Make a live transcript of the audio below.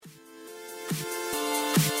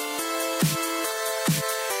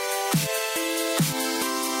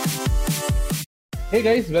Hey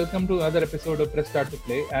guys, welcome to another episode of Press Start to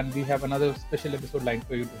Play, and we have another special episode lined up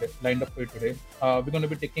for you today. We're going to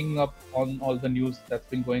be taking up on all the news that's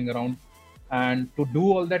been going around, and to do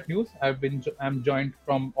all that news, I'm joined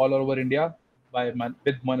from all over India with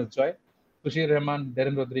Manoj Joy, Sushir Rahman,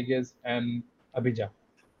 Darren Rodriguez, and Abhija.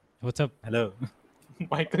 What's up? Hello.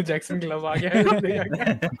 Michael Jackson glove आ गया है।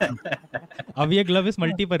 अब ये glove is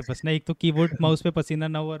multipurpose ना, एक तो keyboard mouse पे पसीना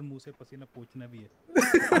ना हो और मुंह से पसीना पोंछना भी है।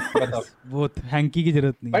 बताओ। बहुत हैंकी की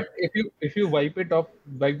जरूरत नहीं। But if you wipe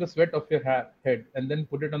the sweat off your head and then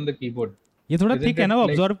put it on the keyboard, ये थोड़ा isn't थिक है it ना, वो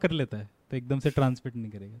like- ऑब्जॉर्व कर लेता है तो एकदम से ट्रांसमिट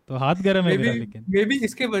नहीं करेगा, तो हाथ गर्म है मेरा लेकिन। मे बी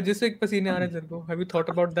इसके वजह से पसीने आ रहे हैं तेरे को। Have you thought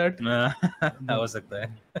about that? हो सकता है।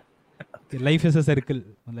 लाइफ इज अ सर्कल,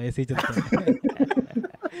 मतलब ऐसे ही चलता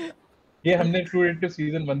है। ये हमने True Detective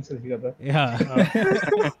season 1 से सीखा था। Yeah.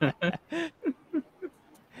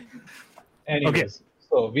 Anyways,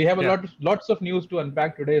 so we have lots of news to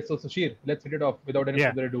unpack today. So Sushir, let's hit it off without any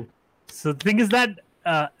further ado. So the thing is that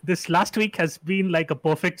this last week has been like a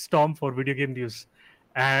perfect storm for video game news,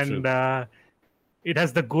 and it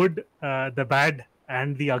has the good, the bad,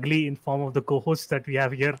 and the ugly in form of the co-hosts that we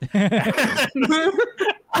have here.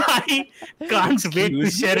 I can't wait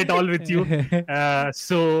to share it all with you.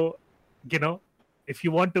 So, you know, if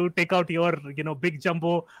you want to take out your, big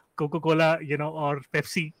jumbo Coca-Cola, or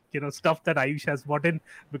Pepsi, stuff that Ayush has bought in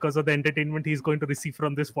because of the entertainment he's going to receive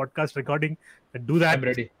from this podcast recording, do that. I'm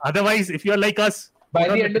ready. Otherwise, if you're like us, By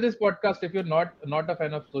the end of this podcast, if you're not a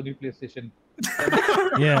fan of Sony PlayStation,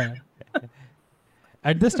 Yeah.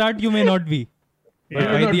 At the start you may not be, but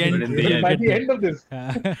Yeah. by not the be. end, by the end of this,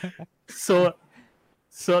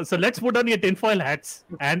 So let's put on your tinfoil hats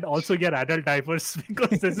and also your adult diapers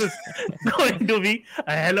because this is going to be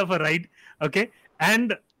a hell of a ride. Okay,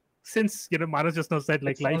 and since Manoj just now said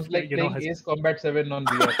like it sounds life, like playing Ace Combat 7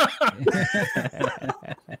 on VR.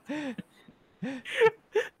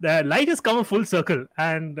 the light has come a full circle,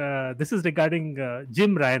 and this is regarding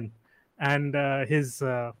Jim Ryan and his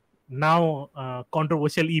now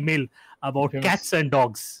controversial email about Infamous. cats and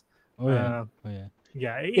dogs. oh yeah,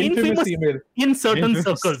 Yeah, Infamous email. in certain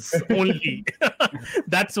Infamous. circles only.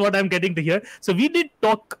 That's what I'm getting to hear. So we did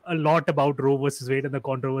talk a lot about Roe versus Wade and the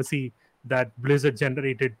controversy that Blizzard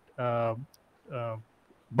generated,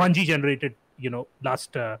 Bungie generated,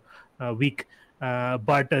 last week.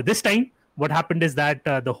 But this time, what happened is that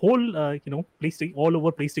the whole, PlayStation, all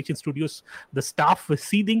over PlayStation Studios, the staff was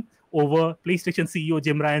seething over PlayStation CEO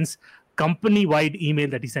Jim Ryan's company-wide email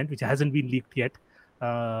that he sent, which hasn't been leaked yet.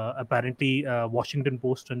 Apparently, Washington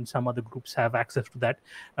Post and some other groups have access to that.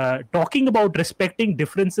 Talking about respecting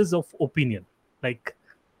differences of opinion, like,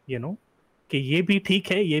 कि ये भी ठीक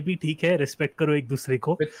है, ये भी ठीक है, respect करो एक दूसरे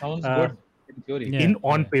को. Which sounds good in theory. Yeah.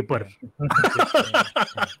 On paper.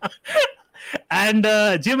 And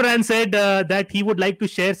Jim Ryan said that he would like to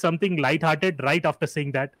share something lighthearted right after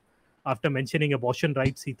saying that. After mentioning abortion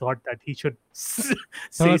rights, he thought that he should say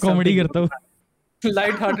थोड़ा comedy something. करता हूँ।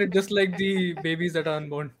 Light-hearted, just like the babies that are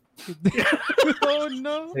unborn. Oh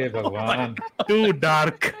no. Hey Bhagwan. Too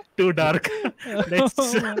dark. Let's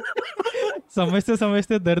समझते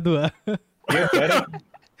समझते दर्द हुआ। Yeah,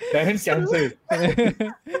 Darren cancelled.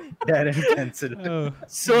 Darren cancelled. Oh.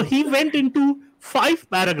 So he went into 5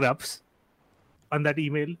 paragraphs on that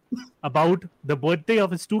email about the birthday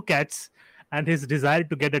of his 2 cats and his desire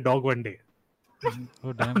to get a dog one day.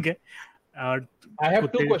 Oh damn. Okay. I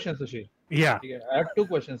have 2 questions, Sushir. Yeah. ठीक है, I have 2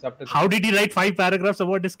 questions after this. How did he write 5 paragraphs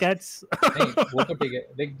about his cats? नहीं, वो तो ठीक है.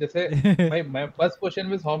 Like जैसे my first question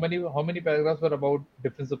was how many paragraphs were about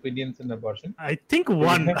different opinions in abortion. I think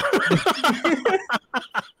 1.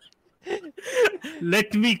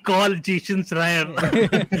 Let me call Jason Ryan.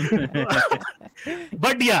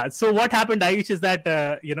 But yeah, so what happened, Ayush, is that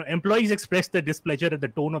employees expressed their displeasure at the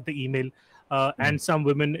tone of the email, and some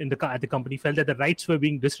women at the company felt that the rights were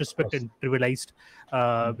being disrespected and trivialized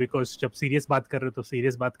because जब serious बात कर रहे हो तो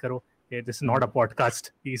serious बात करो. This is not a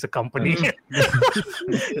podcast. He's a company.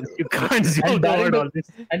 You can't joke about all this.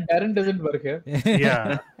 And Darren doesn't work here.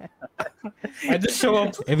 Yeah. I just show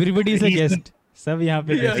up. Everybody is a guest. सब यहाँ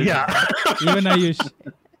पे guest हैं. Yeah. Even Ayush.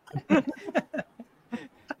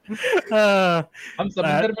 हम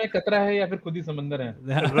समंदर में कतरा है या फिर खुद ही समंदर है.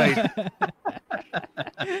 Right.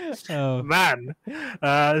 Oh. Man.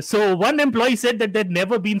 So one employee said that they'd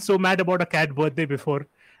never been so mad about a cat birthday before.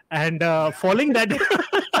 And following that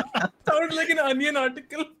Sounds like an Onion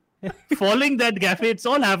article. Gaffe, it's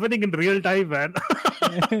all happening in real time, man.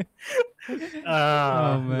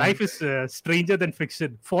 Man. Life is stranger than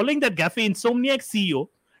fiction. Following that Gaffe, Insomniac CEO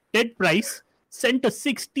Ted Price sent a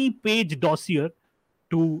 60-page dossier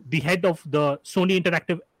to the head of the Sony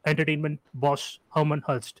Interactive Entertainment boss, Herman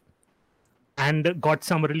Hulst. and got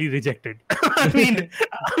summarily rejected. I mean,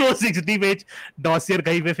 वो 60 page dossier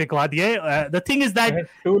कहीं पे फेंकवा दिया है. The thing is that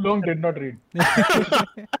Too long, did not read.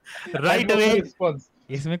 right I know away the response.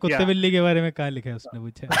 इसमें कुत्ते Yeah. बिल्ली के बारे में कहाँ लिखा है उसने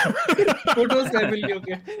पूछा. फोटोज है बिल्लियों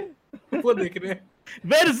के, वो देख रहे हैं.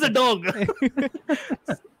 where is the dog?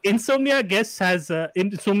 Insomnia Games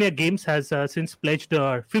has since pledged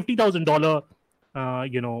 $50,000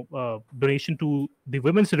 donation to the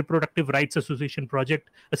Women's Reproductive Rights Association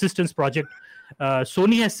assistance project.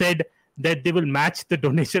 Sony has said that they will match the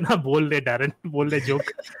donation. हाँ बोल रहे Darren, बोल रहे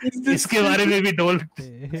joke. इसके बारे में भी डोल.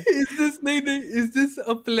 Is this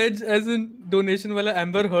a pledge as in donation वाला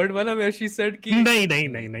Amber Heard वाला where she said कि नहीं.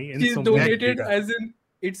 she's Insomniac donated देगा. as in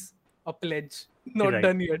it's a pledge, not Right.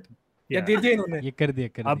 done yet. या Yeah. दे दिया इन्होंने. ये कर दिया.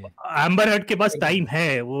 अब एम्बर हर्ड के पास टाइम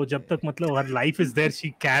है, वो जब तक मतलब her life is there, she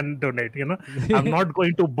can donate, you know. I'm not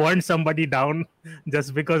going to burn somebody down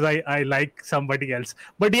just because I like somebody else.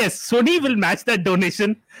 But yes, Sony will match that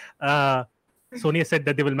donation. Sony has said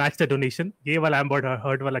that they will match the donation. ये वाला amber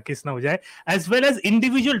heard वाला किस ना हो जाए. As well as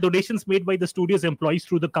individual donations made by the studio's employees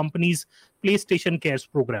through the company's PlayStation Cares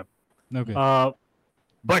program. Okay.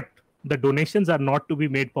 But the donations are not to be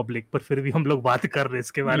made public. पर फिर भी हम लोग बात कर रहे हैं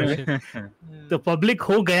इसके बारे में. The public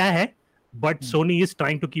हो गया है, but Sony is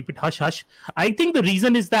trying to keep it hush hush. I think the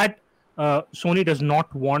reason is that Sony does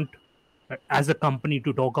not want, as a company,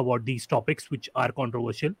 to talk about these topics which are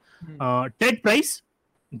controversial. Ted Price,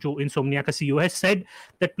 जो Insomnia का CEO, has said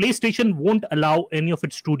that PlayStation won't allow any of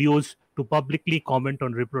its studios to publicly comment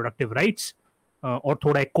on reproductive rights. और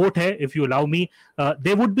थोड़ा एक quote है, if you allow me,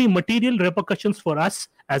 there would be material repercussions for us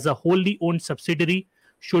as a wholly owned subsidiary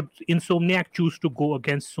should Insomniac choose to go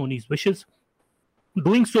against Sony's wishes.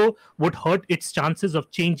 Doing so would hurt its chances of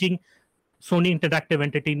changing Sony Interactive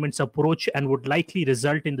Entertainment's approach and would likely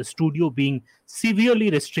result in the studio being severely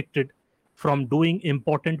restricted from doing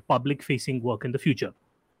important public-facing work in the future.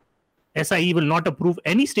 SIE will not approve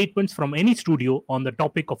any statements from any studio on the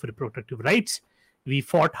topic of reproductive rights. We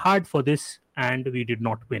fought hard for this and we did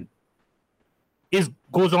not win. It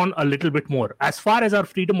goes on a little bit more. As far as our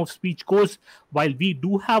freedom of speech goes, while we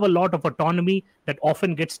do have a lot of autonomy that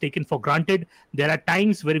often gets taken for granted, there are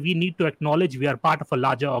times where we need to acknowledge we are part of a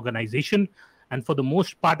larger organization, and for the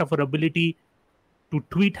most part of our ability to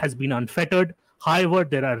tweet has been unfettered. However,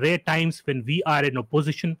 there are rare times when we are in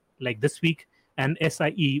opposition, like this week, and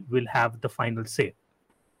SIE will have the final say.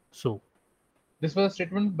 So, This was a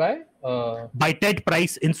statement by by Ted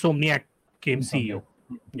Price, Insomniac game CEO.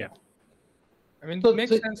 Yeah. I mean, So, it makes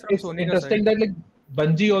so sense from it's Sony ka interesting side. that like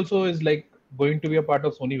Bungie also is like going to be a part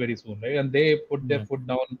of Sony very soon, right? And they put their foot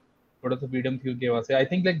down, थोड़ा सा freedom थी उनके वहाँ से. I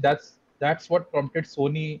think like that's what prompted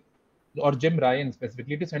Sony or Jim Ryan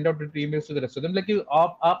specifically to send out the emails to the rest of them like कि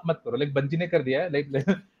आप मत करो, like Bungie ने कर दिया है,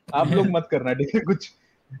 like आप लोग मत करना, ठीक है कुछ,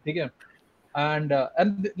 ठीक है.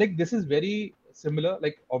 And like this is very similar,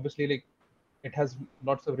 like obviously like it has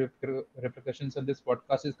lots of repercussions, and this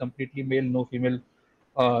podcast is completely male, no female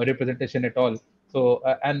representation at all. So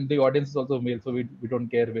and the audience is also male, so we don't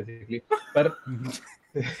care basically. But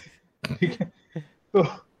so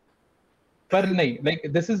पर नहीं, like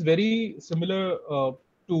this is very similar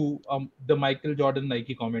to the Michael Jordan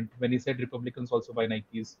Nike comment when he said Republicans also buy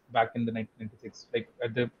Nikes back in the 1996, like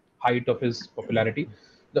at the height of his popularity,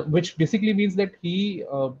 which basically means that he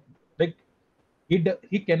like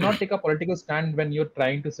he cannot take a political stand when you're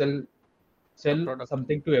trying to sell Product.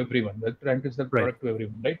 something to everyone. They're trying to sell Right. product to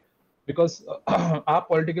everyone, right? Because our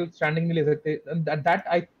political standing नहीं ले सकते, and that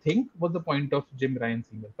I think was the point of Jim Ryan's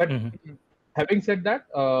email. But having said that,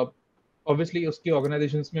 obviously उसकी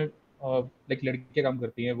organizations में like लड़कियां काम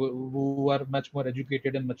करती हैं, who are much more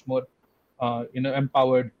educated and much more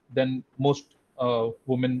empowered than most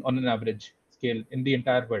women on an average scale in the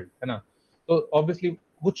entire world, है ना? So obviously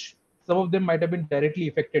some of them might have been directly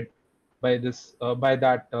affected by this by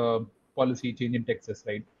that policy change in Texas,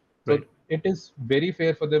 right? So Right. it is very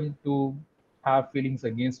fair for them to have feelings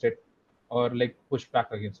against it or like push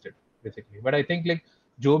back against it basically. But I think like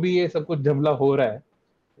जो भी ये सब कुछ झमला हो रहा है,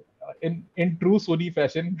 in true Sony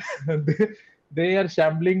fashion, they are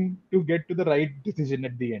shambling to get to the right decision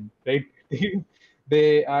at the end, right?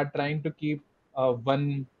 They are trying to keep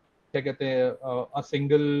one, क्या कहते हैं, a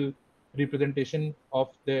single representation of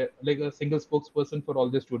like a single spokesperson for all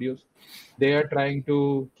the studios. They are trying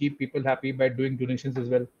to keep people happy by doing donations as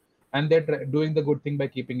well, and they're doing the good thing by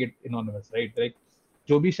keeping it anonymous, right? Like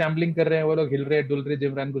जो भी शैम्बलिंग कर रहे हैं वो लोग हिल रहे डुल रहे,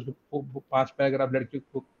 gym रैन कुछ 5 पैराग्राफ लड़की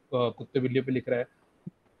को कुत्ते बिल्लियों पे लिख रहा है,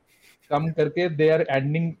 कम करके they are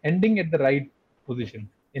ending at the right position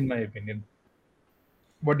in my opinion.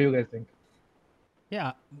 What do you guys think?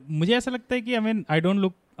 Yeah, मुझे ऐसा लगता है कि I mean I don't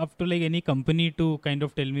look up to like any company to kind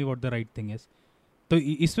of tell me what the right thing is. तो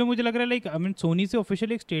इसमें मुझे लग रहा है लाइक आई मीन सोनी से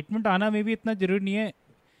ऑफिशियली एक स्टेटमेंट आना में भी इतना जरूरी नहीं है.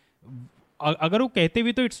 अगर वो कहते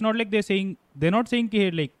भी तो it's not like they saying, they not saying कि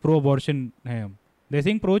लाइक प्रो अबॉर्शन है हम, दे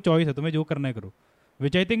सेइंग प्रो चॉइस है, तुम्हें जो करना है करो,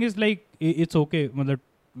 which I think is like it's okay. मतलब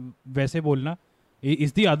वैसे बोलना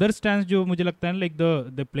इज द अदर स्टैंस जो मुझे लगता है like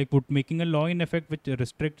the like put making a law in effect which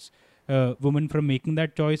restricts women from making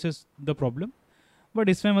that choice is the problem. But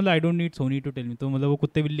इसमें मतलब I don't need Sony to tell me. तो मतलब वो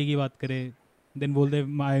कुत्ते बिल्ली की बात करे, देन बोल दे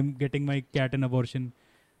I am getting my cat an abortion,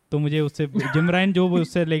 तो मुझे उससे जिम रायन जो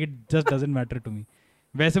उससे like it just doesn't matter to me,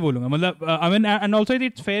 वैसे बोलूंगा. मतलब I mean and also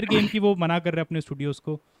it's fair game कि वो मना कर रहे हैं अपने स्टूडियोज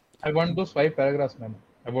को. I want those 5 paragraphs, man.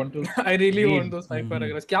 I want to. I really read. want those 5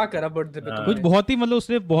 paragraphs. क्या करा बर्थडे पे कुछ बहुत ही मतलब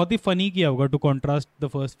उसने बहुत ही फनी किया होगा to contrast the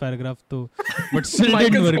first paragraph. तो but still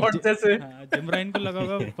Michael didn't Scott work. जैसे. जिम रायन को लगा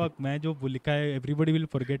होगा फक मैं जो लिखा है everybody will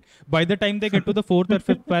forget by the time they get to the 4th or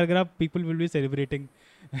 5th paragraph, people will be celebrating.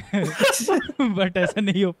 But ऐसा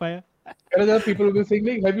नहीं हो पाया. Other people will be saying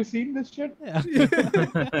like, have you seen this shit?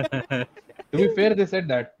 To be fair, they said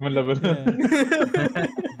that.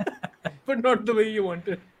 But not the way you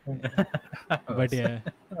wanted. But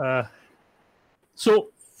yeah. So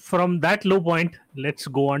from that low point, let's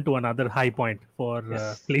go on to another high point for This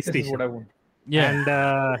is PlayStation. what I want. Yeah. And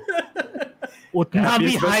उतना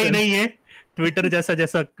भी Happiest high person. नहीं है Twitter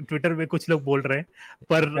जैसा Twitter में कुछ लोग बोल रहे हैं,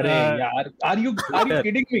 पर अरे यार, are you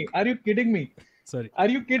kidding me? Are you kidding me? Sorry. Are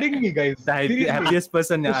you kidding me, guys? The Seriously? happiest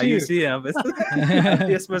person Sushir. Ayushi है यहाँ पे.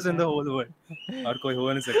 Happiest person in the whole world. और कोई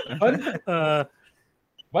हो नहीं सकता.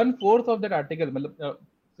 1/4 of that article. मतलब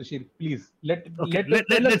Sushir, please Okay,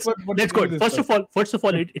 tell us what let's you go. do with this First of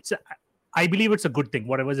all, I believe it's a good thing.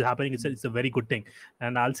 Whatever is happening, it's a very good thing,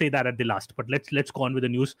 and I'll say that at the last. But let's go on with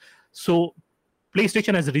the news. So,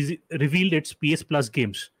 PlayStation has revealed its PS Plus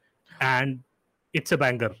games, and it's a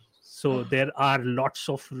banger. So there are lots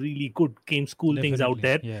of really good games, cool things out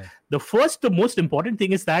there. Yeah. The most important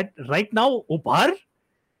thing is that right now Opar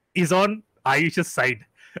is on Ayush's side.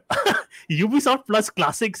 Ubisoft Plus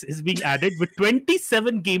Classics is being added with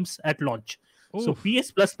 27 games at launch. So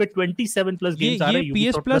PS Plus पे 27 plus games आ रहे हैं.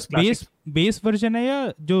 PS Plus base version है या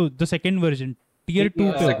जो the second version tier 2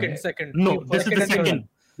 पे? Second. No, this is the second.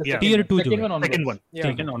 Yeah. Tier 2 जो second है. one onwards. Second one. Yeah.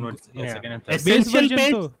 Second onwards. Yeah. Second and third. Base Essential version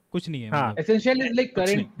पे तो कुछ नहीं है. हाँ. Essential is like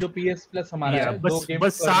current जो PS Plus हमारा Yeah, है. दो बस games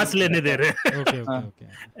बस per सांस month लेने दे रहता रहे हैं. ओके हाँ. Okay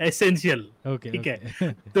Essential. ओके. ठीक है.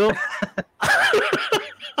 तो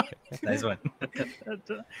Nice one.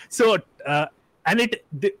 so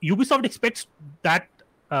Ubisoft expects that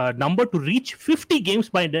number to reach 50 games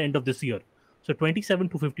by the end of this year. So 27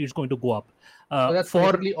 to 50 is going to go up. So that's For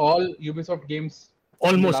basically all Ubisoft games in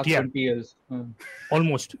the almost, last yeah. 20 years.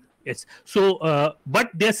 Almost, yes. So, but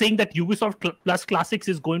they're saying that Ubisoft Plus Classics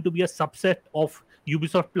is going to be a subset of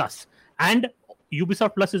Ubisoft Plus, and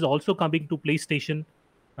Ubisoft Plus is also coming to PlayStation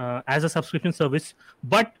as a subscription service.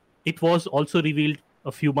 But it was also revealed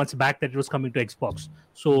a few months back that it was coming to Xbox.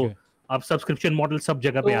 So, Okay. अब subscription model सब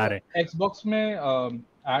जगह पे आ रहे हैं. Xbox में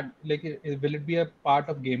add like will it be a part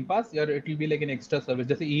of Game Pass or it will be like an extra service?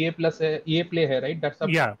 जैसे EA Plus है, EA Play है, right? That's a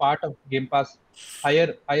Yeah. part of Game Pass,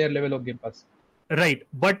 higher level of Game Pass. Right,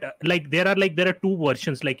 but there are two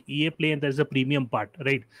versions, like EA Play and there's a premium part,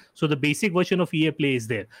 right? So the basic version of EA Play is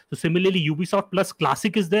there. So similarly, Ubisoft Plus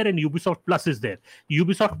Classic is there and Ubisoft Plus is there.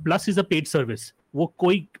 Ubisoft Plus is a paid service. वो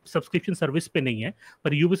कोई subscription service पे नहीं है,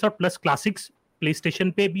 पर Ubisoft Plus Classics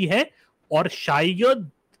PlayStation पे भी है और शायद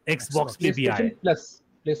Xbox पे भी आए.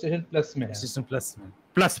 PlayStation Plus में है. PlayStation Plus.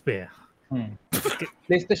 Plus पे है.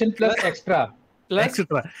 PlayStation Plus Extra.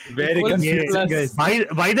 Extra. Very Plus, confusing, plus. guys.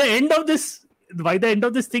 By the end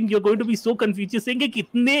of this thing, you're going to be so confused. You're saying कि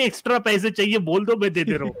कितने extra पैसे चाहिए बोल दो मैं दे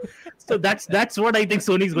दे रहा हूँ. So that's what I think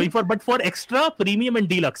Sony is going for. But for extra, premium and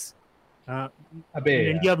deluxe, अबे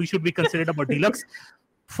in India we should be considered about deluxe.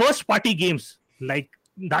 First party games like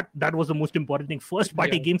that was the most important thing. First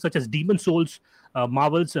party Yeah. games such as Demon Souls,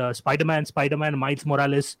 Marvel's Spider-Man, Miles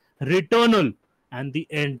Morales, Returnal, and the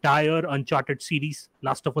entire Uncharted series,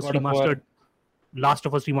 Last of Us God of War.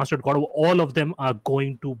 Remastered, God of War, all of them are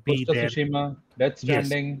going to be Ghost of there. Tsushima, Death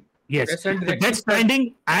Stranding. Yes, Yes, and the director's Death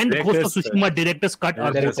Stranding and Ghost of Director's Tsushima director's cut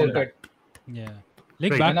are Director's both on cut. that. Yeah.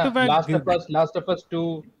 Like Right. back है to ना? back. Last of Us 2.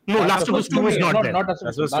 No, Last of Us 2 is not there. Not Last of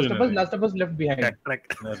Us. Last of Us 2 नहीं. Last of Us left behind.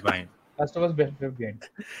 Correct. That's fine. Last of Us left behind.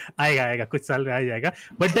 आएगा कुछ साल में आ जाएगा.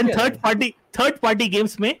 But then Yeah. third party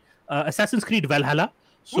games में Assassin's Creed Valhalla.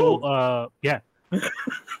 So yeah,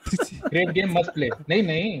 Great game, must play.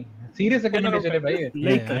 नहीं serious recommendation है भाई.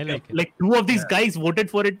 Yeah, I like it. like two of these guys voted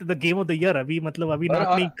for it the game of the year. अभी और-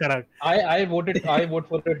 not नहीं करा. I vote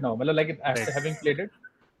for it now. मतलब like after Right. having played it,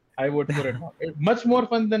 I vote for it now. Much more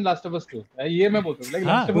fun than Last of Us 2. ये मैं बोलता हूँ. Like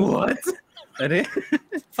Last of Us. What? अरे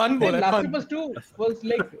फन बोला Last fun of Us 2 was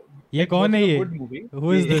like. ये कौन है a ये? good movie. Who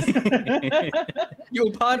is this? ये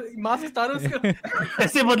उतार मास्क उतारो उसका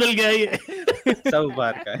ऐसे बदल गया ये सब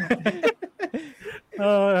बार का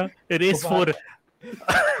है रेस 4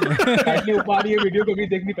 Actually, Upar ये video कभी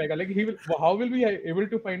देख नहीं पाएगा. Like how will we able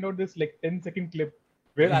to find out this like 10-second clip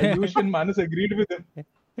where Ayush and Manus agreed with him?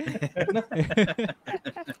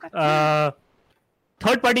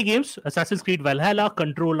 Third party games: Assassin's Creed Valhalla,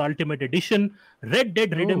 Control Ultimate Edition, Red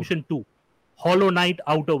Dead Redemption 2, Hollow Knight,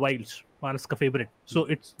 Outer Wilds, Manus ka favorite. So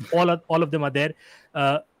it's all of them are there.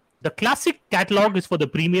 The classic catalog is for the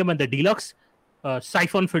premium and the deluxe.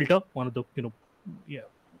 Siphon Filter, one of the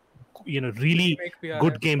really Make PR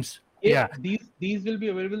good है. games. Yeah, these will be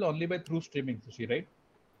available only by through streaming, Sushi, right?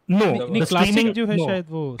 No, नहीं, the classic streaming जो है no. शायद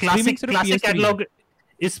वो classic streaming सिर्फ classic PS3 है. catalog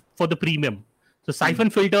is for the premium. So Siphon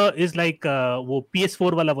Filter is like वो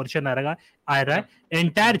PS4 वाला version आ रहा है.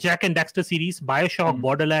 Entire Jack and Daxter series, BioShock,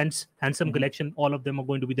 Borderlands, Handsome Collection, all of them are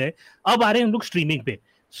going to be there. अब आ रहे हैं हम लोग streaming पे.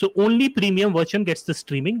 So only premium version gets the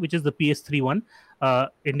streaming, which is the PS3 one.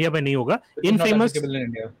 India में नहीं होगा. Which is not Infamous, applicable in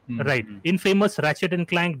India. right? Infamous Ratchet and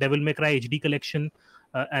Clank, Devil May Cry HD collection,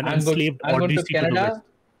 and I'm Enslaved going to Odyssey to the Canada West.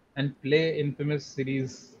 and play Infamous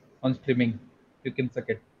series on streaming. You can suck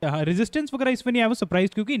it. Resistance वगैरह इसमें नहीं. I was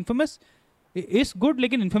surprised क्योंकि Infamous is good,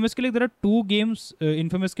 लेकिन Infamous के लिए there are 2 games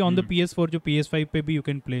Infamous के on the PS4 जो PS5 पे भी you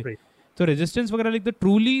can play. Right. So Resistance वगैरह like the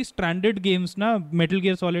truly stranded games ना, Metal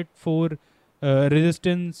Gear Solid 4,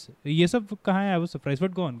 Resistance, ये सब कहाँ है? I was surprised.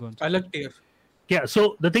 But go on. अलग tier Yeah,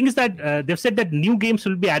 so the thing is that they've said that new games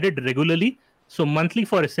will be added regularly. So monthly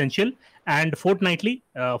for essential and fortnightly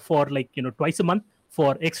for twice a month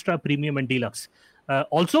for extra premium and deluxe.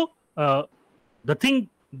 Also, the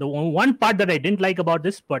one part that I didn't like about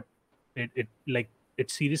this, but it's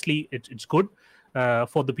good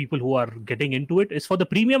for the people who are getting into it, is for the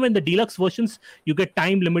premium and the deluxe versions you get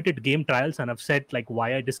time limited game trials, and I've said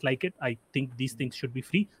why I dislike it. I think these things should be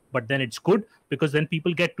free, but then it's good because then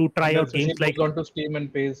people get to try out games like goes on to Steam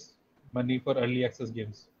and pays money for early access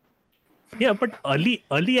games. Yeah, but early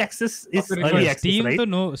access is But early access, Steam right? तो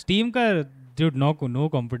no, Steam का dude no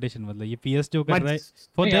competition, मतलब ये PS जो कर रहा है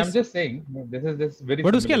for I'm this. just saying this very.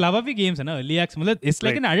 But उसके similar. अलावा भी games है ना early access, मतलब it's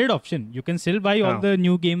like Right. an added option. You can still buy all हाँ. the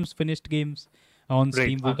new games, finished games on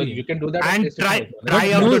Steam. So वो भी you है. can do that. And on PlayStation also, right? try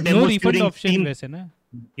But out no, the demos no refund during option Steam. वैसे ना.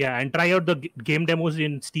 Yeah, and try out the game demos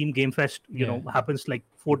in Steam Game Fest. Happens like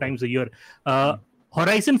 4 times a year.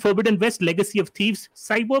 Horizon Forbidden West, Legacy of Thieves,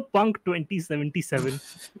 Cyberpunk 2077.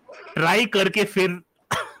 Try करके फिर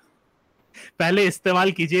पहले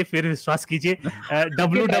इस्तेमाल कीजिए फिर विश्वास कीजिए.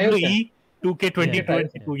 WWE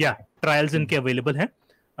 2K2022 trials इनके available हैं.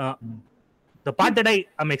 The part that I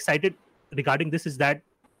am excited regarding this is that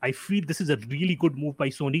I feel this is a really good move by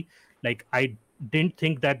Sony. Like, I didn't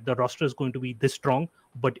think that the roster is going to be this strong,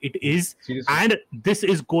 but it is. Seriously. And this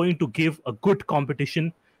is going to give a good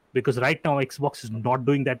competition, because right now Xbox is not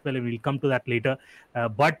doing that well, and we'll come to that later.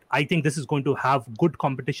 But I think this is going to have good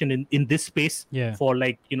competition in this space for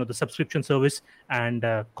the subscription service, and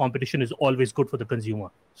competition is always good for the consumer.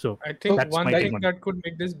 So I think that's one my thing take. that could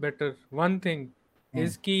make this better, one thing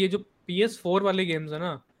is कि ये जो PS4 वाले games है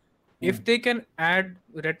ना, if they can add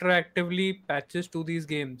retroactively patches to these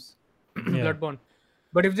games, Bloodborne,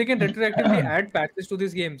 but if they can retroactively add patches to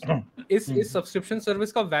these games, is subscription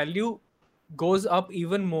service का value goes up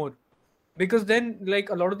even more, because then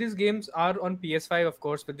a lot of these games are on PS5, of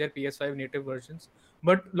course, with their PS5 native versions,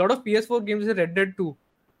 but a lot of PS4 games are Red Dead 2.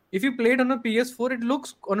 If you play it on a PS4, it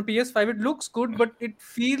looks on a PS5, it looks good, but it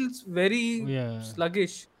feels very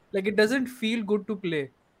sluggish. Like, it doesn't feel good to play.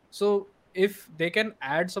 So if they can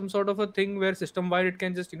add some sort of a thing where system-wide it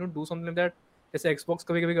can just do something like that, जैसे Xbox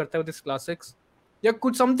कभी-कभी करता है with its classics,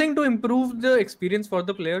 could something to improve the experience for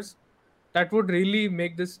the players, that would really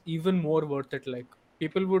make this even more worth it. Like,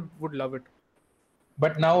 people would love it.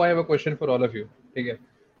 But now I have a question for all of you. Okay.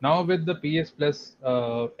 Now with the PS Plus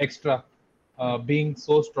extra being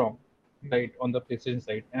so strong, right, on the PlayStation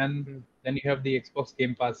side, and then you have the Xbox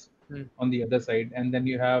Game Pass on the other side, and then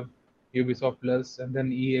you have Ubisoft Plus, and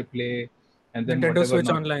then EA Play, and then Nintendo Switch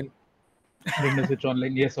Online. Nintendo Switch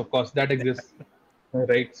Online, yes, of course, that exists,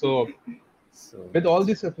 right? So with all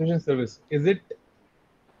these subscription service, is it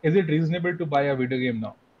reasonable to buy a video game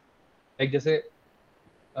now? Like, जैसे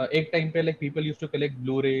एक time पे people used to collect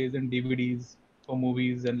Blu-rays and DVDs for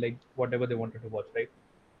movies and whatever they wanted to watch, right?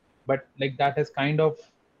 But that has kind of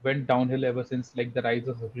went downhill ever since the rise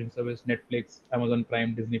of subscription service, Netflix, Amazon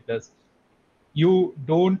Prime, Disney Plus. You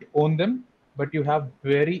don't own them, but you have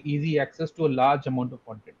very easy access to a large amount of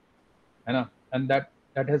content, and that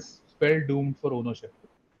that has spelled doomed for ownership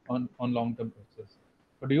on long term basis.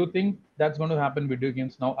 So do you think that's going to happen with video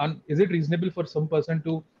games now? And is it reasonable for some person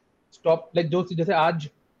to stop, like जो जैसे आज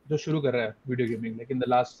जो शुरू कर रहा है video gaming, like in the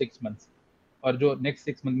last 6 months, और जो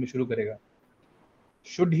next 6 months में शुरू करेगा,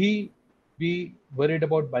 should he be worried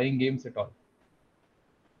about buying games at all?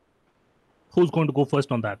 Who's going to go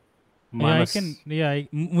first on that? Manas.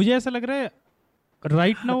 मुझे ऐसा लग रहा है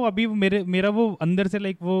right now अभी मेरा वो अंदर से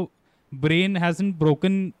like वो brain hasn't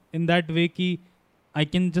broken in that way कि I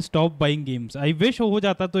can just stop buying games. I wish हो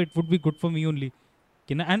जाता तो it would be good for me only.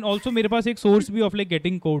 कि ना, and also मेरे पास एक source भी of like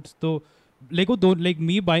getting codes, तो like वो दो like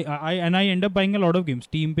me buy I end up buying a lot of games.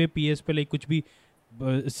 Steam पे, PS पे, like कुछ भी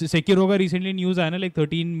Sekiro का recently news आया ना, like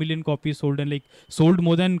 13 million copies sold and like sold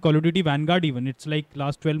more than Call of Duty Vanguard even. It's like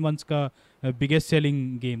last 12 months का biggest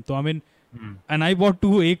selling game. तो I mean and I bought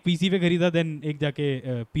two, एक PC पे खरीदा then एक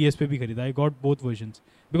जाके PS पे भी खरीदा. I got both versions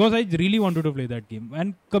because I really wanted to play that game.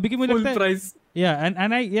 And कभी कि मुझे लगता है full price. Yeah,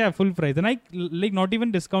 and I full price and I like not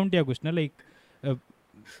even discount या कुछ ना like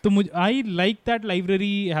तो मुझे I like that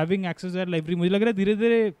library, having access to that library. मुझे लग रहा है धीरे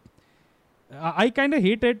धीरे I kind of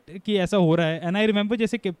hate it कि ऐसा हो रहा है. And I remember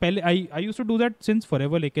जैसे कि पहले I used to do that since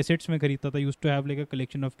forever, like cassettes में खरीदता था, used to have like a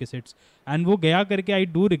collection of cassettes. And वो गया करके I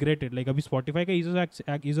do regret it. Like अभी Spotify का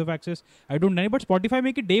ease of access I don't know, but Spotify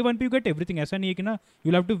में कि day one पे you get everything. ऐसा नहीं है कि ना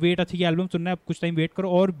you'll have to wait, अच्छी की album सुनना है, आप कुछ time wait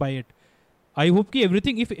करो और buy it. I hope कि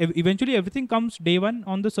everything, if eventually everything comes day one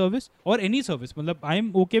on the service or any service, मतलब I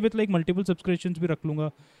am okay with like multiple subscriptions भी रख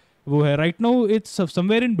लूँगा. वो है right now it's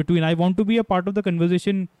somewhere in between. I want to be a part of the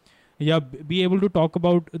conversation. या be able to talk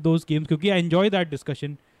about those games क्योंकि I enjoy that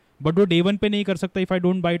discussion, but वो day one पे नहीं कर सकता if I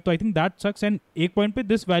don't buy it. तो I think that sucks. And एक point पे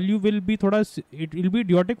this value will be थोड़ा, it will be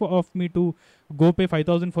idiotic of me to go pay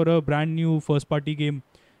 5,000 for a brand new first party game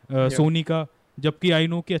Sony का, जबकि I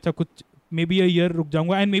know कि अच्छा कुछ maybe a year रुक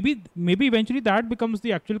जाऊंगा. And maybe eventually that becomes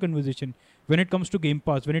the actual conversation when it comes to Game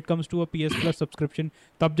Pass, when it comes to a PS Plus subscription.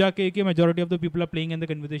 तब जाके कि majority of the people are playing and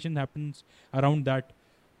the conversation happens around that.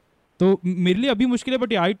 तो मेरे लिए अभी मुश्किल है,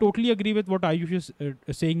 but I totally agree with what Ayush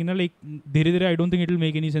is saying ना, लाइक धीरे धीरे I don't think it will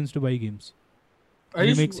make any sense to buy games.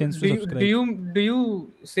 It makes sense to subscribe. Do you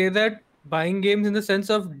say that buying games in the sense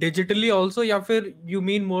of digitally also, या फिर you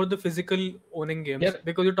mean more the physical owning games? Yeah,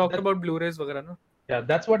 because you talked about Blu-rays वगैरह ना. Yeah,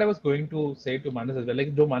 that's what I was going to say to Manas as well.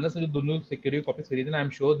 Like जो Manas ने जो दोनों Sekiro copies खरीदे ना,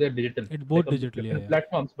 I'm sure they're digital. It's both like digital, yeah.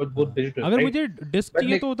 Platforms, but both digital. अगर right? मुझे डिस्क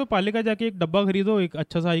चाहिए तो पालिका जाके एक डब्बा खरीदो, एक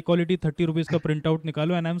अच्छा सा हाई क्वालिटी 30 रुपीस का प्रिंट आउट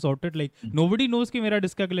निकालो and I'm sorted. Like nobody knows कि मेरा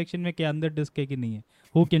डिस्क का कलेक्शन में क्या अंदर डिस्क है कि नहीं है.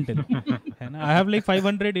 Who can tell? है ना? I have like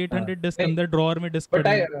 500, 800 डिस्क अंदर ड्रॉअर में डिस्क पड़े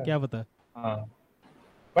हैं, क्या पता.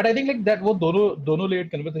 But I think like that वो दोनों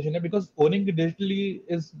layered conversation है, because owning it digitally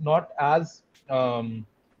is not as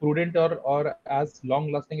prudent or as long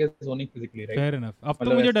lasting as owning physically, right? Fair enough. अब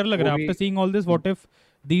तो मुझे डर लग रहा है after seeing all this. What if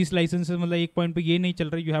these licenses मतलब एक पॉइंट पे ये नहीं चल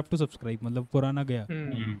रहा, you have to subscribe, मतलब पुराना गया.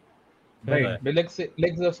 Right. But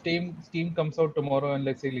like the Steam comes out tomorrow and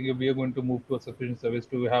let's say like, we are going to move to a subscription service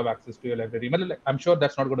to have access to your library. मतलब like, I'm sure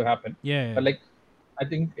that's not going to happen. Yeah. But like I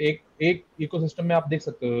think एक ecosystem में आप देख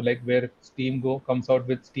सकते हो, like where Steam comes out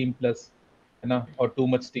with Steam Plus, है ना, or too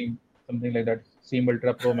much Steam, something like that. Steam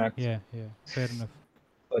Ultra Pro Max. Yeah. Fair enough.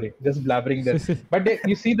 Sorry, just blabbering there. But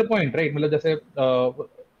you see the point, right? मतलब जैसे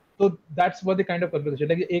so that's what the kind of conversation.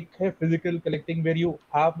 Like एक है physical collecting where you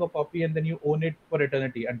have a copy and then you own it for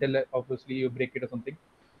eternity until obviously you break it or something,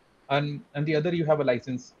 and the other you have a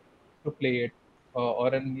license to play it or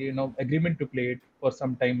an agreement to play it for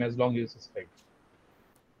some time as long as you subscribe.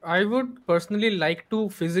 I would personally like to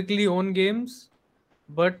physically own games,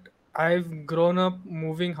 but I've grown up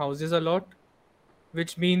moving houses a lot,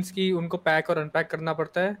 which means कि उनको pack और unpack करना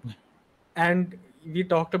पड़ता है. And we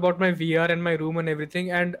talked about my VR and my room and everything,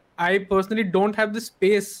 and I personally don't have the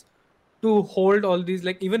space to hold all these.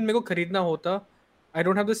 Like even मेरे को खरीदना होता, I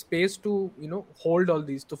don't have the space to hold all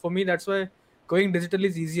these. So for me that's why going digital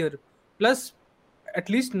is easier. Plus at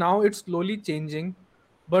least now it's slowly changing,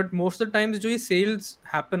 but most of the times जो ये sales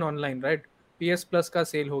happen online, right? PS Plus का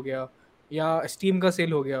sale हो गया या Steam का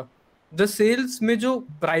sale हो गया, the sales में जो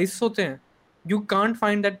price होते हैं, you can't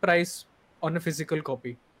find that price on a physical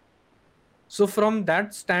copy. So from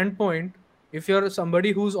that standpoint, if you're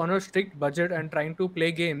somebody who's on a strict budget and trying to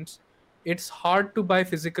play games, it's hard to buy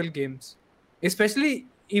physical games. Especially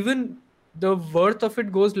even the worth of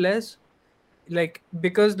it goes less, like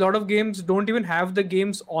because a lot of games don't even have the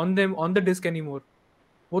games on the disc anymore.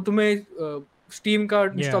 वो तुम्हें Steam का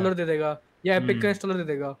installer दे देगा या Epic का installer दे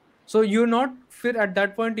देगा. So you're not at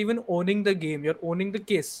that point even owning the game, you're owning the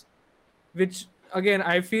case. Which again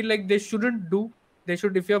I feel like they shouldn't do. They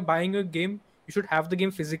should, if you're buying a game, you should have the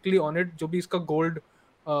game physically on it. जो भी इसका gold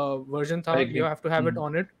version tha. I agree. You have to have it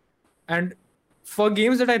on it. And for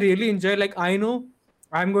games that I really enjoy, like I know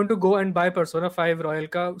I'm going to go and buy Persona 5 Royal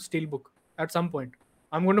ka steelbook at some point.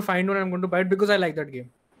 I'm going to find one and I'm going to buy it because I like that game.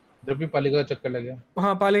 जब भी पालिका का चक्कर लग गया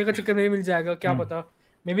हाँ पाले का चक्कर में मिल जाएगा क्या पता.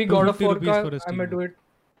 Maybe God of 250 War rupees का for a I might steelbook. do it.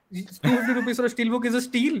 250 rupees for a steelbook is a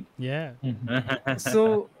steal. Yeah.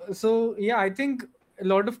 So yeah, I think a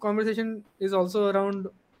lot of conversation is also around,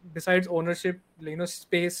 besides ownership,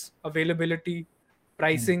 space, availability,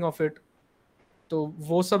 pricing of it. तो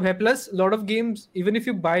वो सब है. Plus a lot of games, even if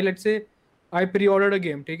you buy, let's say I pre-ordered a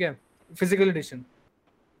game, ठीक है, physical edition,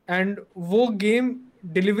 and वो game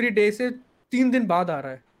delivery day से 3 दिन बाद आ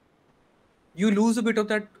रहा है, you lose a bit of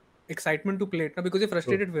that excitement to play it now because you're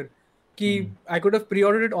frustrated with कि I could have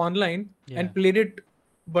pre-ordered it online and played it,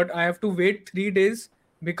 but I have to wait 3 days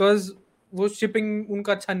because वो shipping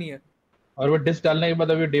उनका अच्छा नहीं है. और वो disc डालने के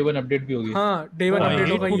बाद अभी डे 1 अपडेट भी होगी. हाँ day 1 I update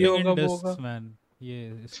hate होगा, ये putting होगा, in वो होगा. discs, man. ये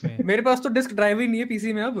इसमें मेरे पास तो डिस्क ड्राइव ही नहीं है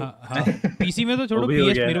पीसी में अब. हाँ पीसी में तो छोड़ो, वो भी हो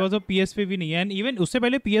PS गया मेरे पास तो PS पे भी नहीं है. एंड इवन उससे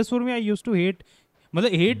पहले PS4 में आई यूज्ड टू हेट,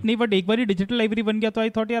 मतलब हेट नहीं, बट एक बार डिजिटल लाइब्रेरी बन गया तो आई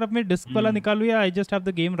थॉट यार अब मैं डिस्क वाला निकालूं या I just have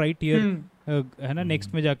the game right here, है ना,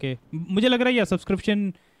 नेक्स्ट में जाके. मुझे लग रहा है या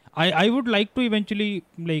subscription, I would like to eventually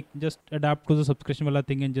like just adapt to the subscription wala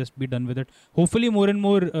thing and just be done with it. Hopefully more and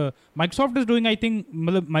more Microsoft is doing, I think,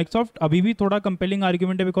 मतलब Microsoft अभी भी थोड़ा compelling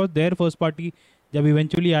argument है because their first party जब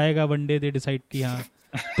eventually आएगा one day they decide कि हाँ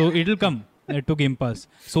तो it will come to Game Pass.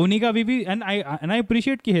 Sony का अभी भी, and I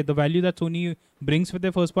appreciate कि है the value that Sony brings with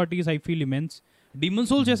their first parties, I feel immense.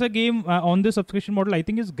 Demon's Souls जैसा game on this subscription model I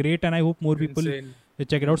think is great and I hope more people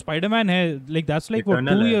check it out. Spider-Man है, like that's like what,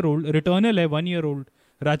 2-year-old. Returnal है 1-year-old.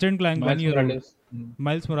 Ratchet and Clank 1-year-old.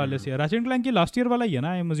 Miles Morales, yeah. Ratchet and Clank की last year वाला ही है ना?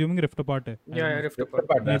 I'm assuming Rift Apart है. Yeah, Rift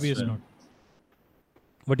Apart. Maybe it's not.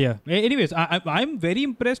 But yeah. Anyways, I'm very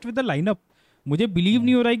impressed with the lineup. मुझे believe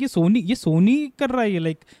नहीं हो रहा है कि सोनी कर रहा है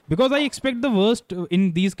like because I expect the worst in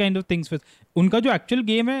these kind of things. उनका जो actual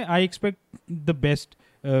game है, I expect the best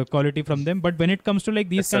quality from them. But when it comes to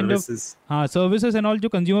like these kind of services and all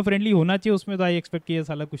जो consumer friendly होना चाहिए, उसमें तो I expect कि ये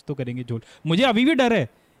साला कुछ तो करेंगे झोल. मुझे अभी भी डर है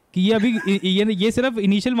कि ये अभी ये सिर्फ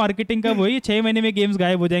इनिशियल मार्केटिंग का वो है, 6 महीने में गेम्स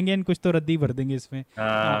गायब हो जाएंगे एंड कुछ तो रद्दी भर देंगे इसमें.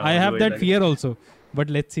 I have that fear also, but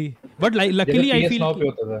let's see. But luckily I feel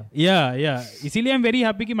या इसीलिए आई एम वेरी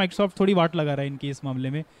हैप्पी कि माइक्रोसॉफ्ट थोड़ी वाट लगा रहा है इनकी इस मामले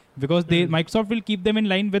में, because they Microsoft will keep them in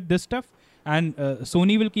line with this stuff and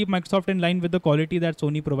Sony will keep Microsoft in line with the quality that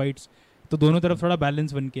Sony provides. तो दोनों तरफ थोड़ा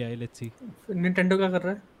बैलेंस बन के आए. Let's see. निंटेंडो क्या कर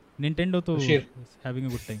रहा है? निंटेंडो तो having a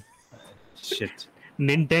good time. Shit.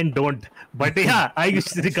 Nintendo don't. But yeah,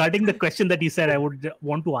 regarding the question that you said, I would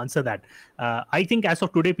want to answer that. I think as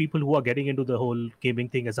of today, people who are getting into the whole gaming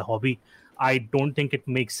thing as a hobby, I don't think it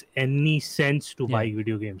makes any sense to buy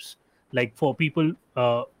video games. Like for people,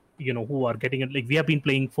 who are getting it, like we have been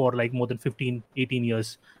playing for like more than 15, 18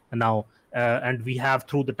 years now. And we have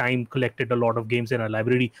through the time collected a lot of games in our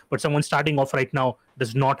library. But someone starting off right now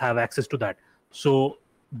does not have access to that. So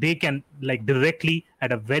they can like directly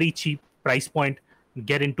at a very cheap price point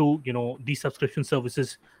get into these subscription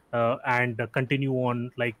services and continue on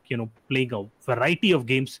like playing a variety of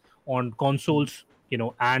games on consoles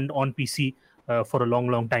and on PC for a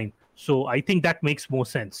long time. So I think that makes more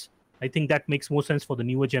sense. I think that makes more sense for the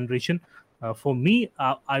newer generation. For me,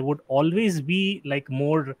 I would always be like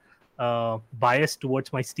more biased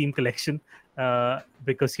towards my Steam collection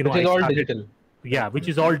because which is all digital. Yeah, which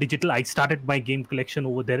is all digital. I started my game collection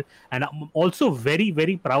over there, and I'm also very,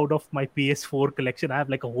 very proud of my PS4 collection. I have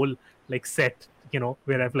like a whole like set,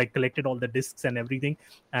 where I've like collected all the discs and everything.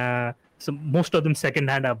 So most of them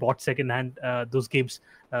secondhand. I bought secondhand those games.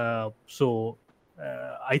 So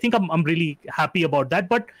I think I'm really happy about that.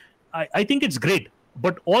 But I think it's great.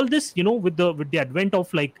 But all this, with the advent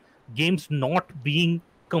of like games not being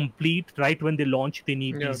complete right when they launch, they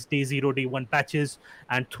need these day 0, day 1 patches,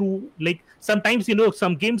 and through like sometimes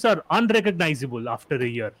some games are unrecognizable after a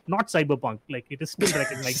year. Not Cyberpunk, like it is still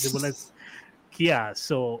recognizable as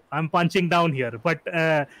so I'm punching down here, but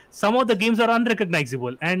some of the games are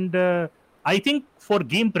unrecognizable, and I think for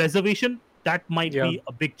game preservation that might be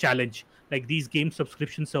a big challenge. Like these game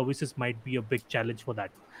subscription services might be a big challenge for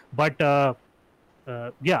that. But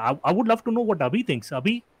I would love to know what Abhi thinks.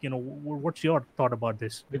 Abhi, what's your thought about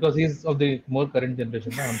this? Because he's of the more current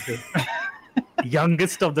generation, I'm sure.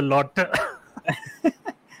 Youngest of the lot. But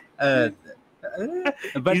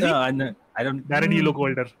I don't. Darren, you look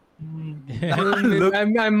older.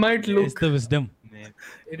 I might look. It's the wisdom.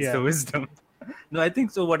 It's the wisdom. No, I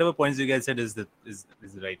think so. Whatever points you guys said is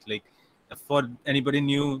right. Like for anybody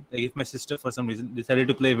new, like if my sister for some reason decided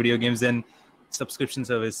to play video games, then subscription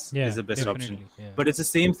service is the best option. But it's the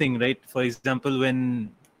same thing, right? For example,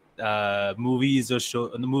 when movies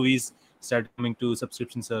start coming to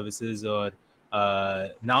subscription services, or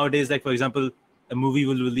nowadays, like for example, a movie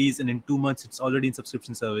will release and in 2 months it's already in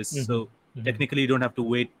subscription service. So technically you don't have to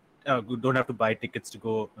wait, don't have to buy tickets to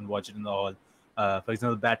go and watch it in the hall. For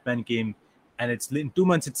example, Batman came and it's in 2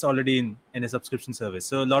 months it's already in a subscription service.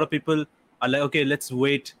 So a lot of people are like, okay, let's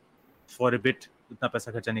wait for a bit. Let's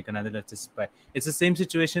just buy. It's the same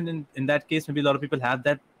situation in that case. Maybe a lot of people have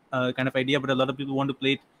that kind of idea, but a lot of people want to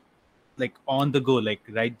play it like on the go, like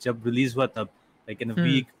right jab release hua tab, like in a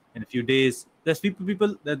week, in a few days. There's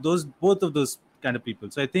people that both of those kind of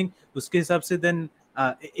people. So I think uske hisab se then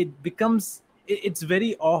it becomes it's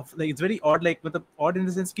very off, like it's very odd, like with the odd in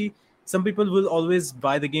the sense ki some people will always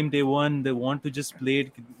buy the game day one, they want to just play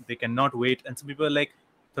it, they cannot wait, and some people are like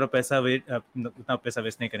थोड़ा पैसा उतना पैसा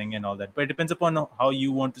waste नहीं करेंगे and all that. But it depends upon how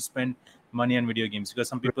you want to spend money on video games, because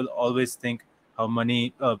some people always think how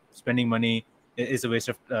spending money is a waste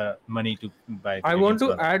of money to buy. I want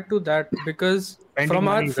to add to that, because from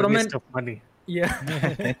a waste of money. Yeah.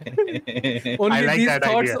 Only I like these that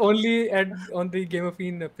thoughts idea. Only on the Game of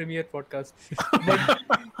Fiend premiere podcast.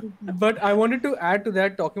 But I wanted to add to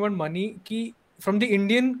that, talking about money, ki from the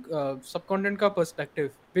Indian subcontinent ka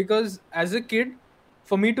perspective, because as a kid,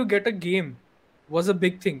 for me to get a game was a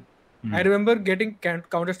big thing. I remember getting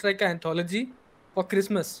Counter-Strike Anthology for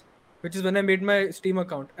Christmas, which is when I made my Steam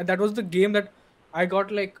account, and that was the game that I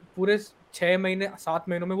got like पूरे 6 महीने 7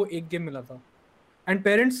 महीनों में वो एक game मिला था. And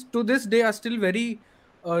parents to this day are still very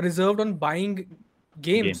reserved on buying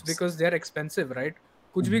games because they're expensive, right?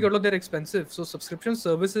 कुछ भी कर लो, they're expensive. So subscription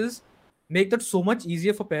services make that so much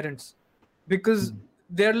easier for parents, because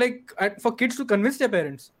they're like, for kids to convince their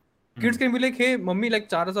parents. Kids can be like, hey mummy, like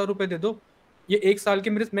 4,000 रुपए दे दो, ये एक साल के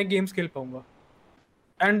मेरे मैं games खेल पाऊंगा.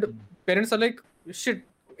 And parents are like, shit,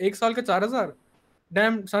 एक साल का 4,000,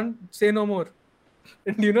 damn son, say no more.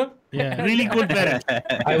 And you know, really good parents,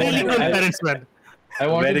 really good parents, man. I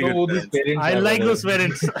want to know who these parents I like those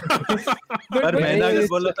parents. पर मैंने अगर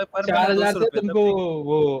बोला था पर 4,000 से तुमको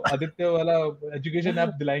वो आदित्य वाला एजुकेशन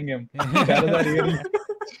ऐप दिलाएंगे हम 4,000 yearly.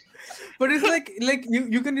 But it's like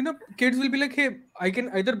you can, you know, kids will be like, hey, I can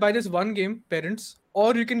either buy this one game, parents,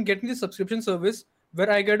 or you can get me the subscription service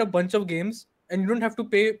where I get a bunch of games and you don't have to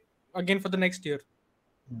pay again for the next year,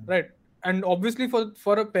 right? And obviously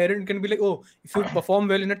for a parent can be like, oh, if you perform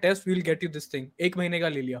well in a test, we'll get you this thing. एक महीने का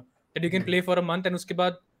ले लिया, that you can play for a month, and उसके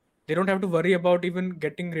बाद they don't have to worry about even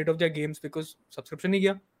getting rid of their games because subscription ही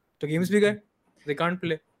गया, तो games भी गए, they can't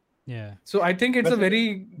play. Yeah. So I think it's a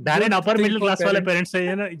very that in upper middle class वाले parents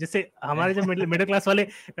है ना, जैसे हमारे जो middle class वाले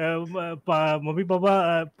मम्मी पापा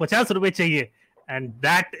 50 रुपए चाहिए, and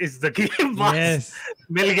that is the game pass.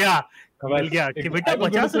 मिल गया कि बेटा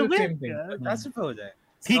 50 रुपए 50 रुपए हो जाए,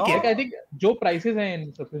 ठीक है. I think जो prices हैं in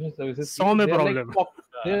subscription services, 100 में problem.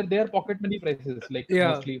 They are pocket money prices, like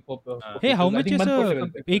mostly for hey, how much is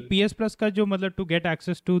एक PS Plus का जो मतलब to get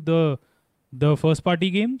access to the first party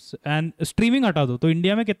games and streaming हटा दो, तो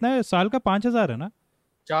इंडिया में कितना है साल का? 5,000 है ना?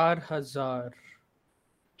 4,000.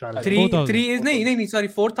 3 is नहीं sorry,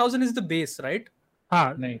 4,000 is the base, right?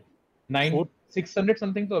 हाँ नहीं 600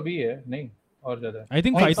 something तो अभी है, नहीं और ज्यादा. I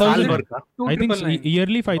think 5,000. I think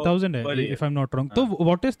yearly 5,000 है, if I'm not wrong. तो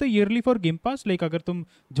what is the yearly for Game Pass? Like अगर तुम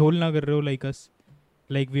झोल ना कर रहे हो like us,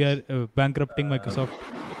 like we are bankrupting Microsoft.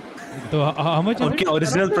 तो how much? उनके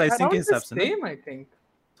original pricing के हिसाब से same, I think.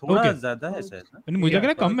 थोड़ा ज्यादा है शायद ना. नहीं, मुझे लग रहा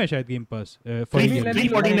है कम है शायद Game Pass.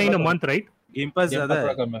 349 a month, right? Game Pass ज्यादा है.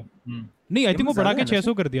 नहीं, I think वो बढ़ा के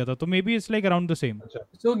 600 कर दिया था, तो maybe it's like around the same.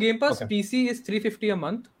 So Game Pass PC is 350 a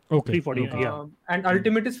month. Okay. 340, yeah. And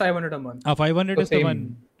Ultimate is 500 a month. 500 is the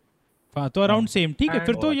one. तो around same. ठीक है,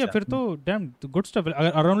 फिर तो damn good stuff.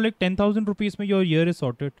 Around like 10,000 rupees में your year is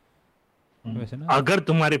sorted. वैसे ना, अगर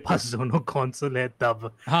तुम्हारे पास दोनों कंसोल है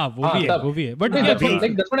तब. हाँ वो भी है. But like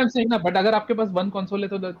that's what I'm saying ना. But अगर आपके पास one console है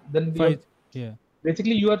तो then yeah.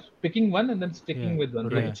 Basically you are picking one and then sticking with one.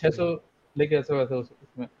 Like 600 like ऐसा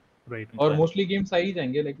उसमें. Right. और mostly games आ ही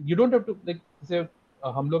जाएंगे. Like you don't have to like जैसे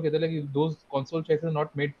हम लोग कहते हैं कि those console choices are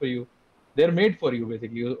not made for you. They're made for you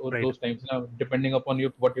basically. Or those times now, depending upon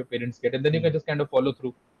what your parents get, and then you can just kind of follow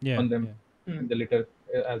through on them. In the later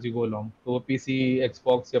as you go along. तो PC,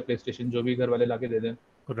 Xbox या PlayStation जो भी घर वाले लाके दे दें,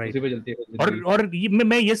 उसी पे चलती है. और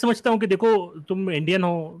मैं ये समझता हूँ कि देखो तुम इंडियन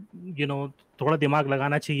हो, you know, थोड़ा दिमाग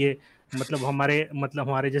लगाना चाहिए. मतलब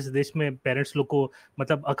हमारे जैसे देश में पेरेंट्स लोग को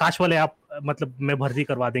मतलब आकाश वाले आप मतलब में भर्ती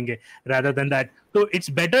करवा देंगे rather than that. So it's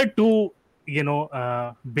better to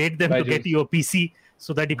bait them to get you a PC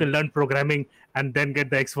so that you can learn programming and then get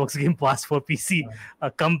the Xbox Game Pass for PC.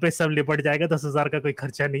 कम पे सब लिपट जाएगा, 10,000 का कोई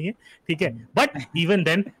खर्चा नहीं है, ठीक है. But even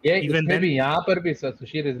then यहाँ पर भी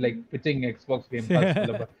Sushir is like pitching Xbox Game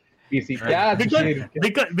Pass. PC. क्या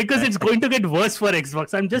because it's going to get worse for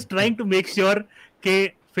Xbox. I'm just trying to make sure कि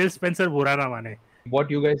Phil Spencer बुरा ना माने. What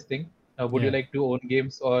do you guys think? Would you Yeah. like to own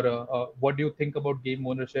games, or what do you think about game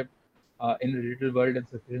ownership in the digital world and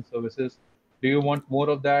subscription services? Do you want more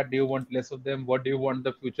of that? Do you want less of them? What do you want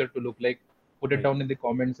the future to look like? Put it Right. down in the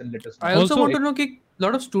comments and let us know. I also Also- want to know कि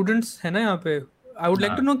lot of students है ना यहाँ पे. I would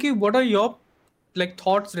like to know कि what are your like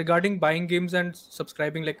thoughts regarding buying games and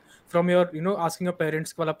subscribing, like from your asking your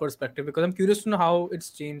parents वाला perspective, because I'm curious to know how it's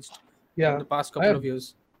changed Yeah, in the past couple of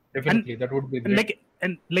years. definitely. That would be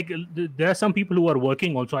And great. there are some people who are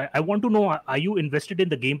working also. I want to know, are you invested in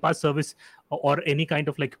the Game Pass service or any kind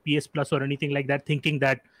of like PS Plus or anything like that, thinking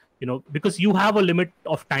that because you have a limit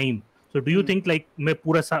of time. So do you think like मैं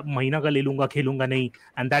पूरा महीना का ले लूंगा खेलूंगा नहीं,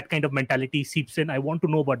 and that kind of mentality seeps in? I want to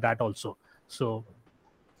know about that also. So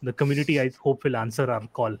the community, I hope, will answer our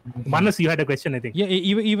call. Manas, you had a question, I think. Yeah,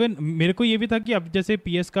 even मेरे को ये भी था कि अब जैसे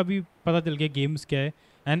PS का भी पता चल गया गेम्स क्या है,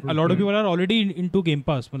 and a lot of people are already into Game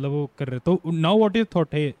Pass, मतलब वो कर रहे. तो now what is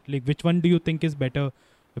thought है, like which one do you think is better,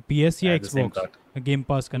 PS या Yeah, the same Xbox? thought. Game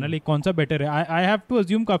Pass का ना, like कौन सा better है? I have to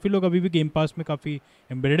assume काफी लोग अभी भी Game Pass में काफी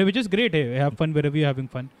embedded है, which is great है. Have fun wherever you're having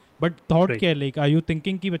fun. But thought Right. क्या है, like are you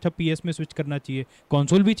thinking कि अच्छा PS में switch करना चाहिए?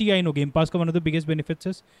 Console भी चाहिए, I know. Game Pass का one of the biggest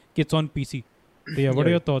benefits is कि it's on PC. So yeah, what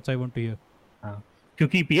are your thoughts? I want to hear. हाँ,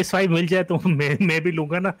 क्योंकि PS5 मिल जाए तो मैं भी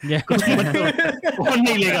लूंगा ना. Yeah. कुछ मतलब कौन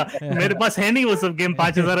नहीं लेगा. मेरे पास है नहीं वो सब गेम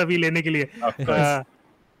 5000 अभी लेने के लिए.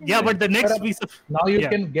 Yeah, but the next piece of Now you yeah.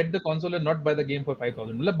 can get the console and not buy the game for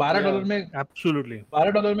 $5,000. मतलब $12 में absolutely.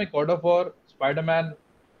 $12 में God of War, Spider-Man,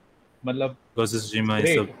 मतलब Ghost of Tsushima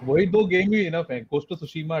is great. वही 2 गेम ही enough है. Ghost of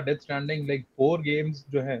Tsushima, Death Stranding, like 4 games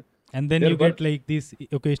जो हैं. And then They're you get like these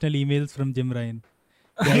occasional emails from Jim Ryan.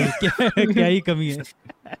 क्या ही कमी है?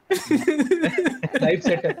 Life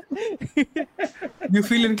set है. You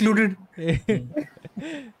feel included.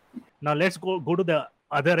 Now let's go to the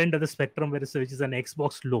other end of the spectrum, which is an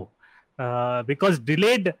Xbox low, because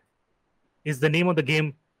delayed is the name of the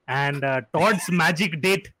game, and Todd's magic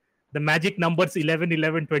date, the magic numbers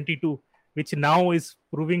 11/11/22, which now is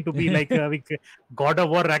proving to be like God of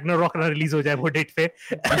War Ragnarok release हो जाए वो date पे.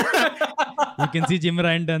 You can see Jim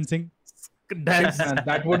Ryan dancing. That's And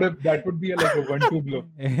that would be like a 1-2 blow.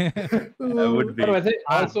 That would be. पर वैसे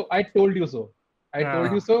also I told you so. I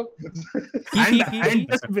told you so. and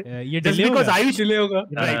ये just delay because होगा. Ayush Delay होगा.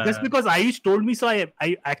 right, just because Ayush told me so,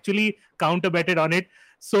 I actually counter-betted on it.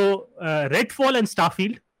 So Redfall and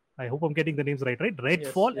Starfield, I hope I'm getting the names right?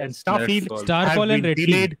 Redfall and Starfield Redfall. have Starfall and been Redfield.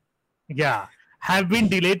 delayed. Yeah, have been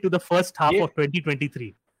delayed to the first half Yeah. of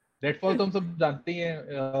 2023. Redfall तो हम सब जानते ही हैं,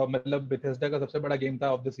 मतलब Bethesda का सबसे बड़ा game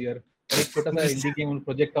था of this year. और एक छोटा सा इंडी गेम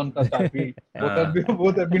प्रोजेक्ट था उनका Starfield.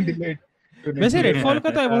 Both have been delayed. वैसे Redfall का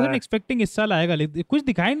तो I wasn't expecting इस साल आएगा, like कुछ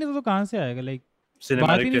दिखाई नहीं तो कहाँ से आएगा, like बात ही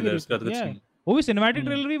Cinematic नहीं trailers करी. का तो कुछ Yeah. नहीं. वो भी सिनेमैटिक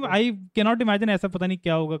ट्रेलर भी आई कैन नॉट इमेजिन ऐसा पता नहीं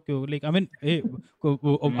क्या होगा क्यों, like I mean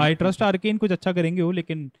I trust Arkane कुछ अच्छा करेंगे वो,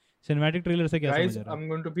 लेकिन सिनेमैटिक ट्रेलर से क्या Guys, समझ रहा I'm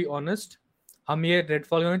going to be honest. हम ये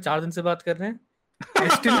Redfall में 4 दिन से बात कर रहे हैं. I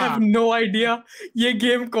still have no idea ये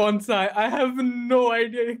गेम कौन सा है. I have no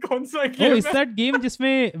idea ये कौन सा है? गेम इस दैट गेम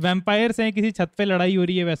जिसमें वैम्पायर्स हैं, किसी छत पे लड़ाई हो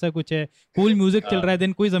रही है, वैसा कुछ है, कूल म्यूजिक चल रहा है,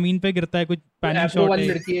 देन कोई जमीन पे गिरता है, कुछ पैनिक Afro शॉट वाली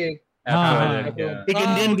है. लड़की है. हाँ, Afro हाँ. वाले, yeah. एक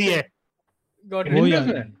इंडियन भी है. Got it. वो Indians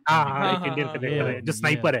यार. में? हाँ, एक हाँ, इंडियन हाँ, कनेक्टर है yeah, जो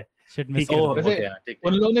स्नाइपर है. शिट मिस ठीक है. Oh, वैसे okay, yeah, take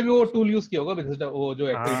उन लोगों ने भी वो टूल यूज किया होगा Bethesda, वो जो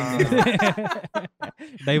activity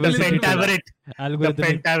The diversity Pentaveret. The algorithm.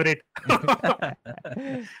 Pentaveret.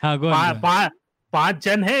 हाँ, go on. 5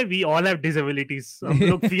 जन है, we all have disabilities. हम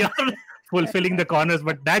लोग we are fulfilling the corners.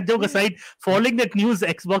 But that joke aside, following that news,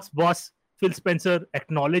 Xbox boss Phil Spencer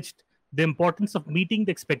acknowledged the importance of meeting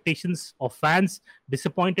the expectations of fans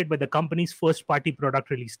disappointed by the company's first-party product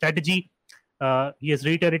release strategy. He has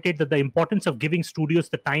reiterated that the importance of giving studios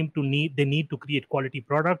the time they need to create quality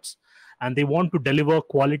products, and they want to deliver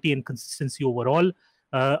quality and consistency overall.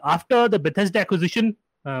 After the Bethesda acquisition,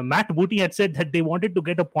 Matt Booty had said that they wanted to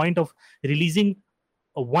get a point of releasing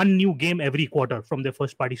one new game every quarter from their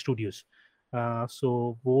first-party studios.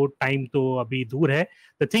 So वो time तो अभी दूर है.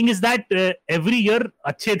 The thing is that every year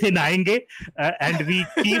अच्छे दिन आएंगे, and we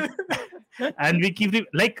keep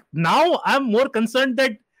like now I'm more concerned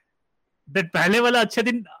that पहले वाला अच्छे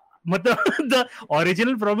दिन, मतलब the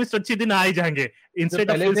original promised अच्छे दिन आ ही जाएंगे instead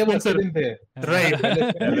of Phil Spencer. Right.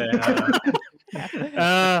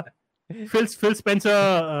 Phil Spencer,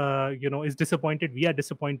 is disappointed. We are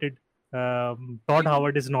disappointed. Todd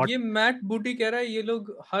Howard is not. ये मैट बूटी कह रहा है ये लोग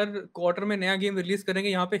हर क्वार्टर में नया गेम रिलीज करेंगे.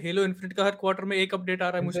 यहाँ पे हेलो इन्फिनिट का हर क्वार्टर में एक अपडेट आ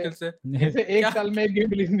रहा है मुश्किल से. जैसे एक साल में एक गेम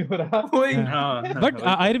रिलीज नहीं हो रहा. वही. But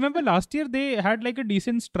I remember last year they had like a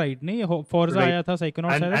decent stride. नहीं, Forza Right. आया था,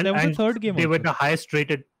 Psychonauts आया था. That was the third game. They were also. the highest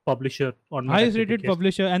rated publisher on highest Metacritic, rated yes.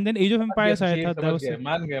 publisher, and then Age of Empires आया था, that was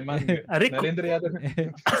मान गए अरे Narendra Yadav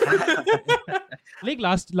like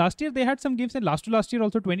last year they had some games, and last to last year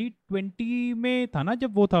also 2020 में था ना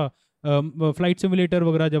जब वो था फ्लाइट सिमुलेटर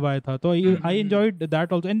वगैरह जब आया था, तो I enjoyed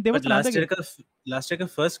that also, and there was But another game. last year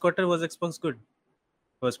का first quarter was Xbox good.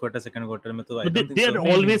 First quarter, second quarter में तो I But don't think they are so.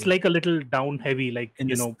 always like a little down heavy, like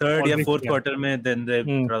In you the know, third या always, fourth yeah. quarter में then they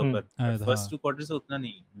थोड़ा ऊपर. आया था, First हाँ. 2 quarters से उतना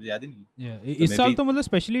नहीं, मुझे याद ही नहीं. Yeah, इस साल तो मतलब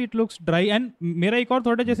specially it looks dry, and मेरा एक और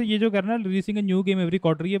थॉट है जैसे ये जो करना है releasing a new game every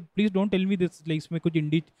quarter, ये please don't tell me this like इसमें कुछ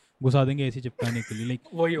इंडी घुसा देंगे ऐसे चिपकाने के लिए, लाइक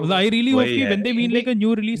वही मतलब आई रियली होप वही कि है. When they mean like a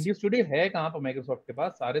new release, India studio है कहाँ पर माइक्रोसॉफ्ट के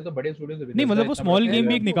पास, सारे तो बड़े स्टूडियोज नहीं मतलब वो स्मॉल गेम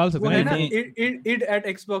भी एक निकाल सकते वो हैं है ना नहीं. id at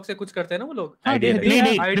Xbox से कुछ करते हैं ना वो लोग. हाँ, Idea they नहीं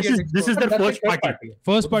have- नहीं, this is their first party.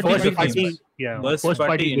 first party First big party, games. yeah. First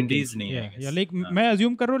party indies नहीं है. I Yeah, guess. yeah, like हाँ. मैं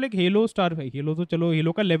assume कर रहा हूँ like Halo Star, Halo तो चलो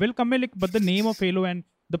Halo का level कम है, like but the name of Halo and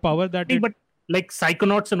the power that it, But like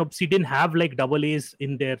Psychonauts and Obsidian have like double A's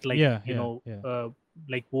in their like Yeah, you yeah, know yeah.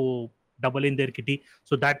 like वो double in their kitty,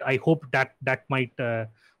 so that I hope that might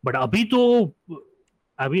but अभी तो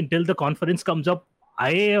I mean till the conference comes up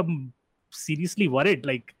I am seriously worried,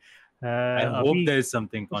 like I hope there is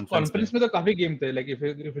something conference में तो काफी game थे, like if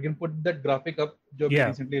you can put that graphic up जो Yeah.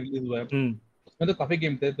 recently release हुआ है, Hmm. उसमें तो काफी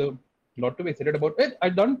गेम थे, तो lot to be excited about it. I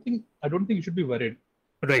don't think you should be worried.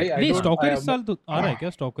 Right. I नहीं don't- Stalker I इस am- साल तो आ रहा है क्या,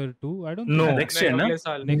 Stalker 2? I don't No. think. next year ना. अगले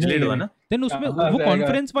साल. Next Delayed year. हुआ ना. Then उसमें हाँ, वो जाएगा.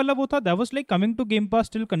 कॉन्फ्रेंस वाला वो था, that was like coming to Game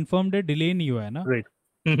Pass still confirmed है, delay नहीं हुआ है ना. Right.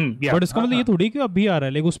 Yeah. बट इसका मतलब ये हाँ. थोड़ी कि अभी आ रहा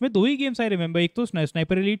है, लाइक उसमें 2 ही गेम्स आई रिमेंबर, एक तो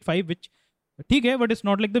स्नाइपर एलीट 5 व्हिच ठीक है but it's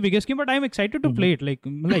not like the biggest game, but I am excited to play it, like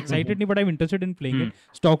मतलब एक्साइटेड नहीं but I am interested in playing it.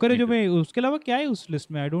 Stalker है जो मैं, उसके अलावा क्या है उस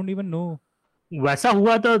लिस्ट में, आई डोंट इवन नो. वैसा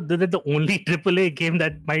हुआ तो the only AAA game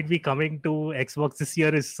that might be coming to Xbox this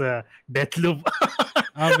year is Deathloop.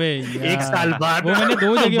 अबे एक साल बाद. वो मैंने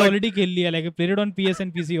 2 जगह But- ऑलरेडी खेल लिया, like played it on PS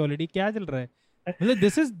and PC already. क्या चल रहा है मतलब,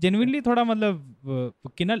 दिस इज जेन्युइनली थोड़ा मतलब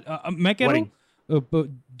किनल. मैं कह रहा हूँ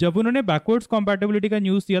जब उन्होंने बैकवर्ड्स कंपैटिबिलिटी का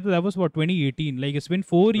न्यूज़ दिया था, that was what 2018, like it's been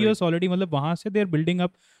 4 years already, मतलब वहां से दे आर बिल्डिंग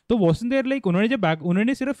अप. तो वाज़न्ट देयर लाइक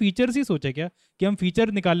उन्होंने सिर्फ फीचर्स ही सोचा क्या कि हम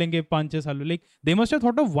फीचर निकालेंगे 5-6 साल में, like they must have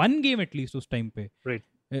thought of one game at least उस टाइम पे. Right.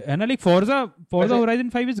 है ना, like Forza Horizon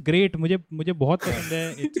 5 is great, मुझे बहुत पसंद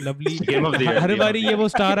है, it's lovely. Game of the year. हर बारी ये वो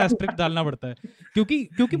स्टार एस्टेरिस्क डालना पड़ता है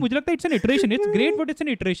क्योंकि मुझे लगता है it's an iteration, it's great but it's an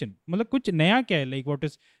iteration. मतलब कुछ नया क्या है, like what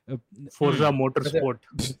is Forza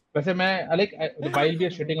Motorsport. वैसे मैं like while we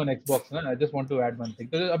are shitting on Xbox ना, I just want to add one thing.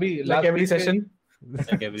 तो अभी Like last every week session.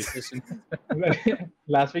 Like every session.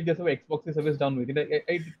 last week जैसे वो Xbox की सर्विस डाउन हुई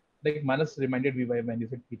थी, like Manas reminded me when you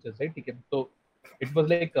said features, right? ठीक है, तो it was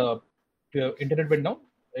like internet went down,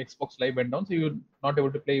 Xbox Live went down, so you're not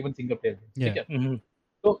able to play even single player games. Yeah. ठीक है? Mhm.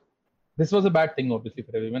 So this was a bad thing obviously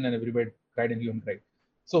for everyone, and everybody cried and you cried.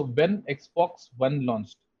 So when Xbox One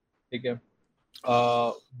launched, ठीक है,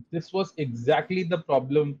 this was exactly the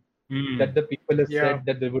problem that the people have Yeah. said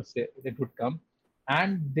that they would say it would come,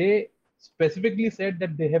 and they specifically said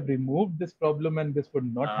that they have removed this problem and this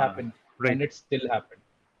would not happen, right. and it still happened.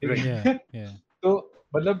 Right. yeah. So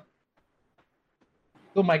मतलब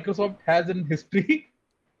so Microsoft has a history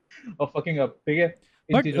of fucking up, ठीक है?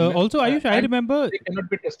 इन But चीजों में. also Ayush, I And remember they cannot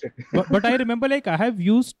be tested. but I remember like I have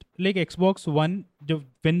used like Xbox One जब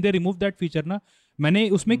when they removed that feature ना, मैंने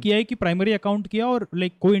उसमें किया है कि प्राइमरी अकाउंट किया और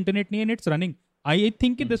like कोई इंटरनेट नहीं है, इट्स रनिंग. आई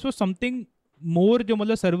थिंक कि दिस वाज समथिंग मोर जो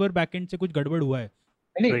मतलब सर्वर बैकएंड से कुछ गड़बड़ हुआ है.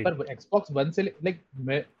 नहीं Right. पर Xbox One से like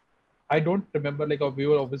मैं I don't remember, like we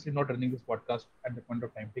were obviously not running this podcast at that point of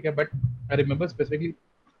time, ठीक है, but I remember specifically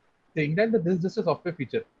saying that this is just a software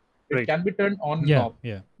feature. It Right. can be turned on and Yeah, off.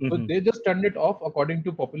 yeah. So Mhm. they just turned it off according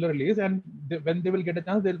to popular release, and when they will get a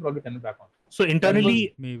chance, they'll probably turn it back on. So internally,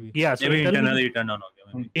 Maybe. yeah. So Maybe internally, internally turn on. Okay,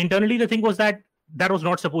 maybe. internally the thing was that was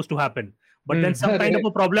not supposed to happen. But then some kind of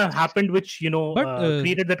a problem happened, which But,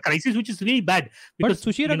 created that crisis, which is really bad. But Because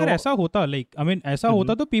Sushir you अगर know, ऐसा होता like I mean ऐसा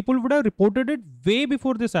होता तो people would have reported it way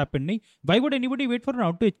before this happened. नहीं, why would anybody wait for an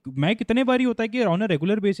outage? मैं कितने बारी होता है कि on a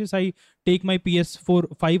regular basis I take my PS4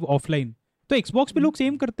 5 offline. तो Xbox पे लोग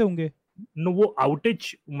सेम करते होंगे. no, वो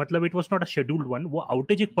outage मतलब it was not a scheduled one. वो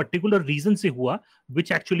outage एक particular reason से हुआ,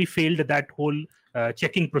 which actually failed that whole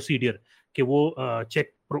checking procedure. कि वो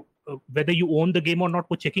check whether you own the game or not,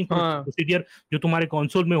 वो checking procedure जो तुम्हारे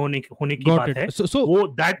console में होने की Got बात it. है, So वो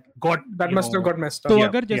that must have got messed up. तो Yeah,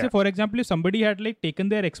 अगर जैसे yeah. for example if somebody had like taken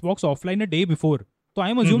their Xbox offline a day before, तो I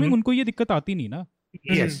am assuming उनको ये दिक्कत आती नहीं ना.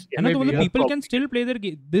 yes, है ना, तो मतलब yeah. people can still play their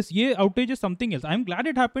game. This ये outage is something else. I'm glad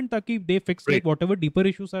it happened ताकि they fix like Right. whatever deeper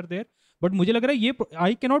issues are there. But मुझे लग रहा है ये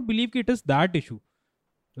I cannot believe कि it is that issue.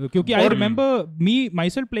 क्योंकि I remember me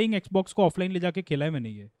myself playing Xbox को offline ले जाके खेला है मैंने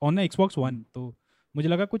ये on a Xbox One, तो मुझे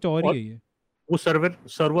लगा कुछ और ही है ये. वो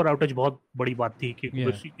सर्वर आउटेज बहुत बड़ी बात थी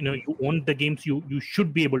क्योंकि you own the games, you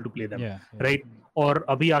should be able to play them, right? और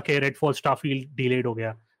अभी आके Redfall Starfield delayed हो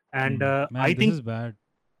गया, and I think this is bad.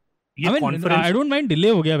 I mean, I don't mind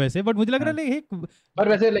delay हो गया वैसे, but मुझे लग रहा है पर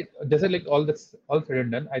वैसे जैसे all said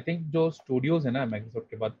and done, I think जो studios है ना Microsoft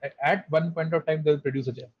के बाद, at one point of time they'll produce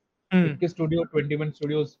a gem. 21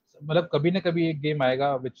 studios, मतलब कभी ना कभी एक game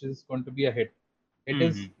आएगा which is going to be a hit. It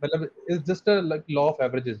is मतलब it's just a law of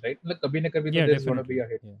averages, right? मतलब कभी ना कभी तो there's going to be a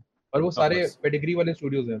hit. और वो सारे pedigree वाले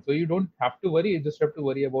studios हैं, so you don't have to worry, you just have to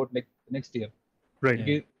worry about like next year.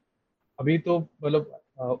 Right. अभी तो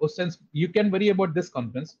मतलब उस sense you can worry about this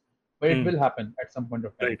conference, but it will happen at some point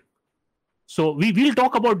of time. Right. So we will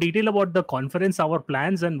talk about detail about the conference, our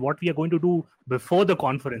plans, and what we are going to do before the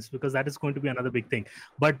conference, because that is going to be another big thing.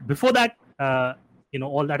 But before that,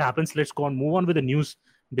 all that happens, let's go on, move on with the news,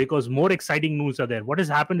 because more exciting news are there. What has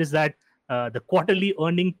happened is that the quarterly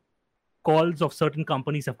earning calls of certain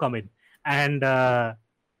companies have come in, and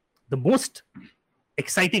the most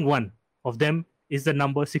exciting one of them is the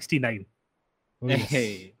number 69. Oh, yes.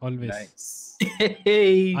 Hey, always. Nice.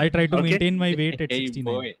 I try to maintain my weight at 69.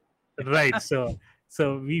 Boy. Right.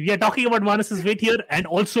 So we are talking about Manas's weight here, and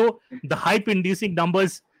also the hype-inducing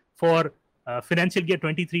numbers for financial year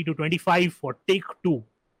 23 to 25 for Take-Two.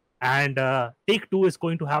 And Take-Two is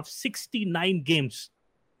going to have 69 games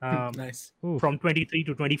nice. From 23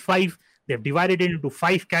 to 25. They've divided it into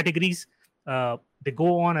 5 categories. They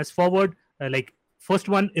go on as forward. Like first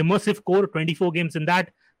one, Immersive Core, 24 games in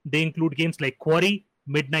that. They include games like Quarry,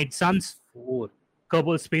 Midnight Suns,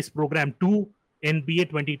 Kerbal Space Program 2, NBA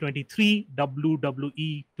 2023,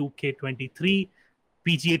 WWE 2K23,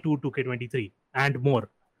 PGA Tour 2K23, and more.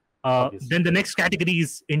 Then the next category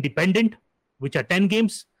is Independent, which are 10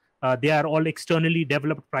 games. They are all externally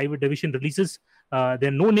developed private division releases. There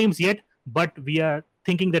are no names yet, but we are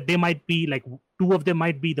thinking that they might be like 2 of them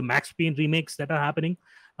might be the Max Payne remakes that are happening,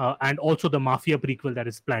 and also the Mafia prequel that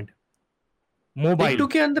is planned. Mobile. Take-Two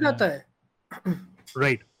के अंदर आता है.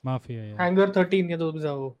 Right. Mafia, yeah. Hangar 13 या तो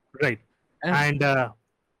वो. Right. And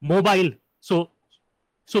mobile. So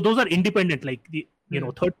those are independent, like the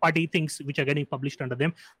third-party things which are getting published under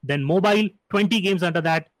them. Then mobile, 20 games under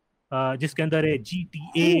that. जिसके अंदर है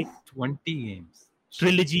GTA 20 games.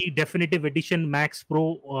 Trilogy, Definitive Edition, Max Pro,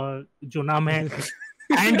 जो नाम है.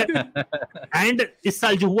 and इस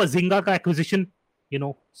साल जो हुआ Zynga का acquisition,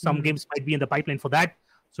 some games might be in the pipeline for that.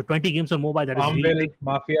 So 20 games on mobile. That is really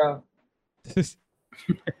Mafia.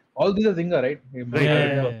 All these are Zynga, right?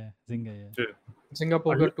 Yeah. Zynga, yeah. Zynga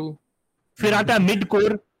Poker 2. फिर आता है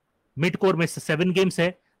Midcore. Midcore में 7 games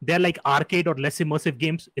है. They are like arcade or less immersive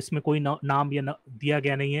games. इसमें कोई नाम या दिया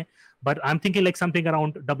गया नहीं है. But I'm thinking like something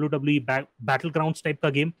around WWE Battlegrounds type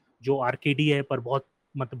का game, जो arcade ही है पर बहुत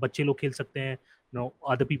मतलब बच्चे लोग खेल सकते हैं.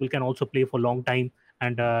 Other people can also play for long time.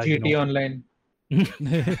 And GTA Online.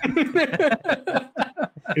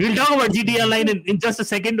 We'll talk about GTA Online in just a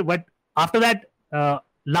second. But after that,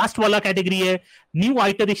 last वाला category है new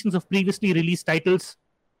iterations of previously released titles.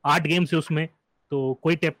 8 games है उसमें. तो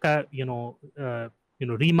कोई type का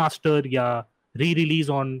remaster या re-release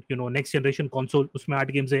on next generation console, उसमें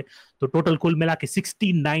 8 games है. तो total कुल मिला के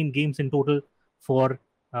 69 games in total for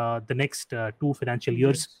the next 2 financial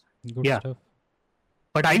years. Good stuff.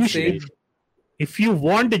 But I wish if you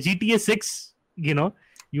want the GTA 6,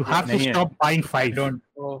 you have to stop buying 5.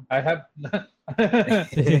 I have.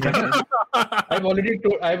 I've already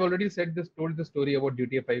told the story about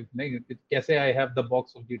GTA 5. कैसे I have the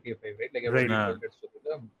box of GTA 5, right? Like right.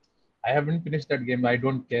 I haven't finished that game. I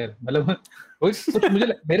don't care. मतलब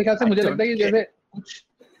मेरे ख्याल से मुझे लगता है कि जैसे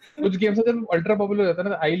कुछ games हैं जब ultra popular होता है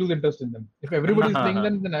ना, I lose interest in them. If everybody is playing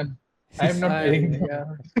them, then I am not playing them.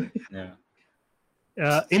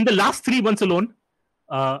 Yeah. In the last 3 months alone,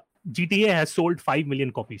 GTA has sold 5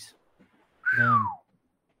 million copies. Damn.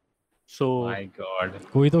 So my God.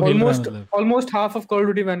 कोई तो खेल रहा है मतलब. Almost half of Call of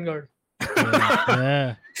Duty Vanguard.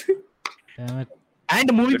 Yeah. Damn it.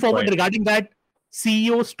 And moving Good forward point. regarding that,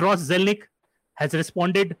 CEO Strauss Zelnick has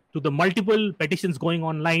responded to the multiple petitions going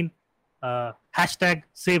online. Hashtag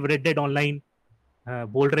Save Red Dead Online.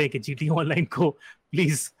 बोल रहे हैं कि GTA Online को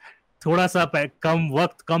please थोड़ा सा कम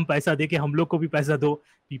वक्त कम पैसा दे के हम लोग को भी पैसा दो.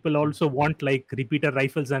 People also want like repeater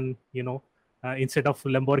rifles and instead of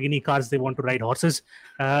Lamborghini cars they want to ride horses.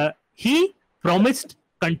 He promised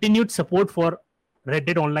continued support for Red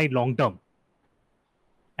Dead Online long term.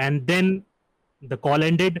 And then the call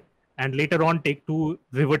ended, and later on Take-Two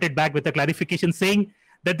reverted back with a clarification saying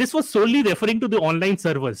that this was solely referring to the online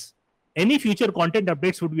servers. Any future content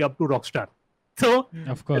updates would be up to Rockstar. So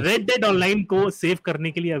Red Dead Online को save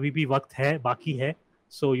करने के लिए अभी भी वक्त है, बाकी है.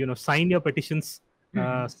 So sign your petitions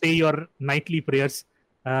say your nightly prayers.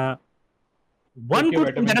 One Take your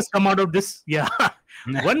good thing that vitamins. has come out of this,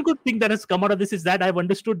 one good thing that has come out of this is that I've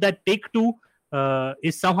understood that Take-Two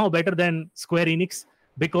is somehow better than Square Enix,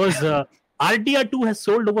 because RDR2 has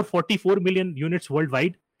sold over 44 million units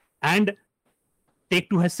worldwide, and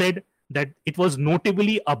Take-Two has said that it was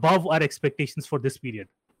notably above our expectations for this period.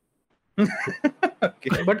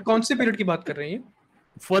 Okay. But कौन से period की बात कर रहे हैं?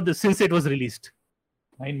 Since it was released.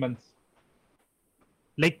 9 months.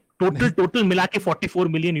 Like total मिला के 44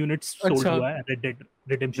 million units sold अच्छा. हुआ है Red Dead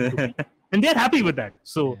Redemption 2 में. And they are happy with that.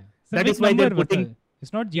 So Yeah. that which is why they're number, putting, Vatsal?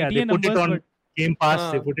 It's not yeah, GTA they put numbers, it on but Game Pass,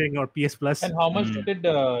 they हाँ. put it on PS Plus. And how much did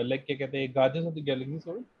like क्या कहते हैं Guardians of the Galaxy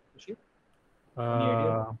sold? Rishi?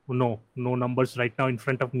 No numbers right now in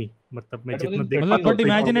front of me. मतलब मैं That was जितना in देख मतलब, पाता but हूँ,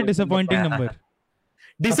 imagine a Yeah. disappointing number.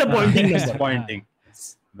 disappointing number. Disappointing.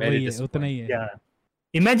 It's very वही है, उतना ही disappointing. है. Yeah.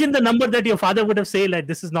 Imagine the number that your father would have said, like,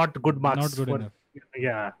 this is not good marks. Not good for, enough.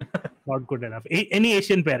 Yeah, not good enough. Any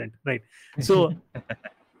Asian parent, right? So,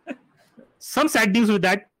 some sad news with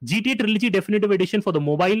that. GTA Trilogy Definitive Edition for the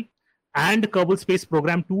mobile and Kerbal Space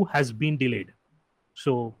Program 2 has been delayed.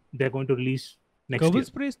 So, they're going to release next Kerbal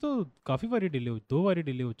year. Space तो काफी बारी delay हो, 2 बारी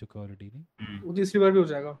delay हो चुका already नहीं. वो तीसरी बार भी हो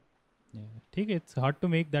जाएगा. ठीक है, it's hard to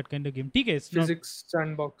make that kind of game. ठीक है, it's not Physics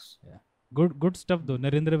sandbox. good stuff though.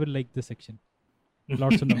 Narendra will like this section.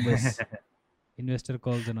 Lots of numbers, investor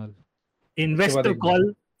calls and all.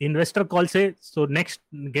 Investor call से, so next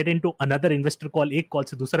get into another investor call. एक call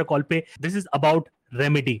से दूसरा call पे. This is about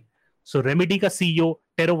Remedy. So Remedy का CEO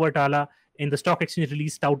Tero Vartala in the stock exchange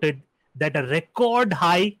release touted that a record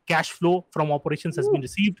high cash flow from operations has been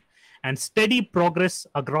received and steady progress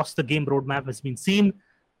across the game roadmap has been seen.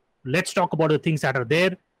 Let's talk about the things that are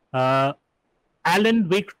there. Alan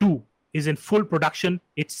Wake 2 is in full production.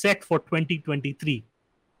 It's set for 2023.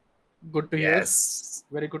 Good to hear. Yes.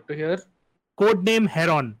 Very good to hear. Codename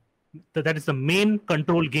Heron. That is the main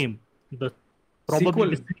control game.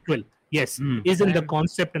 Probably the sequel. Yes, is in the Damn.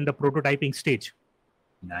 concept and the prototyping stage.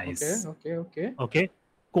 Nice. Okay.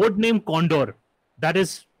 Codename Condor. That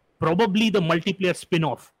is probably the multiplayer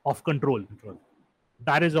spin-off of Control.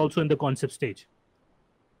 That is also in the concept stage.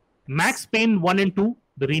 Max Payne 1 and 2,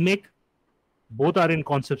 the remake, both are in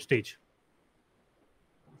concept stage.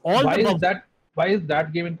 Why is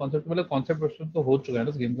that game in concept? मतलब concept version तो हो चुका है ना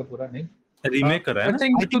उस game का पूरा नहीं? Remake कर रहा है I ना?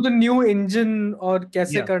 think to the new engine और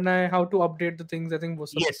कैसे Yeah. करना है, how to update the things. I think वो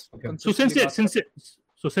सब. Yes. Okay.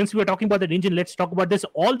 So since we are talking about that engine, let's talk about this.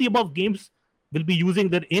 All the above games will be using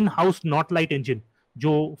their in-house Northlight engine.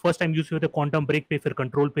 जो first time use हुए थे Quantum Break पे, फिर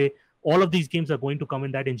Control पे. All of these games are going to come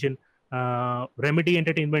in that engine. Remedy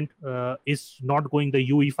Entertainment is not going the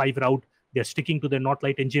UE5 route. They're sticking to their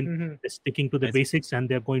Northlight engine. Mhm. They're sticking to the Nice. basics, and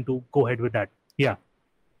they're going to go ahead with that. Yeah.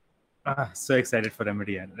 So excited for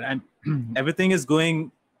Remedy, and everything is going.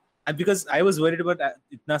 And because I was worried about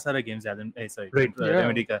इतना सारा games, Right. Yeah.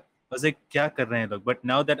 Remedy का. I was like, क्या कर रहे हैं लोग? But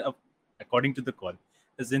now that according to the call,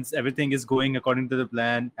 since everything is going according to the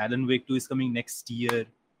plan, Alan Wake 2 is coming next year,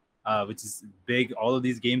 which is big. All of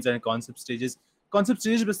these games are in concept stages. Concept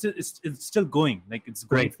stages, but it's still going. Like it's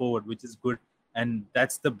going Right. forward, which is good. And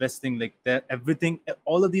that's the best thing. Like everything,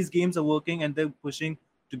 all of these games are working and they're pushing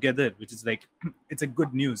together, which is like it's a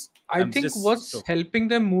good news. I I'm think just what's so- helping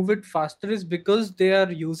them move it faster is because they are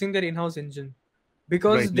using their in-house engine.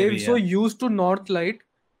 Because Right, they're maybe, so yeah. used to Northlight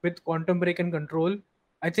with Quantum Break and Control.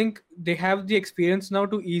 I think they have the experience now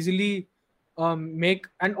to easily make,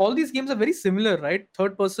 and all these games are very similar, right?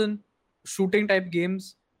 Third-person shooting type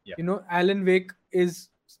games. Yeah. You know, Alan Wake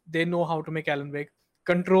they know how to make Alan Wake.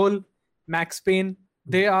 Control, Max Payne,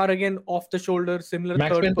 they are again off the shoulder, similar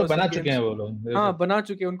Max Payne तो third-person बना games. चुके हैं वो लोग. हाँ, बना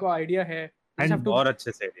चुके हैं, उनको आइडिया है. Just And have to, और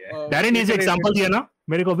अच्छे से है. Darren is iterate example it. दिया ना,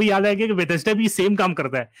 मेरे को अभी याद आया कि Bethesda भी सेम काम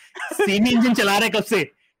करता है. सेम इंजन चला रहा है कब से,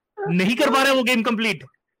 नहीं कर पा रहा है वो गेम कंप्लीट.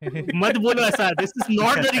 मत बोलो ऐसा. This is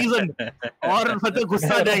not the reason. और मतलब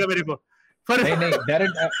गुस्सा आ जाएगा मेरे को. पर नहीं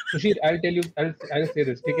Darren, Sushir, I'll say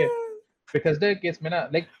this, ठीक है? Bethesda केस में ना,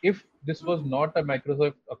 like if this was not a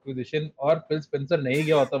Microsoft acquisition और Phil Spencer नहीं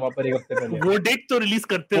गया होता वहाँ पर एक हफ्ते पहले, वो डेट तो रिलीज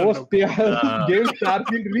करते हो. पोस्ट यार गेम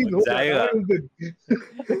Starfield रिलीज हो जाएगा. उस दिन.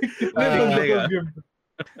 कितने हाँ, लोग जाएगा. उस game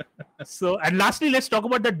पे? So, and lastly, let's talk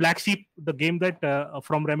about that Black Sheep, the game that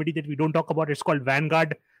from Remedy that we don't talk about. It's called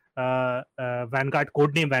Vanguard. Vanguard,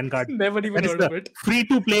 codename Vanguard. Never even That is heard of the it.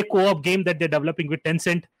 free-to-play co-op game that they're developing with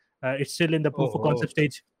Tencent. It's still in the proof of Oh. concept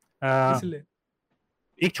stage. इसलिए.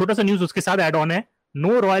 एक छोटा सा news उसके साथ add on है. No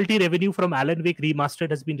royalty revenue from Alan Wake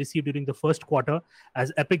Remastered has been received during the first quarter,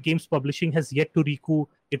 as Epic Games Publishing has yet to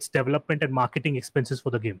recoup its development and marketing expenses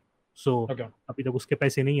for the game. So Okay. अभी तक उसके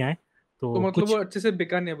पैसे नहीं आए. तो तो मतलब कुछ वो अच्छे से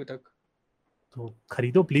बिका नहीं अभी तक. तो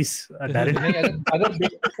खरीदो प्लीज डायरेक्ट. नहीं, अगर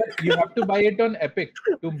you have to buy it on Epic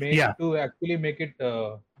to make Yeah. to actually make it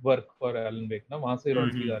work for Alan Wake ना, वहाँ से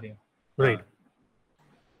royalties आ रही हैं. Right.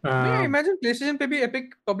 नहीं, imagine PlayStation पे भी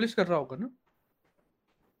Epic publish कर रहा होगा ना,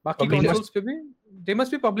 बाकी Publishers- consoles पे भी they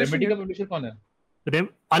must be publishing Remedy it. का publisher कौन है?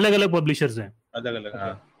 अलग अलग पब्लिशर्स हैं, अलग-अलग,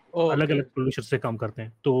 हाँ. Oh, अलग okay. अलग पब्लिशर से काम करते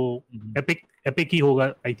हैं, तो Mhm. एपिक ही होगा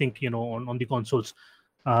I think, you know, on the consoles.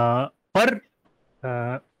 पर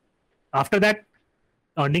आफ्टर दैट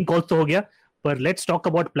अर्निंग कॉल्स तो हो गया, पर लेट्स टॉक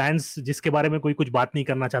अबाउट प्लान्स जिसके बारे में कोई कुछ बात नहीं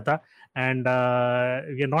करना चाहता. And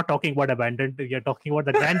we are not talking about abandoned, we are talking about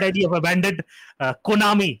the granddaddy of abandoned,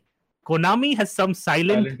 Konami has some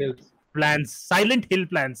Silent Hills. plans, Silent Hill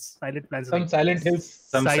plans. Some Silent Hills.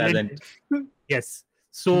 Some silent. Yes.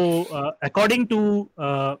 So, according to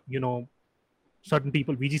certain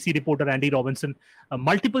people, VGC reporter Andy Robinson,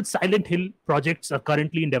 multiple Silent Hill projects are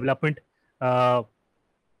currently in development.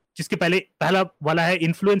 जिसके पहला वाला है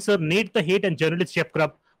influencer Nate the Hate and journalist Jeff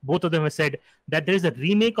Grubb. Both of them have said that there is a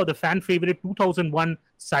remake of the fan favorite 2001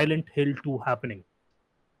 Silent Hill 2 happening.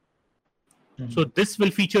 So this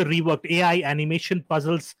will feature reworked AI, animation,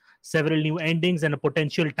 puzzles, several new endings, and a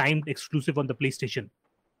potential timed exclusive on the PlayStation.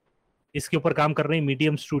 इसके ऊपर काम कर रहे हैं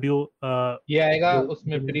medium studio. ये आएगा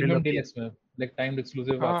उसमें premium deluxe में, like timed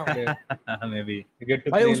exclusive. हाँ. Maybe. You get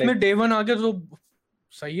to भाई play उसमें like Day 1 आ गया तो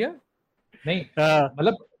सही है. नहीं,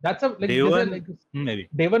 मतलब that's a like Day जैसे one? like Maybe.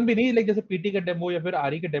 Day 1 भी नहीं, like जैसे PT का डेमो या फिर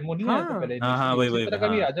आरी का डेमो नहीं आया था हाँ. पहले. हाँ, उसी वही, तरह का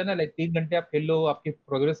भी हाँ. आ जाना, like 3 घंटे आप खेल लो, आपकी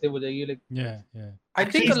प्रोग्रेस सेव हो जाएगी. Like Yeah. I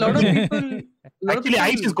think a lot of people. Actually,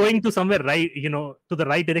 Aish is going to somewhere right, to the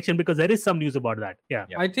right direction, because there is some news about that. Yeah.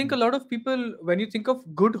 Yeah. I think a lot of people, when you think of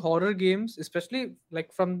good horror games, especially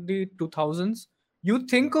like from the 2000s, you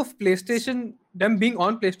think of PlayStation, them being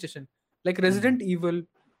on PlayStation, like Resident Evil,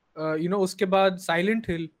 uske baad Silent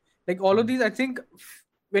Hill, like all of these. I think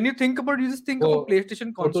when you think about it, you just think of a वो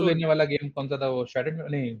PlayStation photo console. लेने वाला game कौन सा था वो? Shattered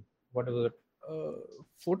नहीं, what was it?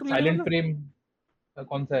 Photo Silent Frame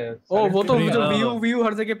कौन सा है? Oh, वो तो Frame, जो हाँ. Wii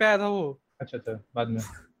हर जगह पे आया था वो. अच्छा बाद में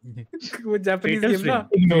वो Japanese Fatal game ना.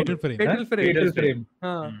 Fatal Frame. Fatal Frame. Fatal Frame.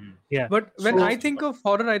 हाँ. Mm. Yeah. But when So- I think of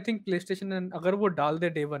horror, I think PlayStation, and अगर वो डाल दे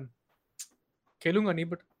Day 1, खेलूंगा नहीं,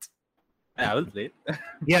 but I will play it.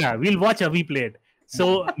 Yeah, we'll watch how we play it. So,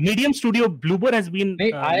 medium studio Bloober has been.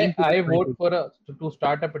 नहीं, linked to I the vote for to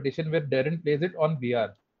start a petition where Darren plays it on VR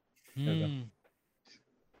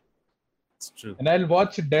It's true. and I'll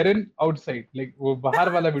watch Darren outside, like वो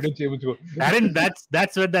बाहर वाला video चाहिए मुझको. Darren,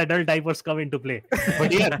 that's where the adult diapers come into play.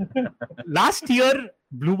 But yeah, last year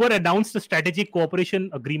Bloober announced a strategic cooperation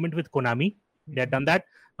agreement with Konami. They had done that.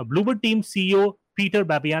 Bloober team CEO Peter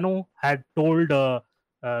Babiano had told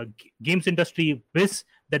Games Industry Biz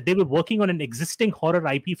that they were working on an existing horror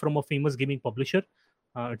IP from a famous gaming publisher.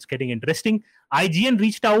 It's getting interesting. IGN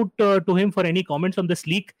reached out to him for any comments on this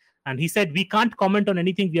leak, and he said, we can't comment on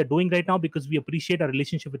anything we are doing right now because we appreciate our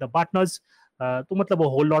relationship with our partners. तो मतलब a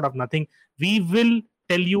whole lot of nothing. We will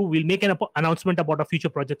tell you, we'll make an announcement about our future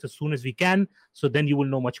projects as soon as we can, so then you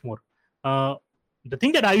will know much more. The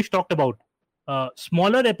thing that Ayush talked about,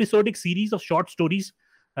 smaller episodic series of short stories,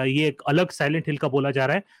 ये एक अलग Silent Hill का बोला जा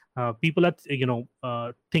रहा है. People are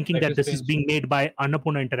thinking that this is being made by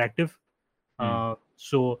Annapurna Interactive.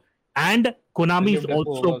 So, and Konami is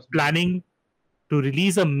also planning to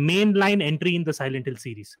release a mainline entry in the Silent Hill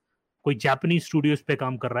series. कोई Japanese studios पे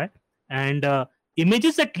काम कर रहा है. And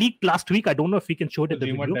images that leaked last week, I don't know if we can show it in the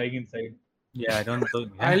Dreamer video. dying inside. Yeah, I don't know.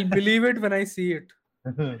 I'll believe it when I see it.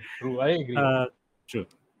 True, I agree. True.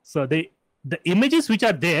 So the images which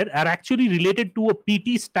are there are actually related to a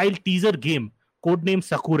PT style teaser game codenamed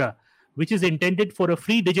Sakura, which is intended for a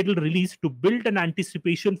free digital release to build an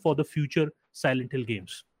anticipation for the future Silent Hill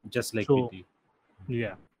games. Just like So- PT.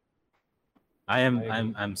 Yeah.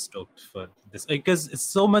 I'm stoked for this because it's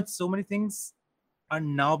so many things are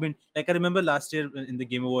now been like I remember last year in the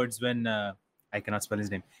Game Awards when I cannot spell his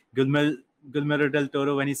name, Guillermo del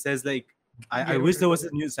Toro, when he says like I wish there was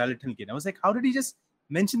a new Silent Hill game. I was like, how did he just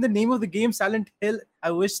mention the name of the game Silent Hill?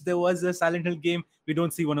 I wish there was a Silent Hill game. We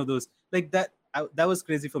don't see one of those like that. That was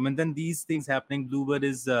crazy for me. And then these things happening. Bluebird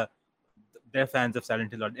is they're fans of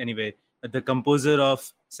Silent Hill. Anyway, the composer of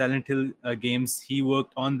Silent Hill games, he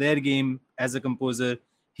worked on their game as a composer.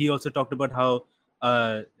 He also talked about how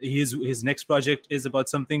his next project is about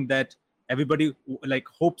something that everybody like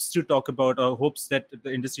hopes to talk about or hopes that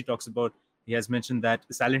the industry talks about. He has mentioned that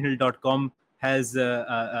SilentHill.com has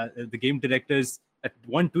the game directors at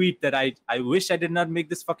one tweet that I wish I did not make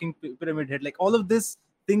this fucking pyramid head. Like all of this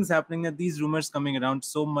things happening and these rumors coming around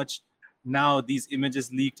so much now, these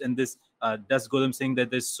images leaked and this Dust Golem saying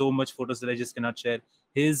that there's so much photos that I just cannot share.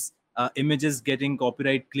 His images getting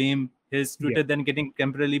copyright claim, his Twitter then getting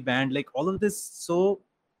temporarily banned, like all of this so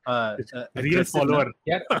real follower.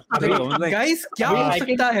 Yeah, like, guys, क्या हो I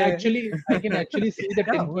can सकता है? actually see the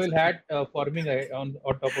tinfoil hat forming on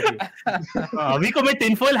top of you. अभी को मैं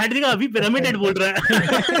tinfoil hat देगा, अभी pyramid head बोल रहा है.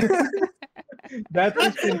 That's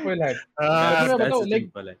his tinfoil hat. that's a like,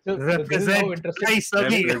 simple, like, so this is how interested. Guys,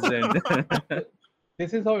 अभी. represent.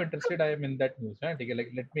 This is how interested I am in that news. Right?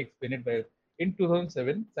 Like, let me explain it. In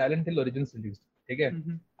 2007, Silent Hill Origins released. Okay?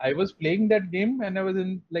 I was playing that game and I was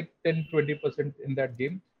in like 10-20% in that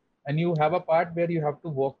game. And you have a part where you have to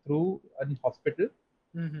walk through a hospital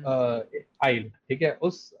aisle. Okay?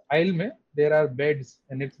 Us aisle mein, there are beds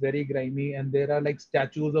and it's very grimy and there are like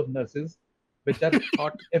statues of nurses which are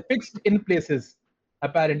fixed in places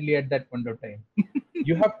apparently at that point of time.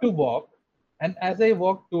 You have to walk, and as I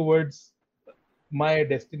walk towards my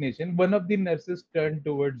destination, one of the nurses turned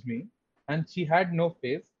towards me and she had no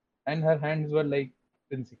face and her hands were like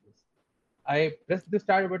pincers. I pressed the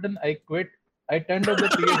start button, I quit, I turned off the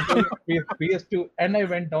PS2 and I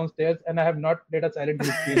went downstairs and I have not played a Silent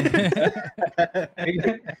Hill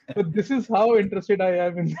game. So this is how interested I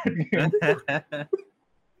am in that game.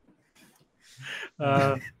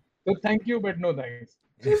 So thank you, but no thanks.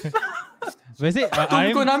 वैसे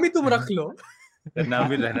तुमको नाम ही तुम रख लो. नाम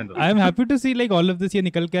भी रहने दो. I am happy to see like all of this ये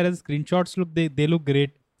निकल के आ रहा है. Screenshots look they look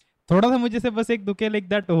great. थोड़ा सा मुझे से बस एक दुखे like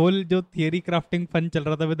that whole जो theory crafting fun चल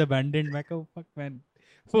रहा था with abandoned. मैं कहूँ fuck man,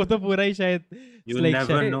 वो तो पूरा ही शायद. You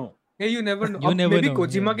never know. Yeah, you never know. You never maybe know,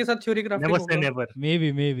 Kojima yeah. के साथ theory crafting Never say होगा. never.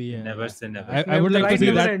 Maybe yeah. Never say never. I would like to see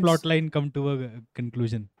Never that ends. plot line come to a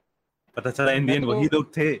conclusion. पता चला in the end वही लोग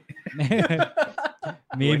थे.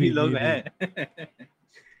 Maybe वही लोग हैं.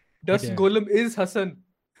 Dust Yeah. Golem is Hassan.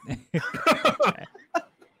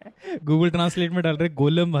 Google Translate में डाल रहे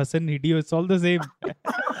Golem, Hassan, Hideo, it's all the same.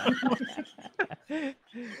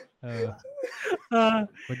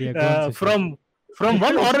 But yeah, go on, Sushant. From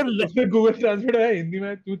one horror. उसमें Google Translate है हिंदी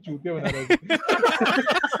में तू चूतिया बना रहा है.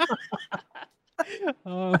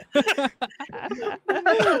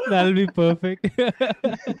 That'll be perfect.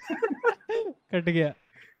 कट गया.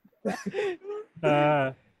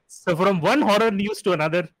 So from one horror news to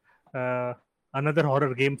another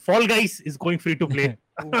horror game, Fall Guys is going free to play.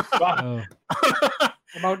 Oh.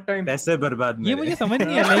 About time. पैसे बर्बाद ये मुझे समझ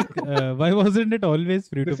नहीं आया like why wasn't it always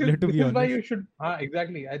free to play to be this is why honest. you should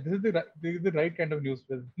exactly. This is the right kind of news.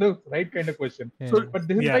 No, right kind of question. Yeah. So, but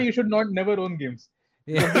this is Yeah. why you should not never own games.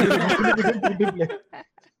 Yeah.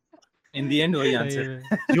 In the end वही answer.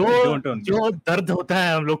 जो Don't own जो दर्द होता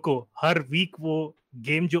है हम लोग को हर week वो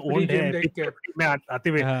गेम जो ओन game है देख के. में आते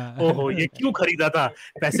हुए हाँ. ओहो ये क्यों खरीदा था,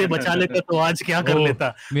 पैसे बचा लेता तो आज क्या कर ओह,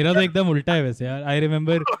 लेता. मेरा तो एकदम उल्टा है वैसे यार. आई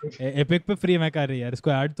रिमेम्बर एपिक पे फ्री मैं कर रही यार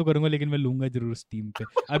इसको ऐड तो करूंगा लेकिन मैं लूंगा जरूर स्टीम पे.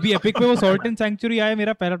 अभी एपिक पे वो सॉल्ट एंड सैंक्चुरी आया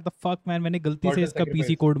मेरा पहला द फक मैन मैंने गलती Salt से and इसका पीसी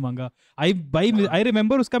Sacrifice. कोड मांगा. आई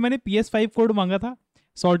रिमेम्बर उसका मैंने PS5 कोड मांगा था.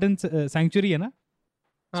 सॉल्ट एंड सैंक्चुरी है ना.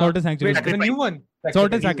 Salt and Wait, sanctuary. the new one.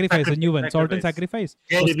 Salt and sacrifice new one. Salt and Sacrifice. Sacrifice.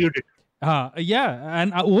 ये रिव्यूड इट. हाँ या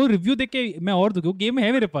एंड वो रिव्यू देख के मैं और दुखी हूँ. गेम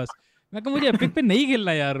है मेरे पास. मैं कहा मुझे एपिक पे नहीं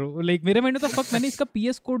खेलना यार. लाइक मेरे माइंड में तो फक मैंने इसका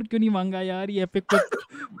PS कोड क्यों नहीं मांगा यार. ये एपिक पे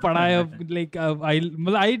पड़ा है. Like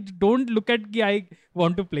I don't look at कि I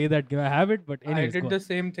want to play that game. I have it but I did the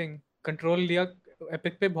same thing. Control लिया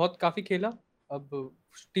Epic पे बहुत काफी खेला. अब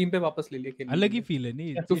Steam पे वापस ले लिया खेलने अलग के ही लिए. फील है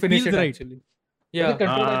नहीं. To finish it right. actually. Yeah. Yeah.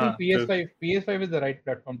 Control, I हाँ, think PS5 is the right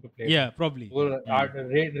platform to play. या प्रोबब्ली. वो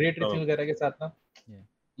रे ट्रेसिंग वगैरह के साथ ना.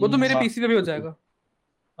 वो तो मेरे PC पे भी हो जाएगा.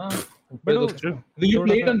 हाँ. But तो True. you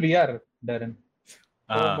play it on VR, Darren.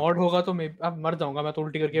 तो मॉड होगा तो मैं अब मर जाऊंगा मैं तो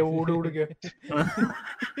उल्टी करके उड़ के.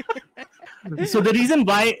 So the reason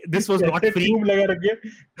why this was not ऐसे free. tube लगा रखिए.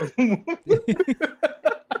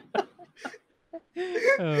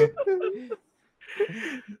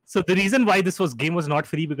 So the reason why this game was not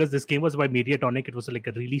free because this game was by Mediatonic. It was like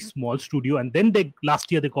a really small studio, and then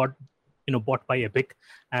last year they got bought by Epic.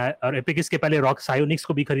 और Epic इसके पहले Psyonix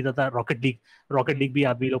को भी खरीदा था. Rocket League भी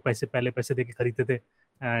आदमी लोग पैसे दे के खरीदते थे.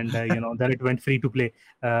 And then it went free to play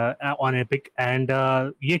on Epic. And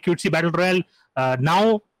ये cutesy battle royale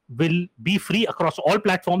now will be free across all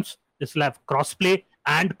platforms. This will have cross play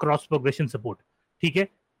and cross progression support. ठीक है.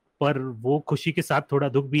 पर वो खुशी के साथ थोड़ा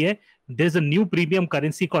दुख भी है. There's a new premium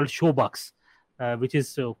currency called Showbucks, which is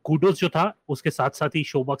Kudos जो था उसके साथ ही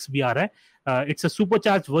Showbucks भी आ रहा है. It's a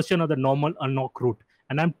supercharged version of the normal unlock route.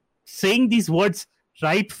 And I'm saying these words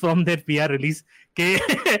right from their PR release के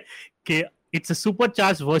it's a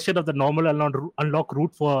supercharged version of the normal unlock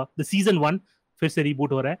route for the season 1. फिर से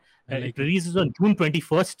reboot हो रहा है. It releases on June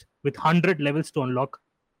 21st with 100 levels to unlock.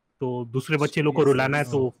 तो दूसरे बच्चे लोग को रुलाना है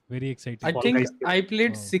तो very exciting. I Fall think Guys. I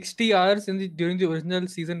played Oh. 60 hours during the original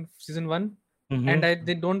season 1. and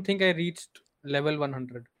they don't think I reached level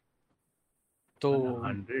 100. So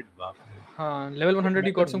 100. Wow. level 100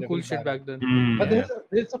 you got some Level cool shit bad. back then. But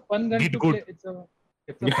there's a fun gun Did to good. play. It's a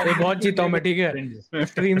fun अरे gun बहुत to जीता हूँ play मैं, ठीक with है, friends.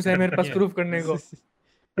 Streams है मेरे पास Yeah. Proof करने को.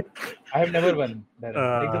 I have never won. Darren.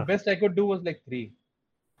 Like the best I could do was like 3.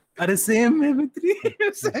 अरे सेम में भी 3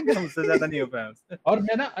 उससे ज्यादा नहीं हो पाया उससे. और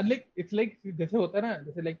मैं ना like it's like जैसे होता है ना,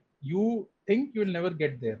 जैसे like you think you will never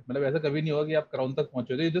get there, मतलब ऐसा कभी नहीं होगा कि आप क्राउन तक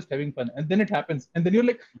पहुंचोगे, you're just having fun and then it happens and then you're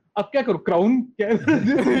like अब क्या करूं, क्राउन क्या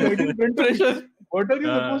Pressure. what are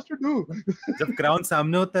you supposed to do? जब क्राउन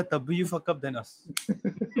सामने होता है तब भी you fuck up then us.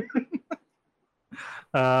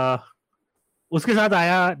 उसके साथ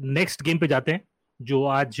आया नेक्स्ट गेम पे जाते हैं जो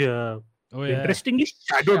आज Oh yeah. Interestingly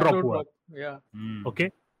shadow drop हुआ. Yeah. Okay,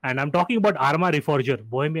 and I'm talking about Arma Reforger,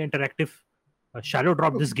 Bohemia Interactive. Shadow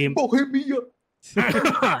dropped this game. Bohemia.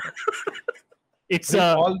 It's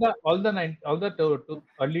all the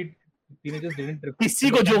early teenagers didn't trip. किसी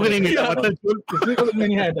को जोक नहीं मिला, मतलब किसी को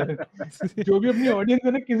नहीं आया था. जो भी अपनी ऑडियंस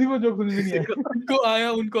है ना, किसी को जोक नहीं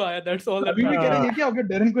आया. उनको आया, that's all. अभी भी कह रहे हैं ये क्या हो गया,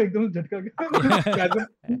 डैरन को एकदम झटका गया.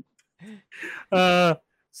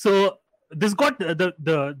 So this got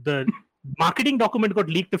the marketing document got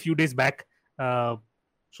leaked a few days back.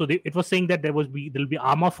 So it was saying that there'll be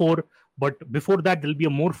Arma 4, but before that there'll be a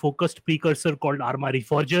more focused precursor called Arma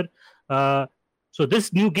Reforger. So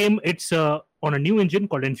this new game, it's on a new engine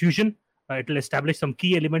called Enfusion. It will establish some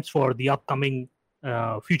key elements for the upcoming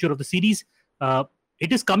future of the series.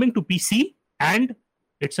 It is coming to PC and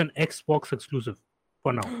it's an Xbox exclusive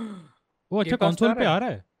for now. वो अच्छा console पे आ रहा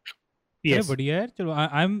है. Yes. बढ़िया है. चलो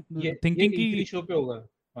I am thinking कि show पे होगा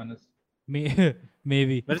मानस.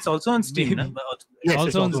 maybe But it's also on Steam, Maybe. na? Yes, it's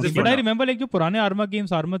also on also Steam. different But I now. remember like जो पुराने Arma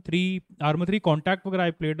games, Arma 3 Contact वगैरह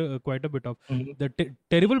I played quite a bit of. Mhm. The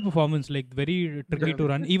terrible performance, like very tricky to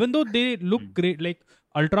run, even though they look great. Like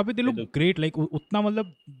Ultra पे they look great, like उतना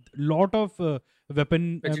मतलब lot of weapon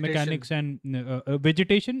Vegetation. mechanics and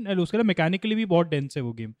vegetation, and उसके लिए mechanically भी बहुत dense है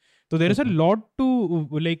वो game. So there is a lot to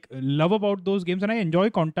like love about those games, and I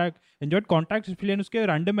enjoyed Contact especially, and उसके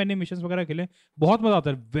random animations वगैरह खेले बहुत मजा आता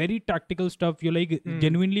है. Very tactical stuff. You like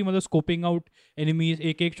genuinely मतलब scoping out enemies.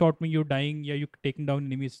 एक shot में you're dying, या you taking down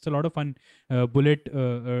enemies. It's a lot of fun. Bullet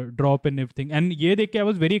drop and everything. And ये देख के I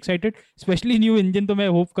was very excited. Especially new engine, तो मैं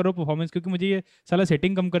hope कर रहा हूँ performance, क्योंकि मुझे ये साला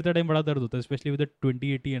setting कम करते टाइम बड़ा दर्द होता है, especially with the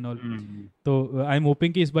 2080 and all. तो I'm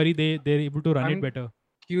hoping कि इस बारी they're able to run it better.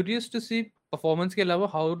 Curious to see performance के अलावा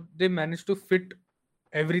how they managed to fit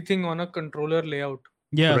everything on a controller layout.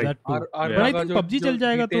 Yeah, Right. that too. Arma But I का think जो- PUBG जो चल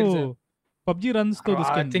जाएगा तो details है. PUBG runs तो this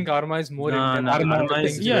I can. think Arma is more Nah, in-depth. nah, Arma Arma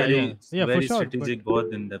is Yeah, very, yeah, for very sure, strategic,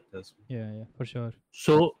 both in depth as well. Yeah, for sure.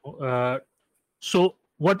 So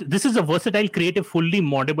what this is a versatile, creative, fully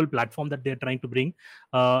moddable platform that they're trying to bring.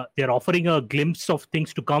 They're offering a glimpse of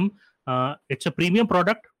things to come. It's a premium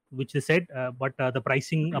product, which they said, but the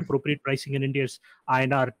pricing, appropriate pricing in India is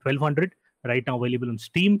INR 1200 right now, available on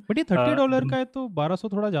Steam. But ये $30 का है तो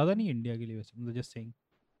 1200 थोड़ा ज्यादा नहीं India के लिए वैसे. I'm just saying.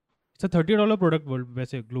 It's a $30 product world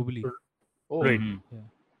वैसे globally. Oh, Right.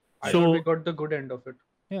 I So- thought we got the good end of it.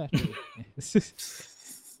 Yeah.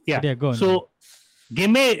 Yeah. But yeah, go on. So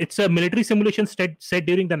game में it's a military simulation set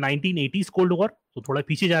during the 1980s Cold War. तो थोड़ा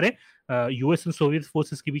पीछे जा रहे हैं. US and Soviet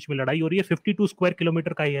forces के बीच में लड़ाई हो रही है. 52 square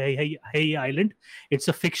kilometer का है ये island.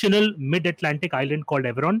 It's a fictional mid-Atlantic island called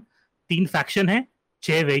Everon. 3 faction है,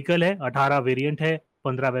 6 vehicle है, 18 variant है,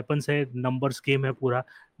 15 weapons है, numbers game है पूरा,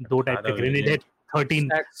 2 type के grenade है,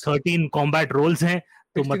 13 combat roles हैं.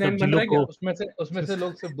 तो 69 मतलब बन जिन रहा है लोग क्या? को उसमें से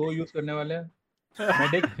लोग सिर्फ 2 यूज करने वाले हैं,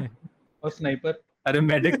 मेडिक और स्नाइपर. अरे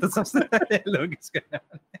medic तो सबसे पहले लोग इसका.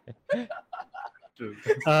 True.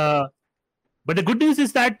 But the good news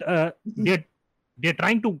is that they're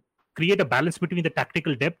trying to create a balance between the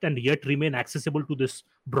tactical depth and yet remain accessible to this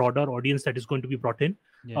broader audience that is going to be brought in.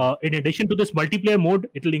 Yeah. In addition to this multiplayer mode,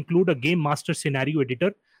 it will include a game master scenario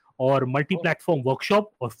editor or multi-platform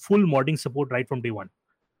workshop or full modding support right from day one.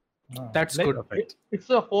 That's Like, good. It's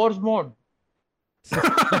a force mode,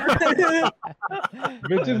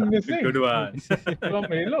 which is missing Good one. from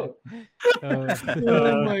Halo.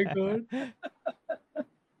 Oh my god.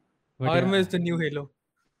 But Arma yeah, is the new Halo.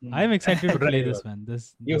 I'm excited to play Right. this, man.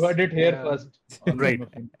 You heard it here Yeah. first. Right.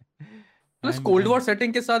 Plus I'm- Cold I'm- War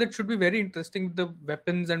setting के साथ it should be very interesting with the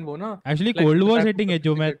weapons and वो ना. Actually, like, Cold War that setting है would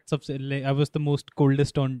जो be मैं good. सबसे like, I was the most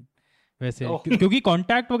coldest on वैसे Oh. क्योंकि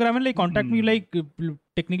contact वगैरह में like contact में like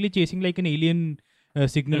technically chasing like an alien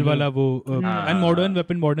signal वाला वो and modern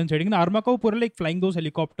weapon, modern setting. ना Arma का वो पूरा like flying those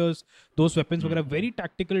helicopters, those weapons वगैरह, very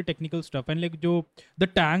tactical, technical stuff, and like जो the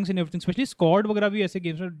tanks and everything, especially Squad वगैरह भी ऐसे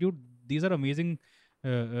games हैं, dude, these are amazing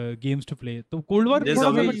games to play. तो Cold War There's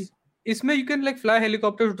थोड़ा सा always- इसमें you can like fly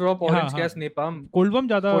helicopters, drop orange हाँ, gas, napalm. कोल्ड वॉर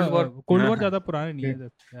ज्यादा Cold War. ज्यादा पुराने नहीं है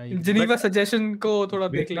Yeah, you- Geneva suggestion को थोड़ा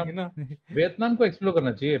देख वियतनाम लेंगे ना. वियतनाम को एक्सप्लोर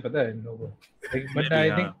करना चाहिए, पता है इन लोगों को. Like, but Maybe,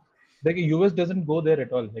 I think like US doesn't go there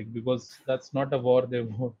at all, like because that's not a war they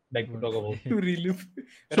would like to talk about. To relive.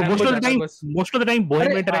 So most of the time,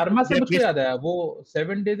 Bohemian अरे Interactive. Arma से they're मुझे based- याद आया वो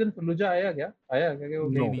 7 days in Fallujah आया क्या वो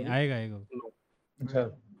नहीं game? नहीं आएगा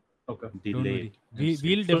अच्छा okay. don't delayed. worry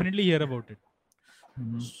we'll definitely hear about it.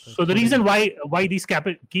 So the reason why these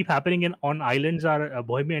keep happening on islands are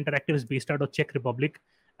Bohemia Interactive is based out of Czech Republic,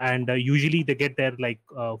 and usually they get their like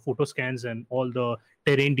photo scans and all the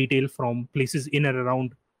terrain detail from places in and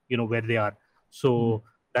around where they are. So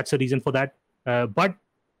that's the reason for that. But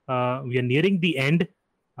we are nearing the end.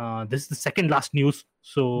 This is the second last news.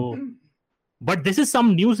 So. But this is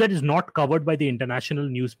some news that is not covered by the international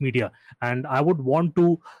news media, and I would want to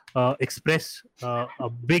express a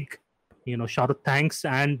big shout out thanks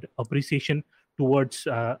and appreciation towards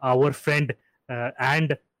our friend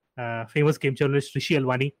and famous game journalist Rishi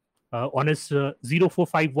Alwani on his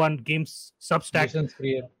 0451 Games Substack. Jason's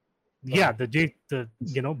career. Yeah, Jason's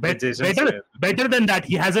better than that.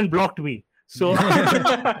 He hasn't blocked me. So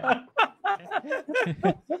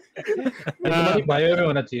तुम्हारी bio में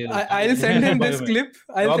होना चाहिए. I'll send him this Bio में. clip.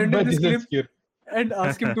 I'll send him this Jason's clip career. and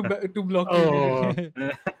ask him to block Oh.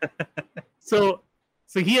 me. So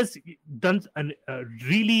he has done a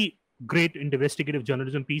really great investigative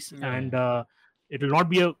journalism piece, and it will not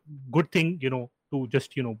be a good thing, to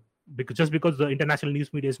just because the international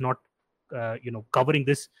news media is not, covering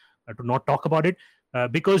this, to not talk about it,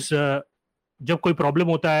 because जब कोई problem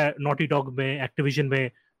होता है Naughty Dog में, Activision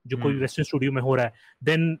में, जो कोई Western studio में हो रहा है,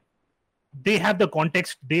 then they have the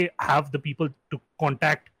context, they have the people to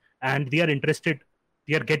contact, and they are interested,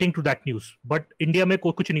 they are getting to that news. But India में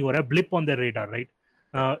कुछ नहीं हो रहा है, blip on their radar, right?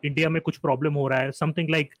 India में कुछ प्रॉब्लम हो रहा है, समथिंग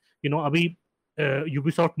लाइक अभी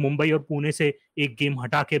यूबीसॉफ्ट मुंबई और पुणे से एक गेम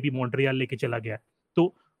हटा के अभी मॉन्ट्रियल लेके चला गया,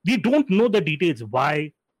 तो we don't know the details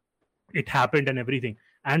why it happened and everything,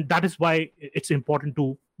 and that is why it's important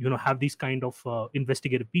to have these kind of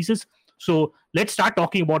investigative pieces. So let's start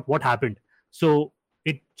talking about what happened. So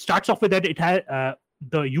it starts off with that it had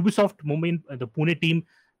the Ubisoft Mumbai, the Pune team,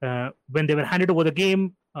 when they were handed over the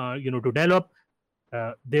game to develop,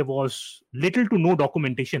 there was little to no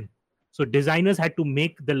documentation, so designers had to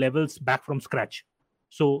make the levels back from scratch.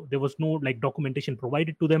 So there was no like documentation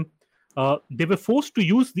provided to them. They were forced to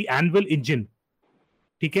use the Anvil engine,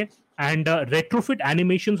 okay, and retrofit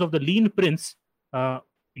animations of the Lean Prince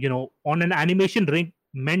on an animation rig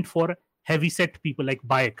meant for heavy set people like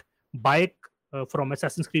Bayek from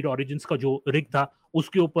Assassin's Creed Origins का जो rig था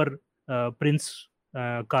उसके ऊपर Prince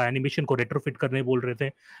का animation को retrofit करने बोल रहे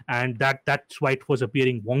थे, and that's why it was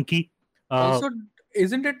appearing wonky. Also,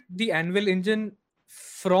 isn't it the Anvil engine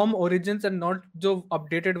from Origins and not the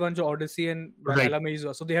updated one जो Odyssey and Valhalla में use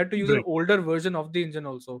हुआ? So they had to use an older version of the engine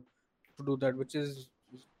also to do that, which is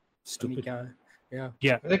Stupid.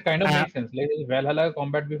 Yeah. That kind of makes sense. Like Valhalla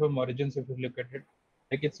combat before Origins, if you look at it,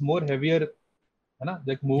 like it's more heavier, है ना?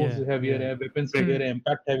 Like moves heavier, weapons heavier,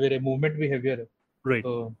 impact heavier, movement भी heavier. Right.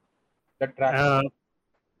 So that tracks.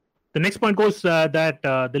 The next point goes that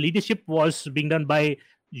the leadership was being done by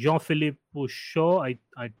Jean-Philippe Pouchot.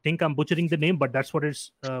 I think I'm butchering the name, but that's what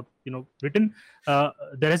is written.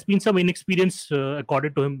 There has been some inexperience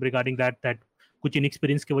accorded to him regarding that कुछ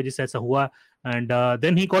inexperience की वजह से ऐसा हुआ, and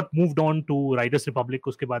then he got moved on to Riders Republic.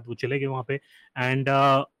 उसके बाद वो चले गए वहाँ पे, and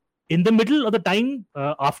in the middle of the time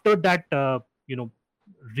after that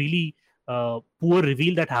really poor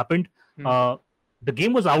reveal that happened, the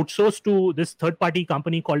game was outsourced to this third-party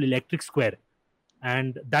company called Electric Square,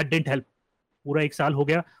 and that didn't help. पूरा एक साल हो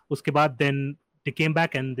गया. उसके बाद then they came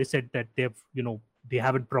back and they said that they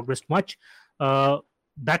haven't progressed much.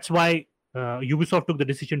 That's why Ubisoft took the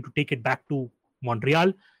decision to take it back to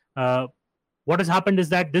Montreal. What has happened is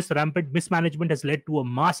that this rampant mismanagement has led to a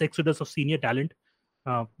mass exodus of senior talent.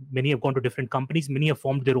 Many have gone to different companies. Many have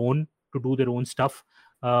formed their own to do their own stuff.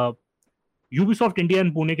 Ubisoft India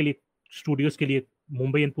and Pune के लिए studios के लिए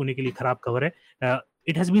Mumbai and Pune के लिए खराब खबर है.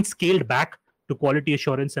 It has been scaled back to quality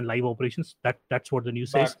assurance and live operations. That's what the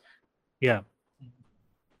news says. Yeah.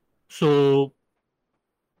 So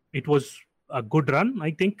it was a good run, I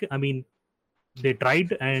think. I mean, they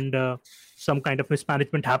tried, and some kind of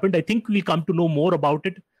mismanagement happened. I think we'll come to know more about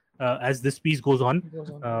it as this piece goes on.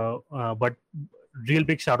 But real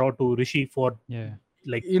big shout out to Rishi for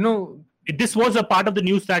this was a part of the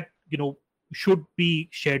news that should be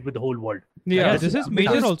shared with the whole world. Yeah, this is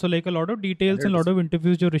major also, like a lot of details and a lot of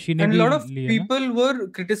interviews जो Rishi ने and a भी lot of लिए ना. people were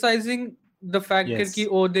criticizing the fact that Yes. ki,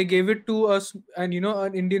 they gave it to us, and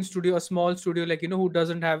an Indian studio, a small studio, like who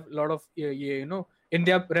doesn't have a lot of in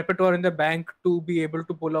their repertoire in the bank to be able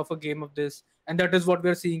to pull off a game of this, and that is what we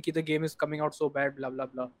are seeing. Ki the game is coming out so bad, blah blah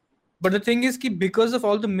blah. But the thing is, ki because of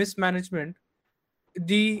all the mismanagement,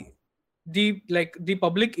 the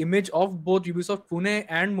public image of both Ubisoft Pune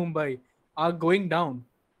and Mumbai are going down,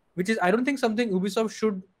 which is, I don't think, something Ubisoft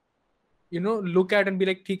should look at and be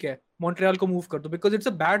like, ठीक है, Montreal को move कर दो, because it's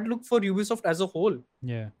a bad look for Ubisoft as a whole,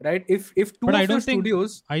 Yeah. right? If two But of I your don't think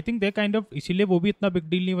studios, I think they kind of इसीलिए वो भी इतना big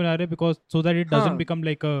deal नहीं बना रहे because so that it doesn't हाँ, become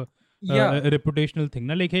like a yeah, reputational thing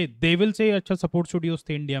ना, like hey they will say अच्छा support studios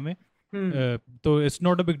थे इंडिया में, so it's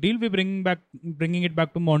not a big deal, we bringing it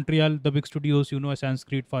back to Montreal, the big studios, Assassin's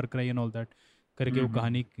Creed, Far Cry and all that करके वो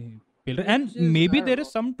कहानी पेल रहे, and which is, maybe I there don't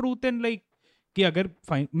is some truth in like कि अगर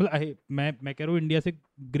मतलब मैं कह रहा हूँ इंडिया से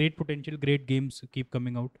great potential, great games keep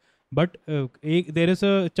coming out, but एक देयर इज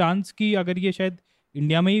अ चांस कि अगर ये शायद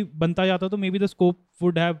इंडिया में ही बनता जाता तो maybe the scope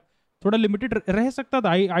would have थोड़ा लिमिटेड रह सकता था.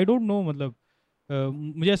 आई डोंट नो, मतलब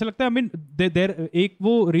मुझे ऐसा लगता है, आई मीन देयर एक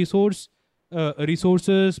वो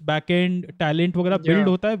रिसोर्सेज बैक एंड टैलेंट वगैरह बिल्ड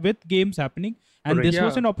होता है with games happening, and this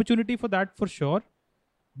was an opportunity for that for sure.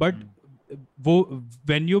 But वो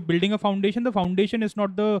when you building a foundation, the foundation is not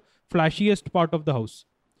the flashiest part of the house.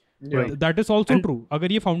 Right. That is also true.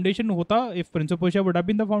 अगर ये foundation होता, if Prince of Persia would have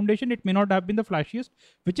been the foundation, it may not have been the flashiest,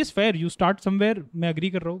 which is fair. You start somewhere. मैं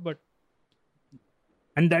agree कर रहा हूँ, but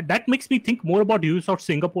and that makes me think more about Ubisoft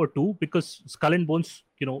Singapore too, because Skull and Bones,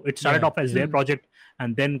 it started off as their project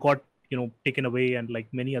and then got taken away, and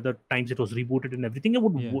like many other times it was rebooted and everything. I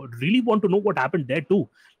would really want to know what happened there too.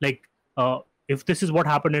 Like if this is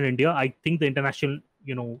what happened in India, I think the international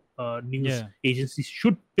news agencies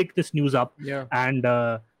should pick this news up, and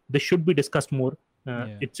this should be discussed more.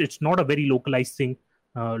 It's not a very localized thing.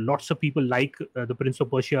 Lots of people like the Prince of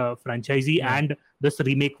Persia franchisee, and this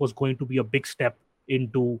remake was going to be a big step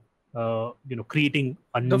into creating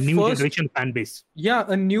a new generation fan base.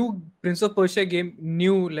 Yeah, a new Prince of Persia game,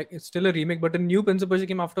 like it's still a remake, but a new Prince of Persia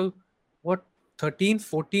game after what,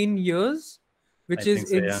 13-14 years, which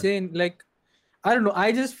is insane. Like, I don't know,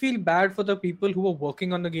 I just feel bad for the people who were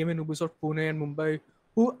working on the game in Ubisoft Pune and Mumbai,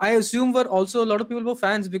 who I assume were also, a lot of people were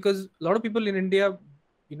fans, because a lot of people in India,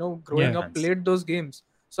 growing up played those games.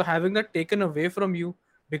 So having that taken away from you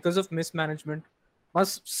because of mismanagement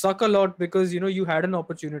must suck a lot, because you had an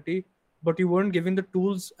opportunity, but you weren't given the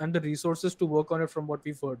tools and the resources to work on it, from what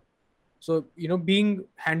we've heard. So being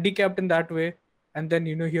handicapped in that way, and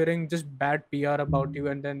then hearing just bad PR about you,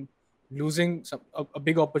 and then losing a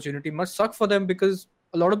big opportunity must suck for them, because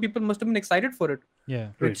a lot of people must have been excited for it.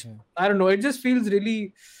 Which, I don't know, it just feels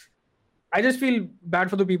really, I just feel bad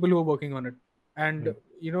for the people who are working on it. And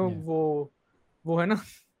वो है ना,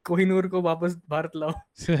 कोहिनूर को वापस भारत लाओ,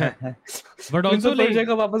 but also like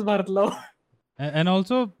को वापस भारत लाओ. And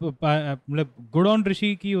also मतलब good on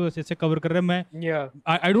ऋषि की ऐसे कवर कर रहे हैं. मैं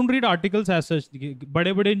I don't read articles as such.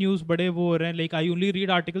 बड़े न्यूज़ बड़े वो हो रहे हैं, like I only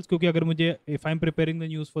read articles क्योंकि अगर मुझे, if I'm preparing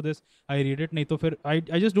the news for this, I read it, नहीं तो फिर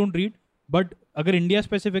I just don't read. But अगर इंडिया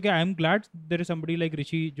स्पेसिफिक है, I am glad there is somebody like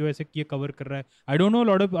ऋषि जो ऐसे ये कवर कर रहा है. I don't know,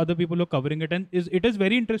 lot of other people are covering it, and it is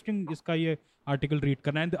very interesting इसका ये आर्टिकल रीड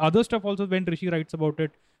करना. And other stuff also when Rishi writes about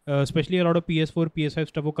it, specially a lot of PS4 PS5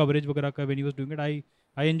 stuff, वो coverage वगैरह का when he was doing it,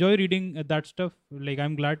 I enjoy reading that stuff. Like I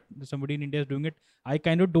am glad somebody in India is doing it. I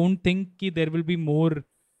kind of don't think कि there will be more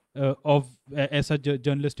of ऐसा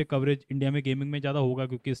journalistic coverage India में gaming में ज़्यादा होगा,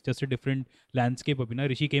 क्योंकि it's just a different landscape. अभी ना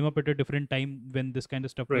Rishi came up at a different time when this kind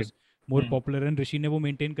of stuff was more popular, and Rishi ने वो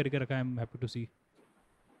मेंटेन करके रखा है. I am happy to C.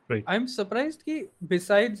 I'm surprised कि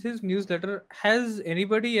besides his newsletter, has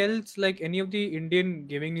anybody else, like any of the Indian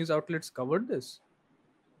gaming news outlets, covered this?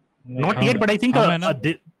 Not yet, but I think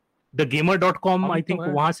the gamer.com, I think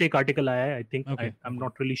वहाँ से एक article आया है. I think I'm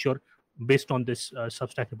not really sure based on this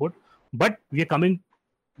Substack report. But we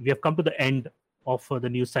have come to the end of the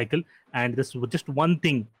news cycle, and this was just one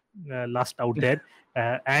thing last out there,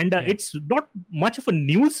 and it's not much of a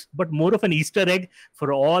news, but more of an Easter egg for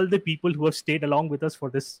all the people who have stayed along with us for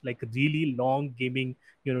this like really long gaming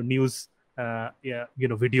news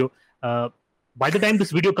video. By the time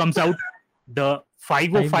this video comes out, the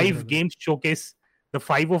 505 Games Showcase,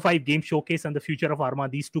 and the Future of Arma,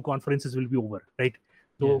 these two conferences will be over, right?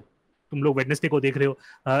 So तुम लोग Wednesday को देख रहे हो.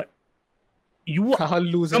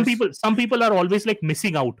 Some people are always like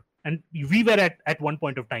missing out, and we were at one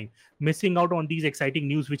point of time missing out on these exciting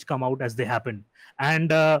news which come out as they happen.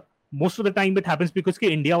 And most of the time it happens because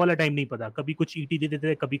के India वाला time नहीं पता, कभी कुछ ET दे देते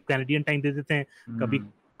हैं, कभी Canadian time दे देते हैं, कभी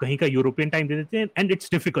कहीं का यूरोपियन टाइम दे देते हैं, and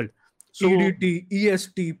it's difficult. So EDT,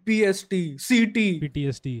 EST, PST, CT.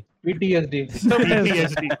 PTSD. PTSD.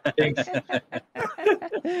 PTSD. Thanks.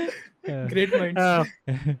 Great minds.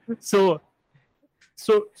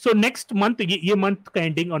 So next month, ये month का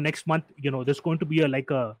ending or next month, there's going to be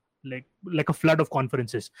like a flood of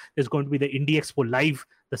conferences. There's going to be the Indie Expo Live,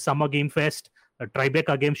 the Summer Game Fest,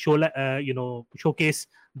 Tribeca Game Show, Showcase,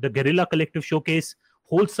 the Guerrilla Collective Showcase,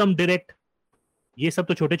 Wholesome Direct. ये सब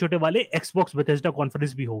तो छोटे छोटे वाले. Xbox Bethesda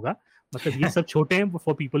conference भी होगा. मतलब ये सब छोटे हैं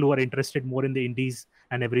for people who are interested more in the indies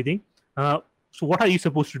and everything. So what are you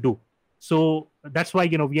supposed to do? So that's why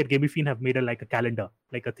we at GameFin have made a calendar,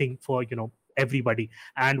 like a thing for everybody.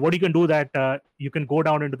 And what you can do that you can go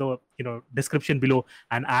down into the description below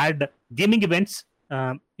and add gaming events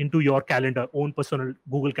into your calendar, own personal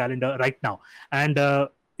Google Calendar right now. And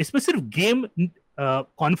इसमें सिर्फ game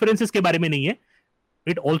conferences के बारे में नहीं है.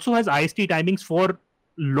 It also has IST timings for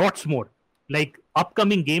lots more, like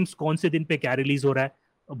upcoming games कौन से दिन पे क्या रिलीज हो रहा है.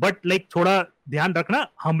 बट थोड़ा ध्यान रखना,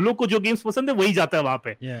 हम लोग को जो गेम्स पसंद है वही जाता है वहां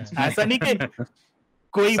पे. ऐसा नहीं कि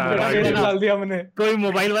कोई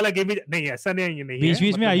मोबाइल वाला गेम नहीं, ऐसा नहीं. बीच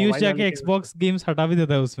बीच में आयुष जाके Xbox गेम्स हटा भी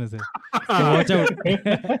देता है उसमें से. Watch out.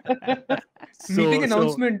 Meeting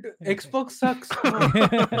announcement, Xbox sucks.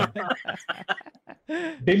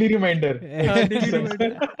 Daily reminder.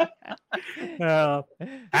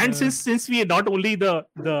 And since we are not only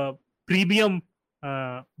the premium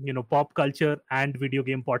pop culture and video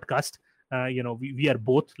game podcast, we are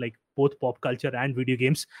both both pop culture and video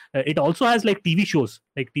games. It also has TV shows.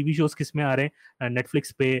 TV shows किसमें आ रहे हैं?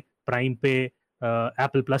 Netflix पे, Prime पे,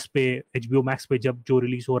 Apple Plus पे, HBO Max पे जब जो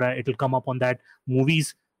release हो रहा है, it will come up on that.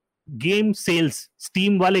 Movies, game sales,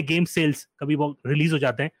 Steam वाले game sales कभी वो release हो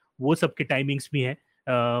जाते हैं, वो सब के timings भी हैं.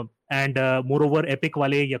 And moreover Epic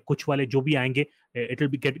वाले या कुछ वाले जो भी आएंगे, it will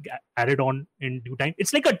be get added on in due time.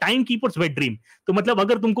 It's like a timekeeper's wet dream. तो मतलब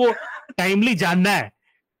अगर तुमको timely जानना है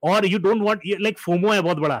और you don't want, FOMO है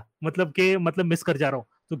बहुत बड़ा, मतलब miss कर जा रहा हूँ,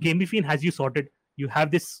 तो GameFin has you sorted. You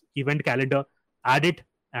have this event calendar, add it,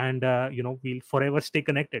 and we'll forever stay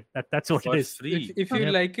connected. That's what For it is. free. If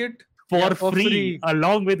you like it, For free,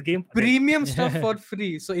 along with game premium stuff for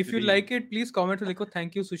free. So if you like it, please comment and लिखो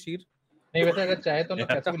thank you Sushir. नहीं वैसे अगर चाहे तो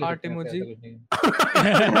पैसा भी ले heart सकते हैं, emoji. ऐसा कुछ नहीं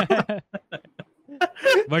है.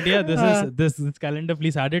 But yeah, this calendar,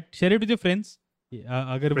 please add it, share it with your friends.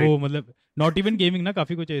 अगर वो मतलब not even gaming ना,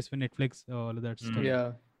 काफी कुछ है इसमें, Netflix, all of that stuff.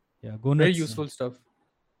 Yeah, Go very nuts. useful stuff.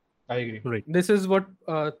 I agree. Right. This is what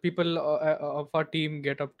people of our team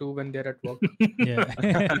get up to when they're at work. Yeah.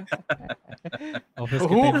 Office के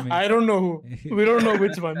Who? time में. I don't know who. We don't know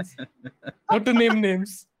which ones. Not to name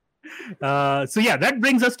names. So yeah, that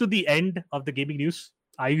brings us to the end of the gaming news.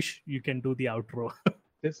 Ayush, you can do the outro.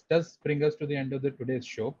 This does bring us to the end of today's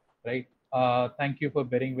show, right? Thank you for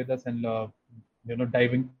bearing with us and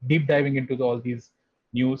deep diving into all these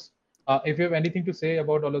news. If you have anything to say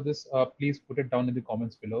about all of this, please put it down in the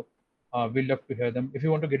comments below. We'll love to hear them. If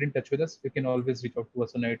you want to get in touch with us, you can always reach out to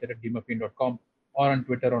us on editor@gamerfiend.com or on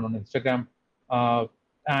Twitter or on Instagram.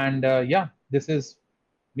 This is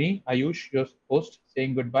me, Ayush, your host,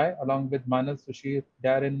 saying goodbye along with Manas, Sushir,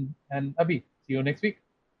 Darren, and Abhi. See you next week.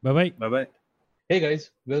 Bye-bye. Bye-bye. Hey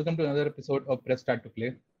guys, welcome to another episode of Press Start to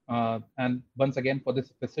Play. And once again, for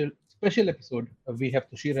this special episode, we have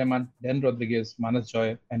Sushir Rahman, Dan Rodriguez, Manas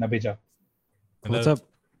Joy, and Abhija. What's up?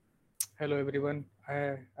 Hello everyone.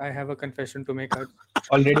 I have a confession to make.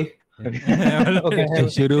 Already? Okay.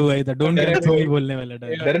 शुरू हुआ था. Don't cancel me बोलने वाला था.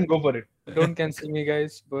 Darren, go for it. Don't cancel me,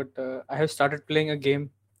 guys. But I have started playing a game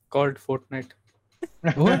called Fortnite.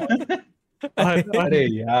 अरे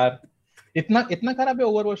यार, इतना खराब है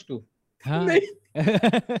Overwatch 2. हाँ.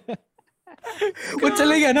 वो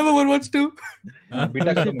चले गया ना वो Overwatch 2.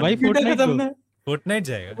 बीटा खत्म. Why Fortnite खत्म though? ना. Fortnite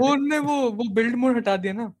जाएगा. उन्होंने वो build mode हटा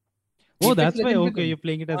दिया ना. Oh, that's why. Legend Okay, में you're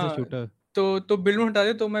playing it as a हाँ. shooter. तो build mode हटा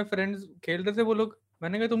दिया, तो my friends खेल रहे थे वो लोग.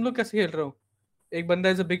 मैंने कहा तुम लोग कैसे खेल रहे हो? एक बंदा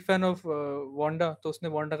is a big fan of Wanda, तो उसने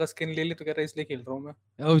Wanda का skin ले ली, तो कह रहा है इसलिए खेल रहा हूँ मैं.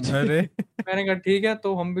 Oh, अरे मैंने कहा ठीक है,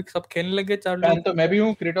 तो हम भी सब खेलने लगे 4 फैन लोग. तो मैं भी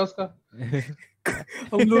हूँ क्रेटोस का.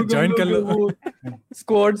 हम लोग Join कर लो.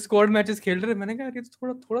 स्क्वाड मैचेस खेल रहे. मैंने कहा ये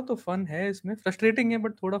थोड़ा तो फन है इसमें. फ्रस्ट्रेटिंग है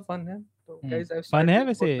बट थोड़ा फन है. तो guys, I've fun started है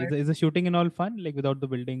वैसे. Fortnite. Is the shooting and all fun, like without the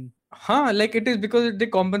building? हाँ, like it is because they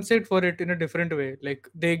compensate for it in a different way. Like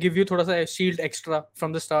they give you थोड़ा सा shield extra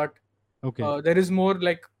from the start. Okay. There is more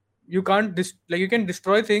like you can't you can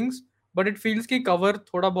destroy things, but it feels कि cover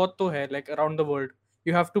थोड़ा बहुत तो है like around the world.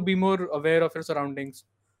 You have to be more aware of your surroundings.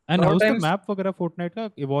 And how's the times- map वगैरह Fortnite का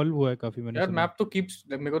evolve हुआ है काफी, मैंने यार सुना. मैप तो keeps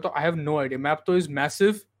मेरे को तो I have no idea. Map तो is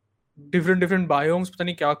massive, different biomes, पता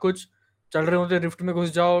नहीं क्या कुछ चल रहे होते. रिफ्ट में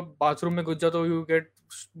घुस जाओ, बाथरूम में घुस जाओ तो you get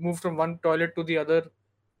moved from one toilet to the other.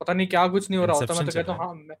 पता नहीं क्या कुछ नहीं हो रहा होता, मैं तो कहता हूँ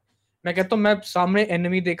हाँ, मैं कहता हूँ मैं सामने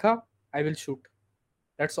एनिमी देखा, I will shoot,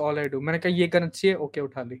 that's all I do. मैंने कहा ये गन अच्छी है, ओके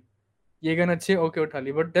उठा ली, ये गन अच्छी है, ओके उठा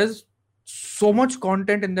ली। But there is so much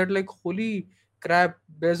content in that, like holy crap,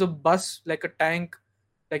 there's a bus like a tank,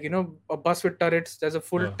 like you know, a bus with turrets, there's a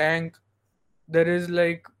full tank, there is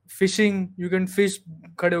like fishing, you can fish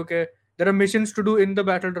khade hoke, there are missions to do in the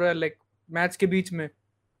battle royale, like match ke beech mein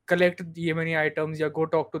collect ye many items, ya go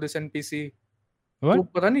talk to this NPC. What? तो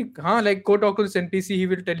पता नहीं, हाँ, like go talk to this NPC, he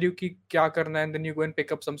will tell you कि क्या करना है, and then you go and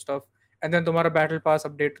pick up some stuff, and then तुम्हारा battle pass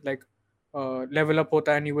update like level up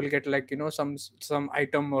होता है, and you will get like you know some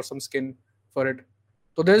item or some skin for it.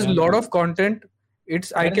 So there's a lot of content.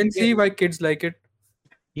 It's I can see why kids like it.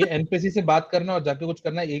 ये NPC से बात करना और जाके कुछ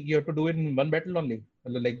करना, एक you have to do it in one battle only,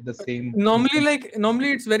 मतलब like the same.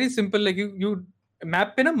 Normally it's very simple, like you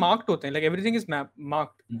map पे ना marked होते हैं, like everything is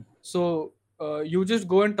marked. So you just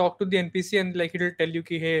go and talk to the NPC and like it'll tell you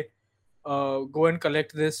कि hey go and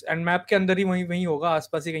collect this, and map के अंदर ही वहीं होगा,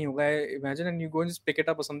 आसपास ही कहीं होगा, imagine, and you go and just pick it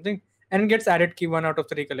up or something, and it gets added कि 1 out of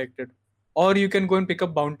 3 collected. Or you can go and pick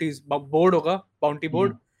up bounties, board होगा, bounty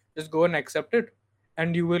board, just go and accept it,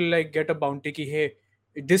 and you will like get a bounty कि hey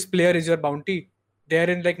this player is your bounty, there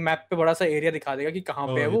in like map पे बड़ा सा area दिखा देगा कि कहाँ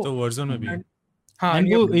पे है वो। तो Warzone में भी हाँ,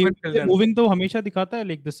 and वो moving तो हमेशा दिखाता है,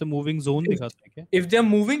 like this moving zone दिखाता है क्या? If they are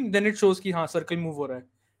moving then it shows कि हाँ circle move हो रहा है,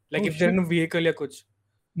 like if they're in a vehicle या कुछ।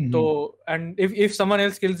 तो and if someone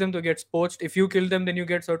else kills them तो gets poached, if you kill them then you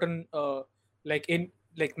get certain like in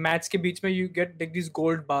like match के बीच में you get like these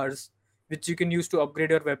gold bars which you can use to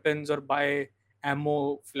upgrade your weapons or buy ammo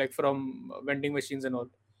like from vending machines and all.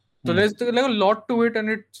 So there's like a lot to it, and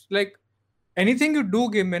it's like anything you do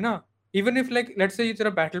game में ना, even if like let's say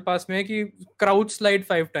तेरा battle pass में है कि crouch slide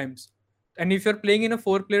 5 times, and if you're playing in a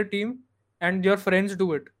 4-player team and your friends do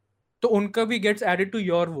it, तो उनका भी gets added to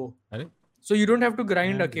your वो, so you don't have to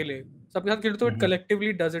grind अकेले, सबके साथ खेलो तो it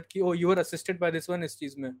collectively does it कि oh you were assisted by this one इस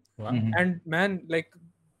चीज में, and man like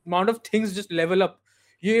amount of things just level up,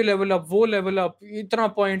 ये level up वो level up, इतना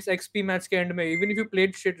points XP match के end में, even if you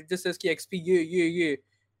played shit it just says कि XP ये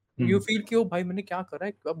you feel कि ओ भाई मैंने क्या करा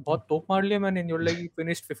है, बहुत तोप मार लिया मैंने, you're like you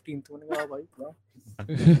finished 15th, मैंने कहा भाई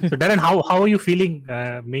वाह। So Darren, how are you feeling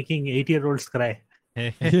making 8-year-olds cry?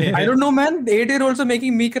 I don't know man, 8-year-olds are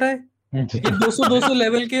making me cry। ये 200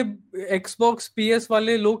 लेवल के Xbox PS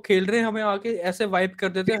वाले लोग खेल रहे हैं, हमें आके ऐसे वाइप कर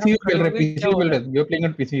देते हैं, हम खेल रहे हैं, you're playing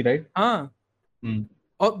on PC right? हाँ,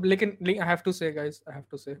 और लेकिन I have to say guys, I have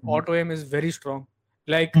to say auto aim is very strong,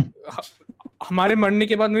 like हमारे मरने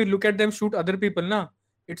के बाद में look at them shoot other people ना,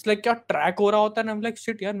 it's like क्या ट्रैक हो रहा होता है ना, I'm like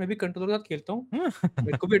shit यार मैं भी कंट्रोलर के साथ खेलता हूँ,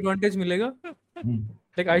 मेरे को भी एडवांटेज मिलेगा,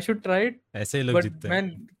 like I should try it, ऐसे ही लोग जीतते हैं।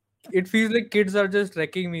 Man it feels like kids are just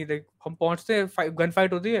wrecking me, like हम पहुंचते हैं गन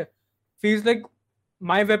फाइट होती है, feels like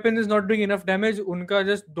my weapon is not doing enough damage, उनका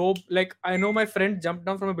just दो, like I know my friend jumped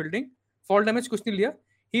down from a building, fall damage कुछ नहीं लिया,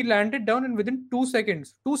 he landed down and within 2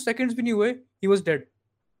 seconds भी नहीं हुए he was dead,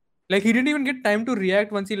 like he didn't even get time to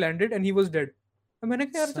react once he landed and he was dead। मैंने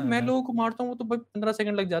कहा यार जब मैं लोगों को मारता हूँ तो भाई 15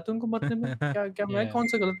 सेकंड लग जाते हैं उनको मरने में, क्या मैं कौन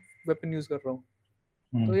सा गलत वेपन यूज कर रहा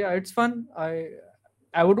हूँ। तो yeah it's fun,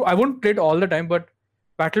 I won't play it all the time, but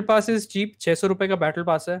battle pass is cheap, 600 रुपए का battle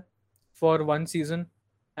pass है for 1 season,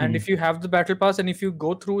 and if you have the battle pass and if you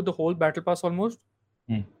go through the whole battle pass almost,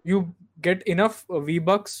 you get enough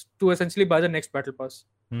V-Bucks to essentially buy the next battle pass,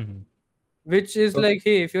 which is like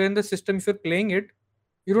hey if you're in the system, if you're playing it,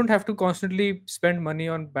 you don't have to constantly spend money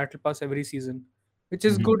on battle pass every season, which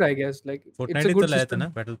is good I guess, like Fortnite it's a good तो लाया था system ना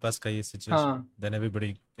battle pass का ये situation, then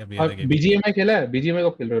everybody और BGMI खेला है, BGMI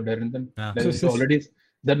कब खेल रहे हो Darren? Then already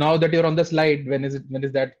now that you're on the slide, when is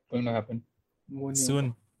that going to happen?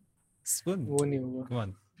 Soon वो नहीं होगा, come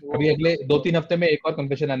on, अभी अगले 2-3 हफ्ते में एक और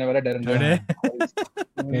कन्फेशन आने वाला है Darren का,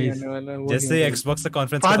 जैसे Xbox का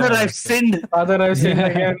conference Father I've sinned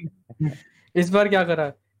again। इस बार क्या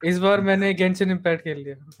करा, इस बार मैंने Genshin Impact खेल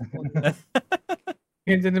लिया,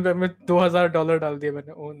 Genshin Impact में $2000 डाल दिया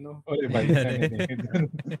मैंने, oh no, अरे भाई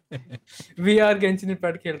VR Genshin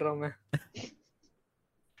Impact खेल रहा हूँ मैं।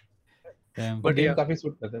 But game काफी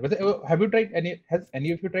सूट करता है। वैसे have you tried has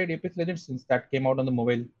any of you tried Apex Legends since that came out on the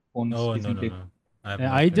mobile phones recently? No.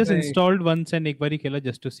 I just installed once and एक बार ही खेला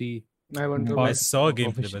just to see. I saw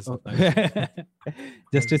gameplay बस,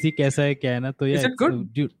 just to see कैसा है क्या है ना, तो Is it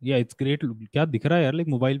good? Dude, yeah, it's great. क्या दिख रहा है यार, like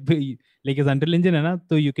mobile पे like इस Unreal Engine है ना,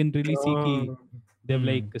 तो you can really see कि they've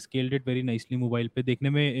like scaled it very nicely mobile पे, देखने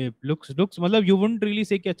में looks मतलब you wouldn't really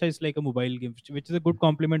say कि अच्छा it's like a mobile game, which is a good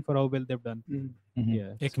compliment for how well they've done.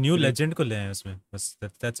 Yeah, एक new legend को ले आए उसमें बस,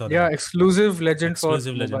 that's all. Yeah, exclusive legend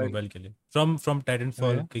mobile के लिए from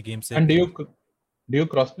Titanfall के game से। And do you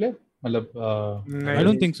crossplay? मतलब I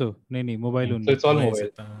don't think so. नहीं mobile so only. it's all नहीं mobile.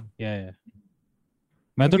 सकता। Yeah.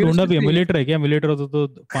 मैं तो I'm curious ढूंढा to भी see एमुलेटर है क्या? एमुलेटर होता तो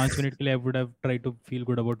 5 मिनट के लिए I would have tried to feel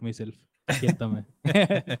good about myself. कहता मैं.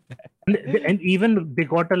 And even they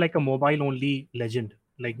got like a mobile only Legend,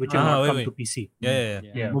 like which will not come to PC.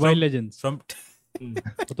 Yeah. Mobile Legends. From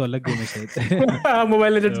वो तो अलग game है शायद.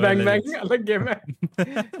 Mobile Legends Mobile bang bang Legends. अलग game है.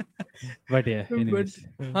 But yeah, anyways.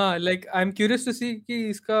 हाँ, like I'm curious to see कि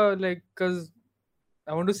इसका like cause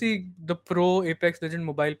I want to see the pro Apex Legend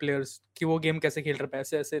mobile players कि वो गेम कैसे खेल रहे हैं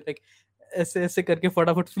ऐसे ऐसे like ऐसे करके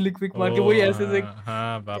फटाफट फ्लिक मार के वही ऐसे से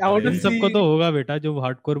हाँ बाप I want रे। to इन सबको see- तो होगा बेटा जो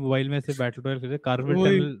हार्डकोर मोबाइल में से बैटल रॉयल खेलते कार्पल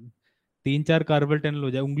वही। टनल 3-4 कार्पल टनल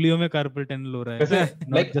हो जाए उंगलियों में कार्पल टनल हो रहा है. वैसे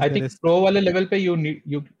Not like just I the think rest. pro वाले level पे you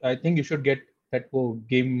I think you should get that वो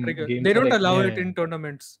game trigger. game They का don't like- allow yeah, it in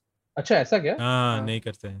tournaments. अच्छा ऐसा क्या? हाँ नहीं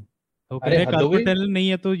करते हैं। वो अरे, कहे हद हो कार्पल गई। टनल नहीं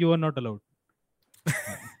है तो you are not allowed.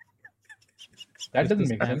 That doesn't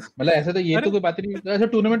make sense. मतलब ऐसा तो ये अरे- तो कोई बात ही नहीं। ऐसा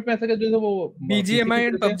टूर्नामेंट में ऐसा क्या जैसे वो BGMI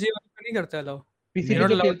and PUBG वाले नहीं करते allow. पीसी They're पे not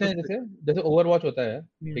जो allowed खेलते हैं to जैसे ओवरवॉच होता है,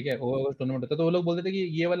 ठीक है, ओवरवॉच टूर्नामेंट होता है तो वो लोग बोलते थे कि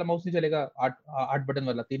ये वाला माउस नहीं चलेगा, 8 बटन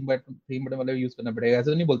वाला 3 बटन वाला यूज करना पड़ेगा, ऐसा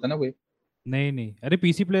तो नहीं बोलता ना कोई। नहीं अरे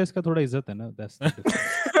पीसी प्लेयर्स का थोड़ा इज्जत है ना. That's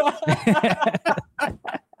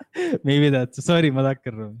maybe that's sorry मजाक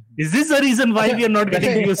कर रहा हूँ. Is this the reason why we are not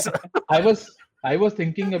getting views? I was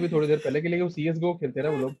thinking अभी थोड़ी देर पहले कि लेकिन वो CS:GO खेलते हैं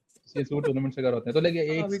ना वो लोग, CS:GO टूर्नामेंट वगैरह होते हैं तो लेकिन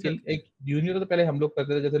एक अभी स्किल एक जूनियर तो पहले हम लोग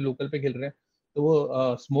करते थे जैसे लोकल पे खेल रहे हैं तो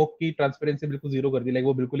वो स्मोक की ट्रांसपेरेंसी बिल्कुल जीरो कर दी, लाइक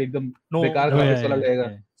वो बिल्कुल एकदम No, बेकार Oh, ग्राफिक्स yeah, वाला yeah, लगेगा।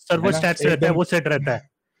 yeah. सर्वर है ना? स्टैट्स रहता है एकदम- वो सेट रहता है.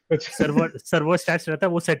 सर्वर स्टैट्स रहता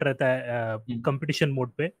है वो सेट रहता है कंपटीशन मोड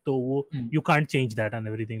पे तो वो you can't change that and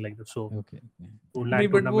everything like that. So Okay. नहीं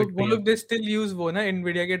but वो लोग they still use वो ना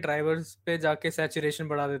Nvidia के drivers पे जाके saturation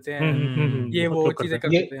बढ़ा देते हैं, ये वो चीजें कर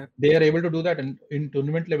देते हैं. they are able to do that in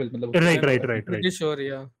tournament level मतलब right. Pretty sure,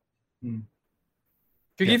 yeah. Hmm.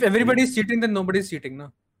 क्योंकि if everybody is cheating then nobody is cheating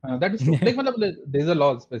ना. that is true. Like मतलब there is a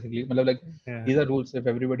laws basically मतलब like Yeah. these are rules,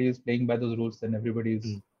 if everybody is playing by those rules then everybody is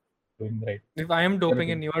doing right, If I am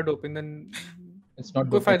doping and you are doping then it's not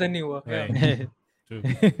कोई good. फायदा नहीं हुआ. Yeah. Right. True.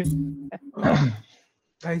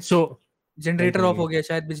 Guys, So generator off हो गया,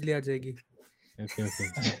 शायद बिजली आ जाएगी. Okay.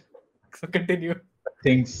 So continue.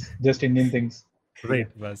 things just Indian things. right.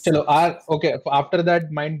 बस। Chalo, okay, after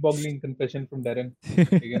that mind-boggling confession from Darren,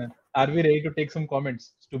 ठीक है ना, are we ready to take some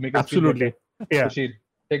comments to make us feel Absolutely. better? Yeah. Bashir,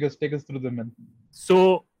 take us through them, man. So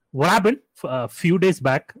what happened a few days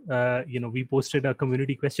back, we posted a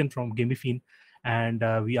community question from Gamifin and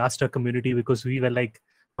we asked our community because we were like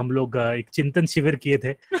हम लोग एक चिंतन शिविर किए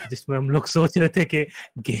थे जिसमें हम लोग सोच रहे थे कि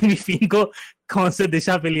गेमिफिन को कौन से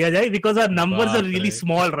दिशा पे लिया जाए because our numbers are really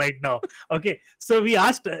small right now. Okay, so we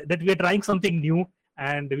asked that we are trying something new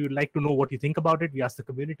and we would like to know what you think about it. We asked the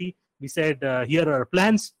community. We said here are our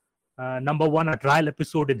plans. Number one, a trial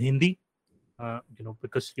episode in Hindi.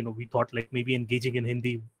 Because we thought like maybe engaging in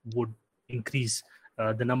Hindi would increase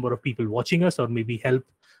the number of people watching us or maybe help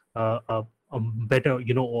a better,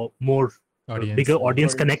 or more bigger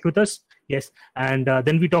audience connect with us. Yes. And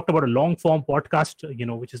then we talked about a long form podcast,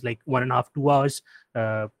 which is like 1.5-2 hours.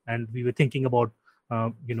 And we were thinking about,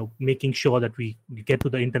 making sure that we get to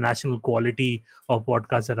the international quality of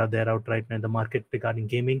podcasts that are there out right now in the market regarding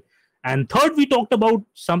gaming. And third, we talked about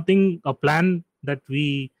a plan that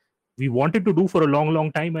we wanted to do for a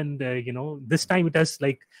long time. And, this time it has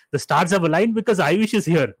like the stars have aligned because Ayush is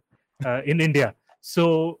here in India.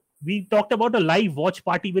 So we talked about a live watch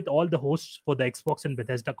party with all the hosts for the Xbox and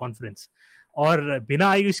Bethesda conference. और बिना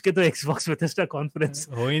आयुष के तो Xbox Bethesda conference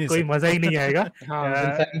कोई मजा ही नहीं आएगा.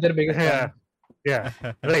 Yeah,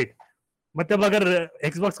 right. मतलब अगर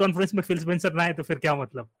Xbox conference में Phil Spencer ना आए तो फिर क्या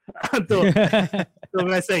मतलब? तो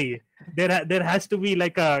वैसा ही है. There has to be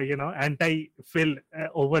like a anti-Phil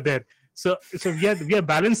over there. So we are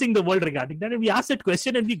balancing the world regarding that, and we asked that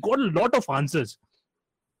question and we got a lot of answers.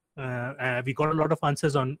 We got a lot of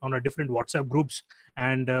answers on our different WhatsApp groups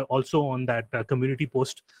and also on that community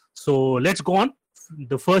post. So let's go on.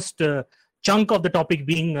 The first chunk of the topic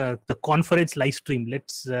being the conference live stream.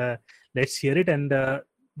 Let's hear it. And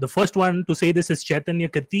the first one to say this is Chaitanya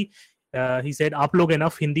Kirti. He said, "आप लोग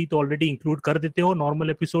enough Hindi तो already include कर देते हो normal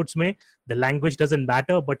episodes में. The language doesn't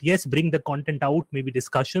matter, but yes, bring the content out, maybe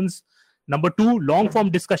discussions. Number 2, long form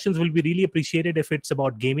discussions will be really appreciated if it's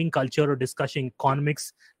about gaming culture or discussing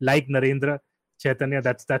economics, like Narendra." Chaitanya,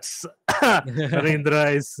 that's Narendra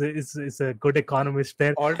is a good economist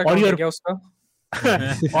there. Or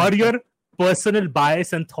your personal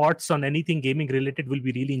bias and thoughts on anything gaming related will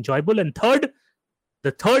be really enjoyable. And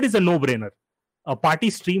the third is a no-brainer. A party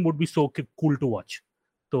stream would be so cool to watch.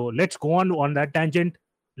 So let's go on that tangent.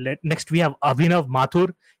 Next we have Abhinav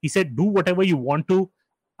Mathur. He said, "Do whatever you want to.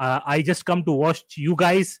 I just come to watch you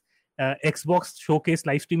guys. Xbox showcase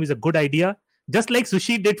live stream is a good idea. Just like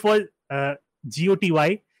Sushi did for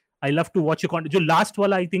GOTY. I love to watch your content. जो last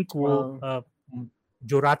वाला I think वो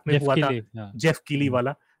जो रात में हुआ था Jeff किली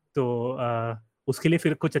वाला, तो उसके लिए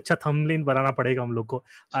फिर कुछ अच्छा थंबनेल बनाना पड़ेगा हम लोग को.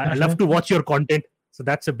 I love to watch your content. So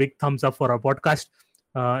that's a big thumbs up for our podcast.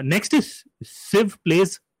 Next is Siv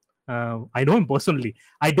Plays. I know him personally.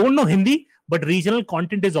 I don't know Hindi, but regional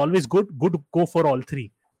content is always good. Good go for all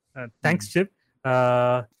three. Thanks, Siv.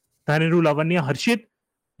 Taniru Lavanya Harshit.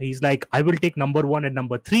 He's like, I will take number 1 and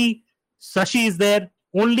number 3. Sashi is there.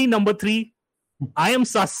 Only number 3. I am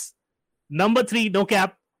sus. Number 3, no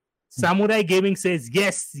cap. Samurai Gaming says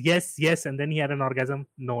yes, yes, yes, and then he had an orgasm.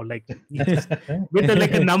 No, like with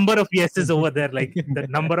like a number of yeses over there, like the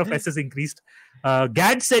number of S's increased.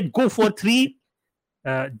 Gad said go for 3.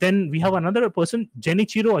 Then we have another person,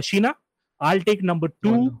 Jenichiro Ashina. I'll take number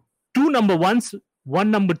 2, 2 number 1s, 1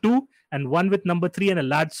 number 2, and 1 with number 3 and a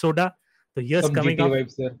large soda. So here's some coming GT up.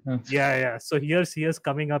 Vibes there. Yeah. So here's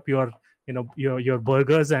coming up your your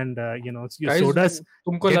burgers and your guys, sodas.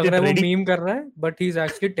 तुमको लग रहा है वो meme कर रहा है, but he's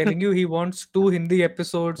actually telling you he wants 2 Hindi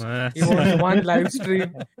episodes, he wants 1 live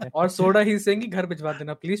stream, और soda he's saying कि घर भिजवा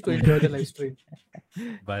देना please to enjoy the live stream.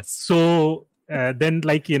 But so then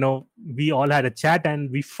we all had a chat and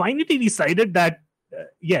we finally decided that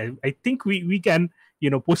I think we can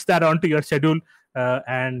push that onto your schedule,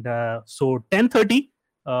 and so 10:30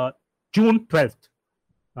 June 12th.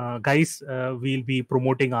 Guys, we'll be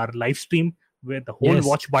promoting our live stream with the whole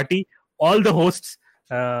watch party. All the hosts,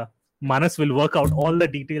 Manas will work out all the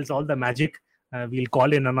details, all the magic. We'll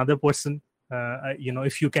call in another person.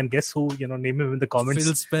 If you can guess who, name him in the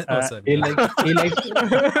comments.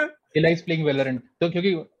 He likes playing Valorant. So,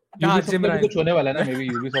 क्योंकि Ubisoft में कुछ होने वाला है ना, maybe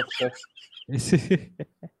Ubisoft stuff.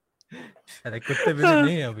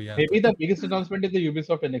 Maybe the biggest announcement is the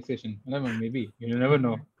Ubisoft annexation. Maybe you never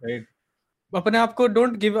know, right? अपने आप को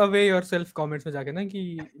don't give away yourself comments में जाके ना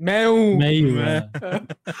कि मैं हूँ.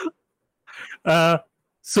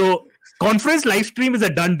 So conference live stream is a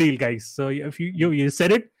done deal, guys. So if you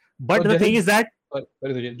said it, but the thing is that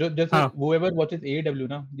whoever watches AEW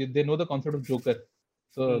now, they know the concept of Joker.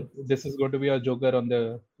 So this is going to be a Joker on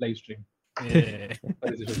the live stream. Yeah.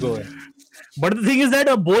 Go ahead. But the thing is that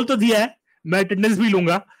बोल तो दिया है, मैं attendance भी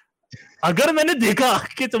लूंगा. अगर मैंने देखा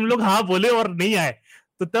कि तुम लोग हाँ बोले और नहीं आए,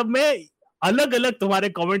 तो तब मैं अलग अलग तुम्हारे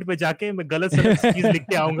कमेंट पे जाके मैं गलत चीज लिख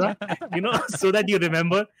के आऊंगा, so that you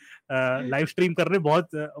remember. Live stream करने बहुत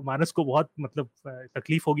मानस को बहुत मतलब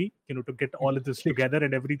तकलीफ होगी, to get all of this together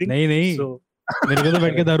and everything. नहीं so मेरे को तो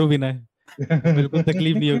बैठ के दारू पीना है. बिल्कुल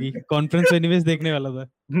तकलीफ नहीं होगी. कॉन्फ्रेंस एनीवेज देखने वाला था.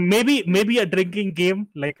 Maybe a drinking game,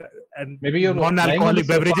 like, and maybe your non-alcoholic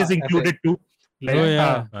beverages included too. Like,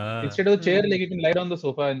 instead of the chair, like you can lie on the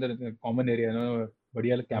sofa in the common area,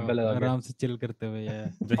 बढ़िया कैंप लगा के आराम से chill करते हुए.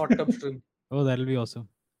 Hot tub stream. Oh, that'll be awesome.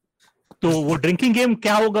 तो वो drinking game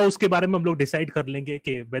क्या होगा उसके बारे में हम लोग डिसाइड कर लेंगे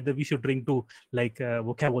कि whether we should drink to like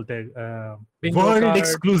वो क्या बोलते हैं world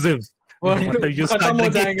exclusive. खत्म हो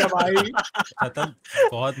जाएगा भाई. खत्म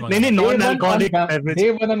बहुत नहीं non alcoholic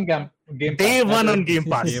day one on game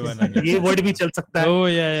pass. ये वर्ड भी चल सकता है. Oh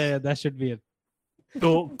yeah, that should be it. तो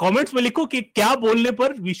कमेंट्स में लिखो कि क्या बोलने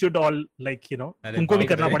पर we should all like तुमको भी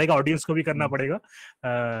करना पड़ेगा, ऑडियंस को भी करना पड़ेगा.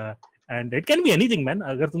 And it can be anything, man.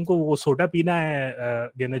 अगर तुमको वो सोडा पीना है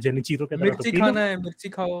जेनिचिरो के तरह, मिर्ची खाना है, मिर्ची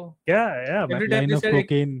खाओ. Yeah, every time you say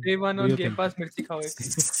day one on Game Pass मिर्ची खाओ.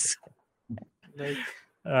 Like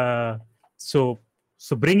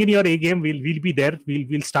so bring in your A game. We'll be there.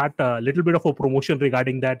 We'll start a little bit of a promotion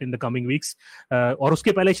regarding that in the coming weeks. और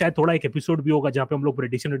उसके पहले शायद थोड़ा एक episode भी होगा जहाँ पे हम लोग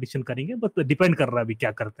एडिशन करेंगे, बट डिपेंड कर रहा है अभी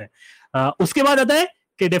क्या करते हैं. उसके बाद आता है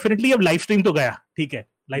कि डेफिनेटली अब लाइव स्ट्रीम तो गया, ठीक है,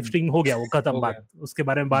 लाइव स्ट्रीम हो गया, वो खत्म बात. उसके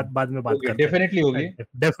बारे में बाद में बात करते हैं. डेफिनेटली होगी,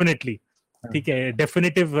 डेफिनेटली, ठीक है.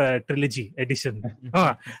 Definitive trilogy addition.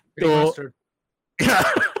 हाँ,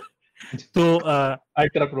 तो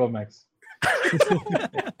अल्ट्रा प्रो मैक्स.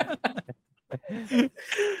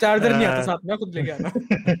 चार्जर नहीं आता साथ में, खुद लेके आना.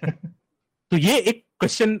 तो ये एक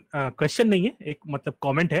क्वेश्चन नहीं है, एक मतलब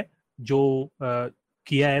कमेंट है जो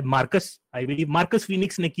किया है Marcus, I believe Marcus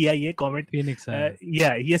Phoenix ने किया ये comment. Phoenix,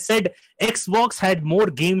 he said Xbox had more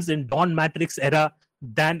games in Don Matrix era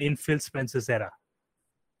than in Phil Spencer's era.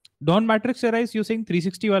 Don Matrix era is you saying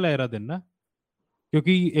 360 वाला era then ना,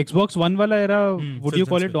 क्योंकि Xbox One वाला era would you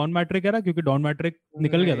call it Don Matrix era, क्योंकि Don Matrix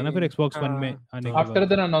निकल गया था ना फिर Xbox One में आने के बाद. After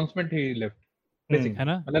the announcement he left, है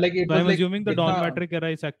ना. Like it so was I'm like assuming the Don Matrix era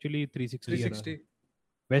is actually 360 era.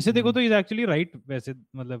 वैसे देखो तो is actually right. वैसे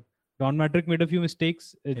मतलब Don Matrix made a few mistakes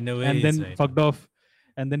and then fucked off,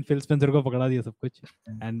 and then Phil Spencer को पकड़ा दिया सब कुछ,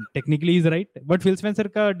 and technically he's right, but Phil Spencer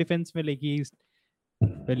का defense में like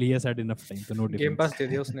Well, he has had enough time, so no game difference. पास दे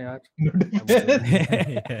दिया उसने यार.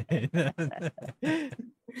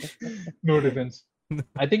 No difference.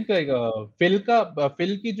 I think like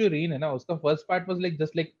Phil की जो reign है ना, उसका first part was like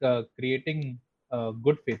just like creating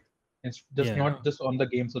good faith. It's just Yeah. not just on the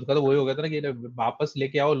game. So उसका तो वही हो गया था ना कि वापस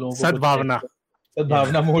लेके आओ लोगों को. सद्भावना.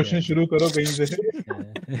 सद्भावना मोशन Yeah. शुरू करो कहीं से.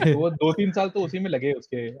 Yeah. वो 2-3 साल तो उसी में लगे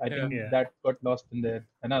उसके. I think Yeah. that got lost in there.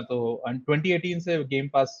 है ना, तो 2018 से Game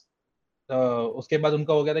Pass उसके बाद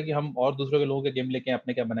उनका हो गया था कि हम और दूसरों के लोगों के गेम लेके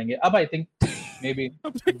अपने क्या बनाएंगे. अब आई थिंक मे बी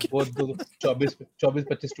वो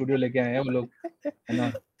 24-25 स्टूडियो लेके आए हैं वो लोग, है ना.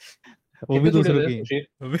 वो भी दूसरों के.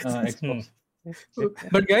 Xbox.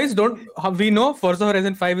 But guys, we know Forza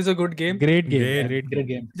Horizon 5 is a good game. Great game. Great. Great game.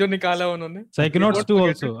 game. जो निकाला उन्होंने. Psychonauts Don't 2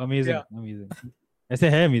 forget also it. amazing. Yeah. Amazing. ऐसे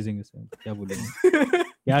है amazing इसमें, क्या बोलेंगे.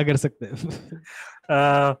 क्या कर सकते हैं.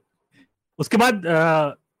 उसके बाद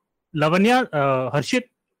लवन्या हर्षित,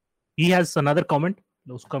 he has another comment.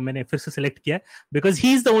 उसका मैंने फिर से select किया because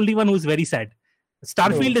he is the only one who is very sad.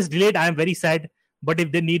 Starfield is delayed. I am very sad. But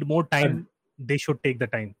if they need more time, they should take the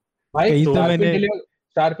time. भाई कहीं तो Starfield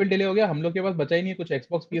मैंने- delay हो गया. हम लोग के पास बचा ही नहीं कुछ.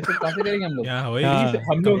 Xbox PS कहां से करेंगे हम लोग. Yeah, वही. हाँ.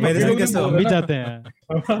 हम लोग Comparison कैसे हम होगा भी ना? चाहते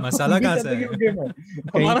हैं. मसाला कहाँ से है?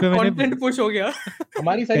 कहीं हमारा पे मैंने कंटेंट पुश हो गया.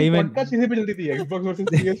 हमारी सारी कहीं में- पॉडकास्ट चीजें पे चलती थी. Xbox versus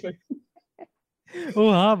PS5. ओ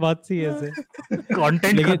हाँ, बात सही है ऐसे.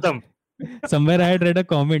 Content लेकिन- खत्म. Somewhere I had read a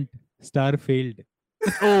comment. Star failed.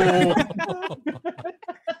 Oh.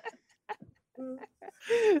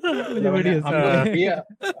 मुझे बड़ी हंसी हम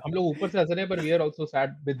आई. लोग ऊपर से हंस रहे हैं पर we are also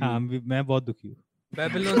sad with you. हाँ, मैं बहुत दुखी हूँ.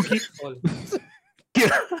 Babylon's Fall.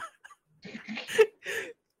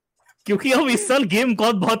 क्योंकि हम इस साल गेम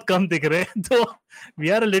बहुत कम दिख रहे हैं, तो we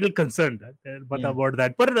are a little concerned about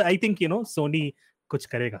that. पर आई थिंक सोनी कुछ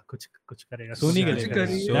करेगा. सोनी के कुछ लिए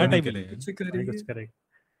करिए. That I के believe. लिए. कुछ करिए. कुछ करेगा.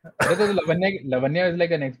 तो Lavanya is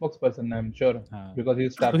like an Xbox person, I'm sure, हाँ. because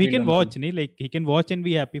he's So Starfield. he can watch, नहीं, like he can watch and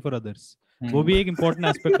be happy for others. वो भी एक important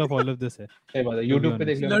aspect of all of this है. सही बात है. YouTube पे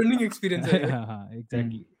देख लेना. Learning experience है. हाँ,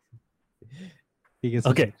 exactly. ठीक है.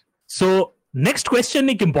 Okay. So next question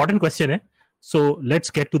एक important question है. So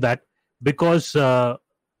let's get to that because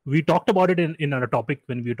we talked about it in our topic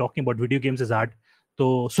when we were talking about video games as art. So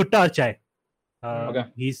Sutta Archai, Okay.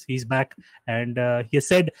 he's back and he has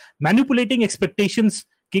said manipulating expectations,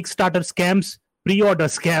 Kickstarter scams, pre-order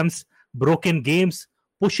scams, broken games,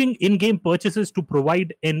 pushing in-game purchases to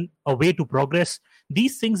provide a way to progress.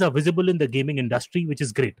 These things are visible in the gaming industry, which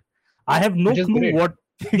is great. I have no Which is clue great. what.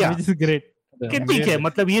 Yeah. Which is great. कि ठीक है,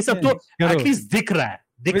 मतलब ये सब तो करो. At least दिख रहा है,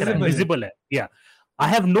 visible है. Yeah. I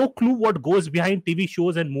have no clue what goes behind TV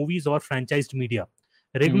shows and movies or franchised media.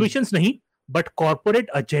 Regulations नहीं, but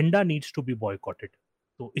corporate agenda needs to be boycotted.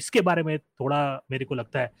 तो इसके बारे में थोड़ा मेरे को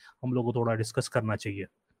लगता है हम लोगों को थोड़ा डिस्कस करना चाहिए.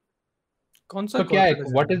 कौन सा So क्या है?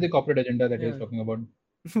 corporate What is agenda? the corporate agenda that he's Yeah. talking about?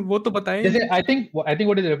 वो तो बताएं. जैसे I think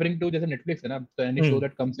what he's referring to जैसे Netflix है ना, so any show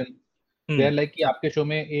that comes in, they are like कि आपके शो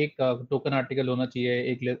में एक टोकन आर्टिकल होना चाहिए,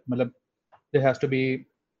 एक मतलब there has to be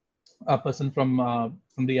a person from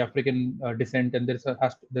the African descent, and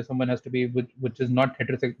there's someone has to be which is not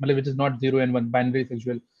heterosexual, मतलब which is not 0 and 1 binary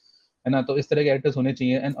sexual, है ना. तो इस तरह के एक्टर्स होने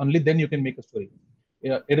चाहिए, and only then you can make a story,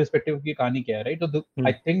 irrespective की कहानी क्या है, right? So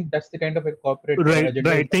I think that's the kind of a corporate agenda.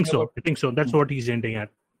 Right. I think so. That's what he's hinting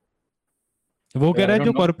at. वो कह Yeah, रहा I है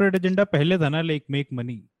जो don't know. Corporate agenda पहले था ना, लाइक मेक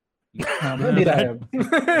मनी. हाँ, मिल नहीं रहा है अब.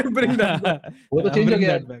 Bring that back. वो तो change हो Bring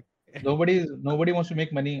गया. that back. Nobody wants to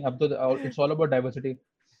make money. अब तो it's all about diversity,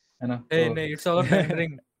 है ना. नहीं, it's all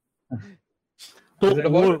pandering. तो Is it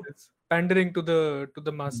वो about- It's pandering to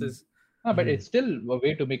the masses. हाँ, but it's still a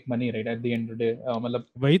way to make money, right? At the end of the day, मतलब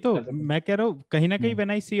वही तो ऐसा कुछ. मैं कह रहा हूँ, कहीं ना कहीं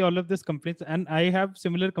when I see all of this complaints and I have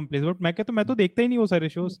similar complaints, but मैं कहता हूँ मैं तो देखता ही नहीं वो सारे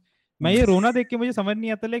shows. मैं ये रोना देख के मुझे समझ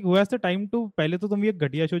नहीं आता, like who has the time to, पहले तो तुम ये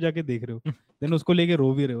घटिया शो जाके देख रहे हो, then उसको लेके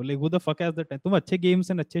रो भी रहे हो, like who the fuck has the time? तुम अच्छे games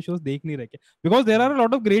and अच्छे shows देख नहीं रहे क्या? Because there are a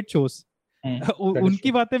lot of great shows. that is उनकी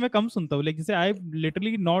true. बातें मैं कम सुनता हूँ, like जैसे I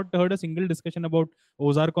literally not heard a single discussion about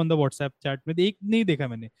Ozark on the WhatsApp chat में, एक नहीं देखा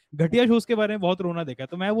मैंने. घटिया shows के बारे में बहुत रोना देखा,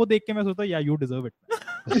 तो मैं वो देख के मैं सोचता yeah you deserve it.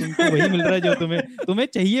 तुमको वही मिल रहा है जो तुम्हें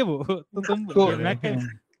चाहिए वो, तो तुम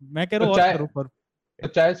मैं कह रहा हूँ और करो पर.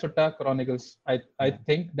 Chai Sutta Chronicles. I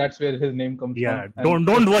think that's where his name comes yeah, from.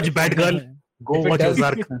 don't watch Batgirl. Go If it watch does-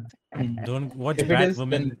 Ozark. Don't watch If it is, Batwoman.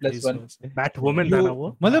 then plus one. Batwoman You- था ना वो.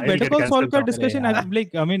 मतलब I'll Better get Call Saul cancelled का now. discussion, यार.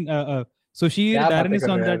 like I mean Sushir, क्या Darren बातें is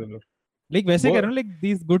कर on रहे हैं that. तुम लोग? Like वैसे वो- कह रहा हूँ, like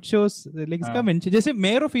these good shows, like इसका हाँ. mention, जैसे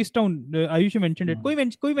Mayor of Easttown, Ayush mentioned it,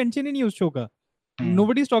 कोई mention ही नहीं उस show का.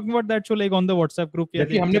 Nobody is talking about that show like on the WhatsApp group. या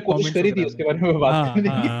जबकि हमने like कोशिश comments करी थी वगैरह उसके में. बारे में बात हाँ, करने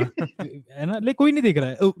हाँ. की. है ना, like कोई नहीं देख रहा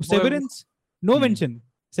है. Severance, no mention.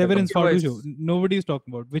 Severance Tokyo Faldu Vice. show. Nobody is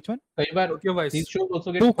talking about which one. कई बार Tokyo Vice. these shows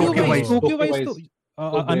also get Tokyo Tokyo Vice. Vice. Tokyo Vice तो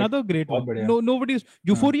great. another great बहुत one. बढ़िया. Nobody is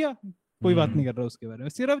Euphoria. कोई बात नहीं कर रहा उसके बारे में,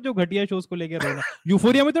 सिर्फ जो घटिया शोज को लेके रोना.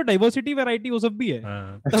 यूफोरिया में तो डाइवर्सिटी वैरायटी वो सब भी है,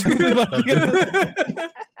 तब भी कोई बात नहीं कर रहा.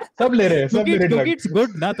 सब ले रहे हैं, सब ले रहे क्योंकि इट्स गुड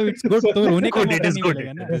ना, तो इट्स गुड, तो रोने का मौका नहीं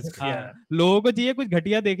मिलेगा ना. Yeah. लोगों को चाहिए कुछ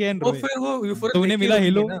घटिया देखे एंड वो रोए, फिर वो यूफोरिया तो उन्हें मिला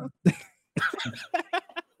हेलो.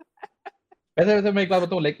 वैसे मैं एक बात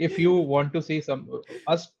बताऊं, like if you want to see some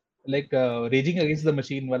us like raging against the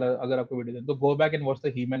machine वाला अगर आपको वीडियो दें तो go back and watch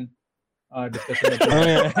the He-Man discussion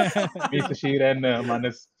with me, Sushir and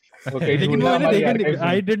Manas. Okay, लेकिन वो मैंने देखा नहीं.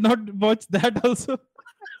 I did not watch that also.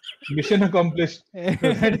 Mission accomplished.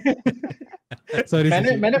 Sorry,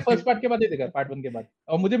 मैंने फर्स्ट पार्ट के बाद ही देखा, पार्ट 1 के बाद.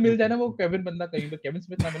 और मुझे मिल जाए ना वो केविन बंदा कहीं पे, केविन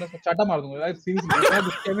स्मिथ नाम है ना, उसको चाटा मार दूंगा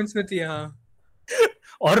सीरियसली. केविन स्मिथ ही है, हाँ.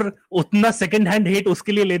 और उतना सेकंड हैंड हेट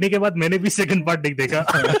उसके लिए लेने के बाद मैंने भी सेकंड पार्ट नहीं देखा.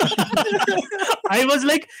 आई वाज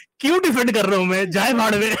लाइक क्यों डिफेंड कर रहा हूं मैं, जाए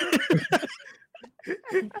भाड़ में.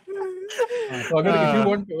 So अगर if you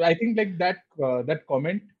want, I think like that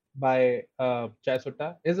comment by Chai Sutta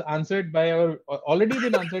is answered by already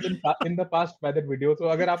been answered in the past by that video. So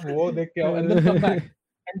अगर आप वो देख के आओ and then come back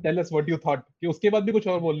and tell us what you thought, कि उसके बाद भी कुछ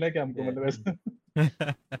और बोलना है क्या हमको, मतलब ऐसा.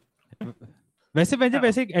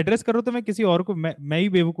 वैसे एड्रेस करो तो मैं किसी और को, मैं ही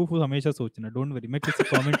बेवकूफ हूँ हमेशा सोचना. डोंट वरी, मैं किसी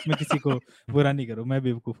कमेंट्स में किसी को बुरा नहीं करूँ, मैं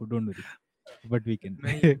बेवकूफ हूँ, don't worry. But we can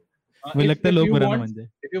मुझे लगता है लोग बुरा ना मान जाए.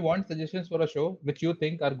 If you want suggestions for a show which you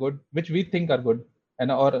think are good, which we think are good,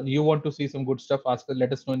 and or you want to see some good stuff,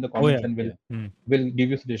 let us know in the comments and we'll give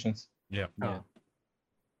you suggestions. Yeah.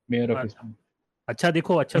 Mayor of Eastern. अच्छा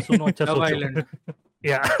देखो, अच्छा सुनो, अच्छा Love सोचो. Island.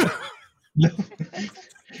 Yeah.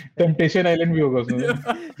 Temptation Island भी होगा उसमें.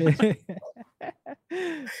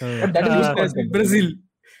 But that is just Brazil.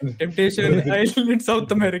 Temptation Island in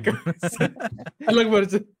South America. अलग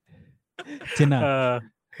वर्जन. चिना.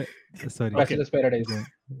 Sorry. Bachelor's Paradise.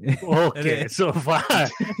 Okay, so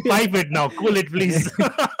pipe it now, cool it please.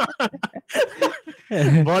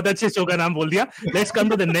 बहुत अच्छे शो का नाम बोल दिया. Let's come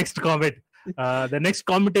to the next comment. The next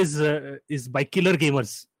comment is by Killer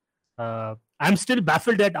Gamers. I'm still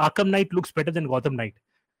baffled that Arkham Knight looks better than Gotham Knight.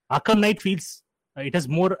 Arkham Knight feels it has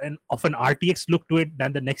more of an RTX look to it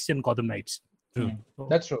than the next gen Gotham Knights.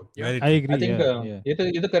 That's true. I agree. I think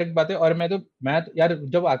ये तो correct बात है. और मैं यार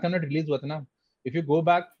जब Arkham Knight release हुआ था ना, if you go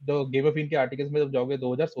back the Game of Ink के आर्टिकल्स में जब जाओगे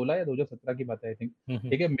 2016 या 2017 की बात है, I think.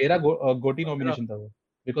 ठीक है, मेरा गोटी नॉमिनेशन था वो,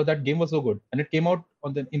 because that game was so good and it came out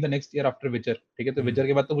in the next year after Witcher. ठीक है, तो Witcher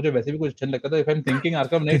के बाद तो मुझे वैसे भी कुछ अच्छा नहीं लगता था. If I'm thinking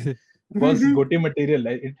Arkham Knight was गोटी material,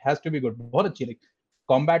 it has to be good. बहुत अच्छी लगी.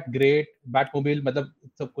 Combat great, Batmobile मतलब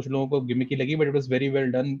सब कुछ लोगों को गिमिकी लगी, but it was very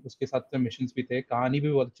well done. उसके साथ में मिशंस भी थे, कहानी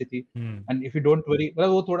भी बहुत अच्छी थी. And if you don't worry, मतलब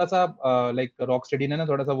वो थोड़ा सा like Rocksteady ने ना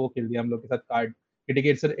थोड़ा सा वो खेल दिया हम लोग के साथ कार्ड.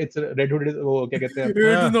 It's Red Hood, वो क्या कहते हैं?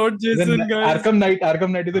 It's not Jason, guys. Arkham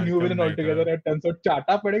Knight is a new villain altogether. It turns out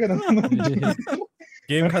चाटा पड़ेगा ना.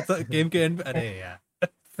 गेम के एंड पे, अरे यार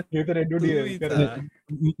ये तो Red Hood ही है.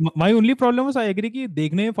 My only problem was I agree कि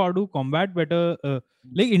देखने में फाड़ू combat better,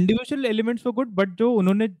 like individual elements were good, but जो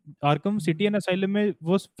उन्होंने Arkham City and Asylum में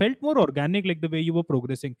was felt more organic, like the way you were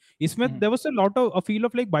progressing. इसमें there was a feel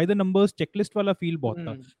of like by the numbers checklist वाला feel बहुत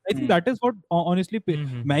था. I think that is what honestly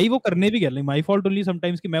मैं ही वो करने भी गया, like my fault only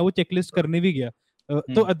sometimes कि मैं वो checklist करने भी गया.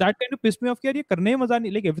 So that kind of pissed me off कि यार ये करने में मजा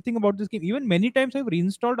नहीं, like everything about this game, even many times I've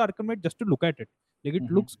reinstalled Arkham Knight just to look at it, like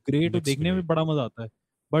it looks great, और देखने में बड़ा मजा आता है.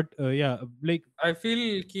 But yeah, like I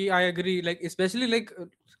feel कि I agree, like especially like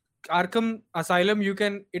Arkham Asylum,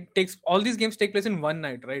 it takes, all these games take place in one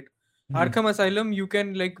night, right? Arkham Asylum you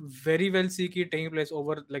can like very well see ki taking place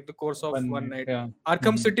over like the course of one night. Yeah.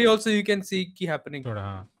 Arkham City also you can see ki happening.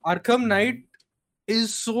 Arkham Knight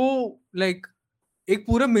is so like एक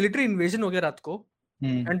पूरा military invasion हो गया रात को,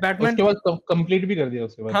 and Batman उसके बाद complete भी कर दिया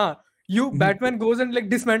उसके बाद. हाँ, Batman goes and like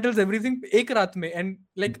dismantles everything एक रात में, and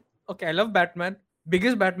like okay, I love Batman,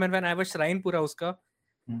 biggest Batman fan, I have a shrine पूरा उसका,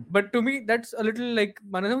 but to me that's a little like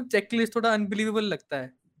माना checklist थोड़ा unbelievable लगता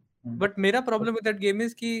है. But मेरा problem with that game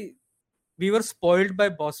is कि we were spoiled by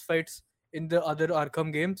boss fights in the other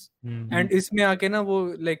Arkham games, and इसमें आके ना वो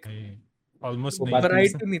like almost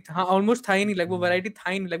variety नहीं था. हाँ, almost था ही नहीं, like वो variety था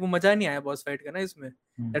ही नहीं, like वो मजा नहीं आया boss fight का ना इसमें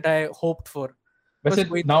that I hoped for.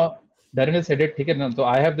 वैसे now Darren said it, ठीक है ना, तो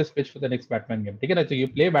I have this pitch for the next Batman game, ठीक है ना, so you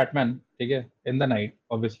play Batman, ठीक है, in the night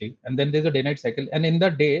obviously, and then there's a day night cycle, and in the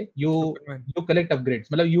day you collect upgrades,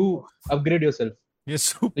 मतलब you upgrade yourself. Yes,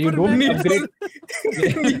 so you don't need upgrade.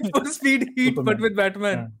 Need for speed heat, but with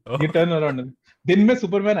Batman. You turn around. दिन में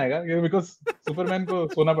Superman आएगा, because Superman को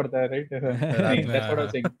सोना पड़ता है, right? That's what I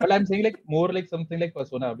was saying. But I'm saying like more like something like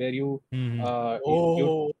Persona, where you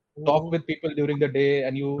you talk with people during the day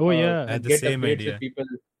and you had the get same upgrades idea with people.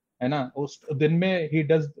 है ना, उस दिन में he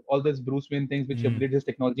does all this Bruce Wayne things which Hmm. upgrades his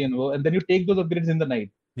technology and वो, and then you take those upgrades in the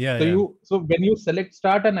night. Yeah, So yeah. so when you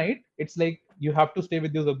start a night, it's like you have to stay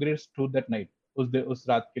with those upgrades through that night. उस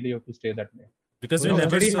रात के लिए you have to stay that night. Because we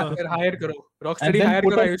never Rocksteady saw. hire करो, And Rocksteady then hire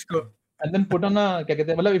put करो on- Ayush को. And then put on a क्या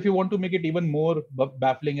कहते हैं, मतलब if you want to make it even more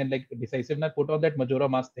baffling and like decisive, ना put on that Majora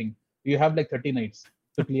Mask thing. You have like 30 nights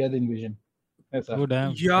to clear the invasion. ऐसा. Oh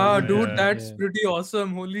damn. Yeah, dude, Yeah. that's Yeah. pretty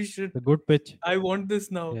awesome. Holy shit. The good pitch. I want this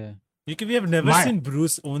now. Yeah. We have never My- seen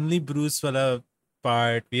Bruce, only Bruce वाला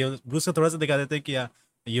part. Bruce का थोड़ा सा दिखा देते हैं कि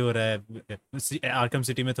ये हो रहा है, Arkham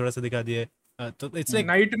City में थोड़ा सा दिखा दिया है, तो it's like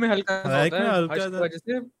Night में हल्का सा Night होता में है, हल्का हर्ष की सा- वजह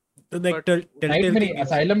से. like but- Telltale Night में नहीं, thing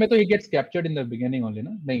is- Asylum में तो he gets captured in the beginning only,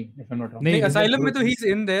 ना? नहीं, if I'm not wrong. नहीं, नहीं, Asylum में तो he's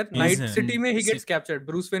in there. He's Night in. City में he gets captured.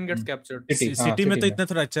 Bruce Wayne gets captured. City, हाँ, सिटी में तो City इतना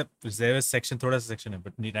थोड़ा अच्छा there was section, थोड़ा सा section है,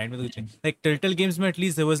 but नाइट में तो कुछ नहीं. Like Telltale games में at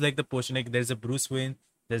least there was like the portion like there's a Bruce Wayne,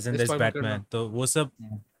 there's Spoil मत Batman, तो वो सब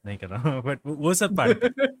Hmm. नहीं कर रहा हूँ, but वो सब part.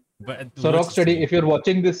 But So वो Rocksteady, if you're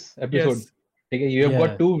watching this episode, Yes. ठीक है, you have Yeah.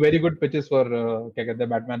 got 2 very good pitches for क्या कहते हैं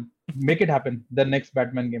Batman. Make it happen. The next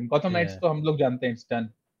Batman game. Gotham Knights Yeah. तो हम लोग जानते हैं, it's done.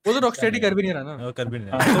 वो तो Rocksteady कर भी नहीं रहा ना. वो कर भी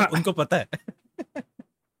नहीं, तो उनको पता है.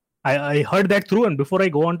 I heard that through, and before I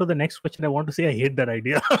go on to the next question, I want to say I hate that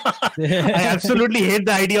idea. I absolutely hate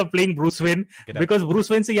the idea of playing Bruce Wayne Get out. because Bruce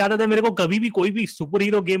Wayne से याद आता है मेरे को कभी भी कोई भी सुपर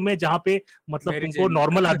हीरो गेम में जहाँ पे मतलब Mary तुमको Jane.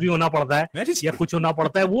 नॉर्मल आदमी होना पड़ता है Very या कुछ होना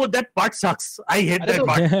पड़ता है, वो that part sucks. I hate अरे that तो-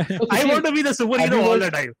 part. तो I Sushil, want to be the superhero you all watched-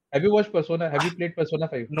 the time. Have you watched Persona? Have you played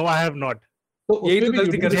Persona 5? No, I have not. तो यही उसमें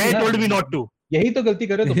तो भी गलती you do कर this Jay ना. told me not to. यही तो गलती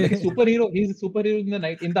करे तुम. Like superhero in the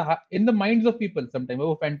night, in the minds of people sometimes.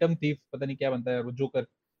 वो Phantom Thief पता नहीं क्या बनता है, वो Joker.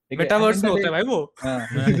 ठीक है? Metaverse And में then होता है भाई वो. हाँ,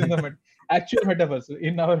 he's in the actual metaverse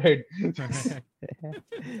in our head.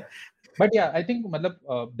 But yeah, I think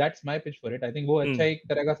मतलब that's my pitch for it. I think वो अच्छा एक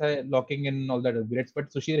तरह का सा locking in all that upgrades. But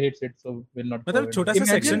Sushir hates it, so will not. मतलब provide छोटा it. सा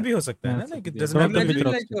Imagine- section भी हो सकता है ना, हाँ, like it yeah. doesn't have to be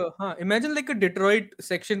Imagine Imagine imagine like a Detroit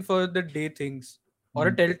section for the day things or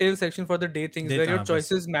a Telltale section for the day things Day where your हाँ, बस.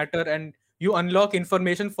 choices matter and you unlock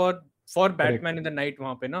information for Batman in the night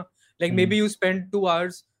वहाँ पे ना. Like maybe you spend 2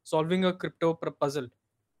 hours solving a crypto puzzle.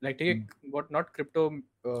 Like take what not crypto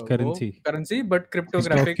Currency. currency but Stock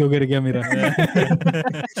cryptographic क्यों गिर गया मेरा? a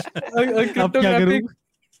अब क्या करूँ? cryptographic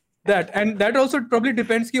that and that also probably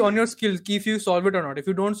depends ki on your skills ki if you solve it or not. If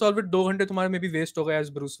you don't solve it 2 घंटे तुम्हारे maybe waste हो गया as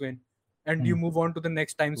Bruce Wayne and you move on to the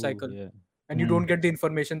next time cycle Yeah. and you don't get the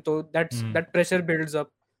information so that pressure builds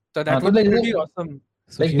up. So that हाँ, would तो be like- pretty awesome.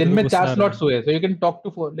 Like सुशील दिन को में गुस्सा 4 आ रहा slots हुए, so you can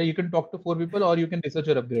talk to 4 people or you can research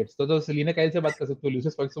your upgrades. तो Selena Kyle से बात कर सकते हो,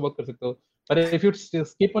 Lucius Fox से बात कर सकते हो. But if you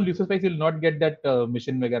skip on Lucius Fox, you'll not get that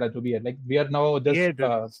mission वगैरह जो भी है. Like we are now just Yeah,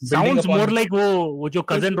 building Sounds upon. more like वो जो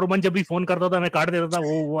cousin Roman जब भी फोन करता था मैं काट देता था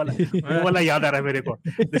वो वाला याद आ रहा है मेरे को.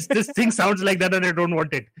 This thing sounds like that and I don't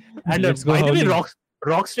want it. And Let's go by the way, howling.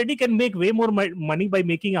 Rocksteady can make way more money by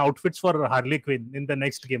making outfits for Harley Quinn in the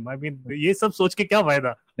next game. I mean, ये सब सोच के क्या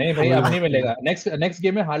फायदा? नहीं भाई अब नहीं मिलेगा. Next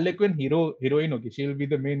game में Harley Quinn heroine होगी. She will be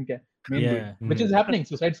the main Yeah. lead, which is happening.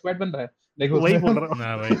 Suicide Squad बन रहा है. Like वही उसमें- बोल रहा हूँ.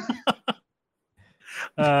 ना भाई.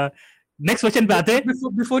 Next question पे आते हैं.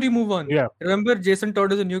 Before you move on, Yeah. remember Jason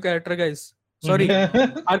Todd is a new character, guys. Sorry,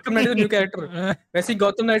 Arkham Knight is a new character. वैसे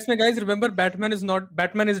Gotham Knights में, guys, remember Batman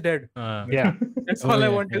is dead. हाँ. Yeah. That's Oh, all I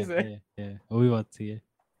yeah, want to yeah, say. yeah. वो भी बात सही है.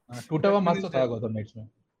 टूटा हुआ Batman मास्क तो is था dead. Gotham Knights में.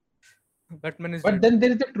 Batman is But dead. then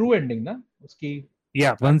there is the true ending ना उसकी.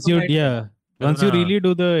 Yeah. Once you Knight- once you हाँ. really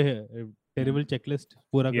do the terrible checklist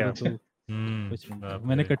पूरा Yeah. करो तो हम्म, कुछ नहीं. बाप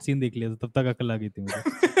मैंने रे. कट सीन देख लिया था तब तक अकल आ गई थी मुझे.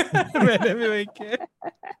 मैंने भी वही किया.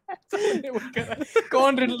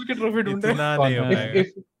 कौन रिडल की ट्रॉफी ढूंढ रहा है? इतना नहीं हो If- पाएगा. if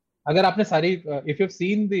अगर आपने सारी if you've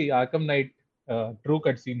seen the Arkham Knight true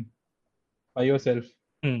cutscene by yourself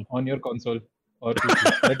on your console or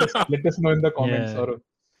PC, let us know in the comments. Yeah. Or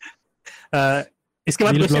इसके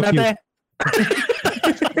बाद We'll क्वेश्चन block आता you. है.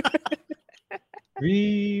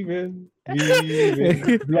 we will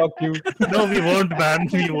block you. No, we won't, man.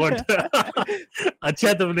 We won't.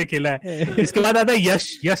 अच्छा तुमने खेला है. इसके बाद आता है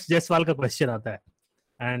यश जायसवाल का क्वेश्चन आता है.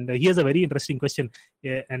 And he has a very interesting question.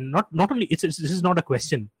 Yeah, and not only this is not a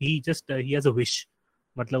question. He he has a wish.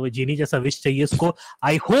 मतलब वो जीनी जैसा विश चाहिए उसको.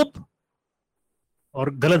 I hope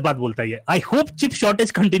और गलत बात बोलता है ये. I hope chip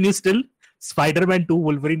shortage continues till Spider-Man 2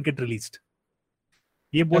 Wolverine get released.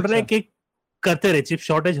 ये बोल रहा है कि करते रहे, चिप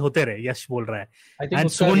शॉर्टेज होते रहे. यश बोल रहा है. I think And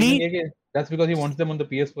उसका Sony- reason ये कि that's because he wants them on the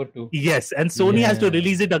PS4 too. Yes, and Sony has to Yeah.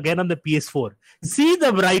 release it again on the PS4. See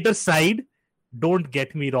the brighter side. Don't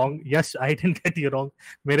get me wrong. Yes, I didn't get you wrong.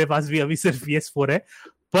 मेरे पास भी अभी सिर्फ PS4 है.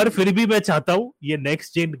 पर फिर भी मैं चाहता हूँ ये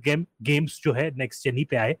नेक्स्ट जेन गेम्स जो है नेक्स्ट जेन ही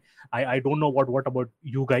पे आए. I don't know what about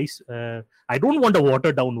you guys. I don't want a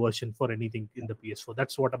watered down version for anything in the PS4.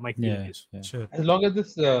 That's what my feeling is. Sure. As long as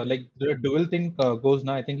this like the dual thing goes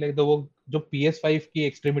now, I think like the वो जो PS5 की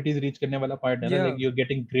extremities reach करने वाला part है ना, Yeah. like you're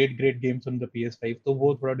getting great games on the PS5, तो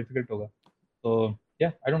वो थोड़ा difficult होगा. So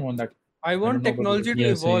yeah, I don't want that. I don't want know about technology to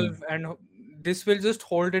Yeah, same. evolve and this will just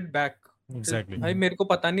hold it back. Exactly. भाई मेरे को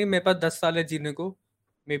पता नहीं, मेरे पास 10 साल है जीने को,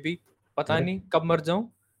 मे बी पता Correct. नहीं कब मर जाऊं,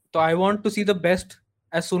 तो I want to see the best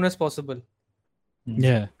as soon as possible.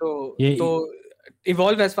 Yeah. तो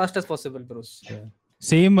evolve as fast as possible, bros.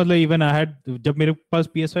 Same मतलब इवन आई हैड जब मेरे पास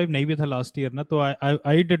PS5 नहीं भी था लास्ट ईयर ना, तो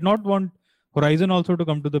I did not want Horizon also to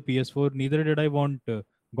come to the PS4, neither did I want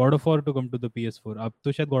God of War to come to the PS4. अब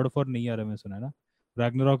तो शायद God of War नहीं आ रहा, मैं सुना है ना,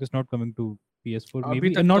 Ragnarok is not coming to PS4 अभी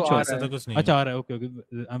maybe, तक not तो sure. आ ऐसा रहा तो है. कुछ नहीं अच्छा आ रहा है, okay okay,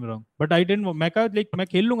 I am wrong, but I didn't, मैं कहा लाइक मैं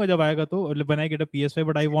खेल लूंगा जब आएगा तो, when I get a PS5,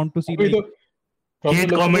 but I want to see अभी like तो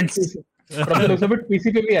Hate comments. from the looks of it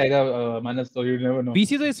PC पे भी आएगा Manas, so you never know.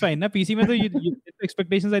 PC तो इज फाइन ना, PC में तो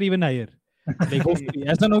expectations are even higher. Like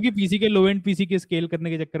ऐसा ना हो कि PC के लो एंड PC के स्केल करने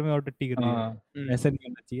के चक्कर में और टट्टी कर दिया, हाँ, ऐसा नहीं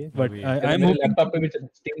होना चाहिए. बट अभी- आई एम मेरे होपिंग लैपटॉप पे भी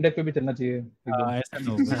Steam Deck पे भी चलना चाहिए एकदम. ऐसा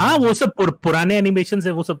ना हो. हाँ वो सब पुराने एनिमेशन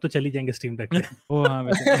है, वो सब तो चली जाएंगे स्टीम डेक पे. ओ हाँ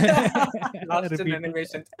Last वैसे in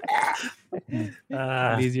animation.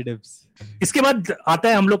 lazy devs. इसके बाद आता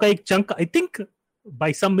है हम लोग का एक चंक. I think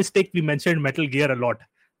by some mistake we mentioned metal gear a lot.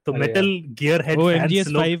 तो अरे मेटल गियर हेड वो फैंस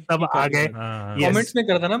MGS5 लोग सब की आ गए. हाँ, Yes. Comments में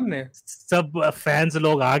कर देना हमने. सब फैंस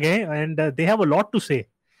लोग आ गए and they have a lot to say.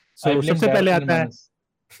 I so blame सबसे पहले Darren आता है Manas.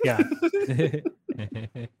 क्या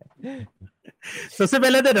सबसे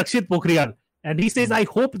पहले आता है रक्षित Pokhriyal and he says I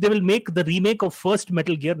hope they will make the remake of first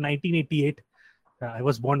Metal Gear 1988. I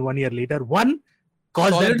was born 1 year later. One,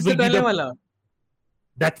 cause Solid से पहले वाला.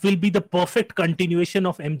 that will be the perfect continuation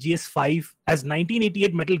of MGS5, as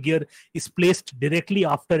 1988 Metal Gear is placed directly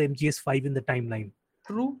after MGS5 in the timeline.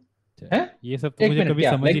 True. हैं? ये सब तो एक मुझे minute, कभी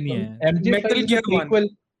क्या? समझ ही Like, नहीं आया. MGS5 Metal is the Gear 1. prequel.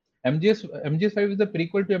 MGS5 is the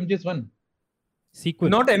prequel to MGS1. Sequel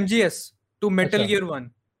Not MGS to Metal अच्छा. Gear 1.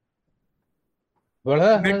 बड़ा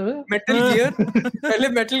Metal Gear पहले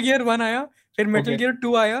Metal Gear 1 आया, फिर Metal Okay. Gear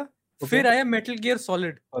 2 आया, फिर आया Metal Gear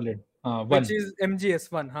Solid, solid. हाँ, one. which is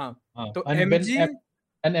MGS1. हाँ. हाँ. तो And when- MG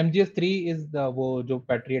and MGS3 is the वो जो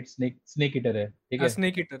Patriot Snake Eater है, ठीक है?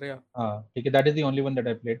 Snake Eater, yeah. हाँ, ठीक है. That is the only one that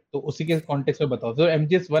I played. तो उसी के context में बताओ. So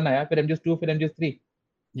MGS1 आया, फिर MGS2, फिर MGS3.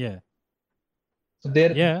 या So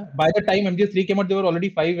there, Yeah. by the time MGS3 came out, there were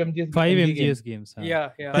already 5 5 MG MGS games. games. हाँ. Yeah,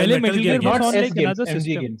 yeah. पहले Metal Metal Gear Gear games. was Not on S like games, another MG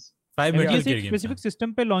system. games. 5 Metal MGS Gear एक games. Specific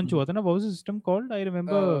system पे launch हुआ था ना, what was the system called? I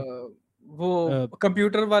remember वो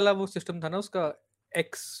computer वाला वो system था ना उसका,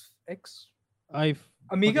 X I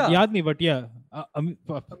Amiga? याद नहीं, बट या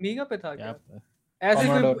Amiga पे था क्या? क्या. ऐसे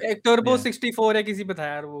Commodore. एक टर्बो Yeah. 64 है किसी पे था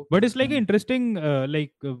यार वो. But it's like interesting,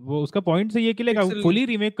 like वो उसका पॉइंट सही है कि लाइक Pixel- फुली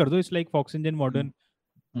रीमेक कर दो, it's like Fox engine modern,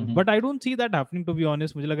 Mhm. But I don't see that happening to be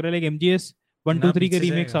honest. मुझे लग रहा है लाइक MGS 1 2 ना 3 के पीछे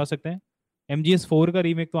रीमेक्स जाएगा. आ सकते हैं, MGS 4 का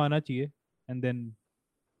रीमेक तो आना चाहिए, and then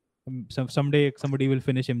someday somebody will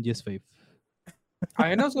finish MGS 5.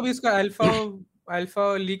 आया ना उसका भी, इसका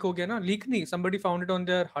अल्फा लीक हो गया ना, लीक नहीं, somebody found it on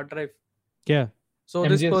their hard drive. क्या? So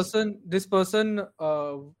MGS. this person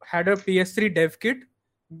had a PS3 dev kit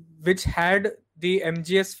which had the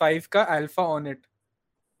MGS5 ka alpha on it,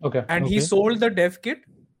 Okay. and he Okay. sold the dev kit,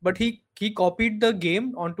 but he copied the game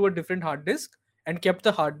onto a different hard disk and kept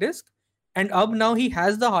the hard disk, and अब now he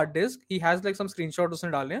has the hard disk, he has like some screenshot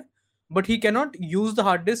उसने डाले हैं, but he cannot use the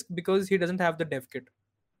hard disk because he doesn't have the dev kit.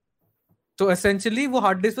 So essentially वो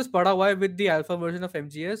hard disk बस पड़ा हुआ है with the alpha version of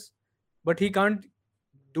MGS, but he can't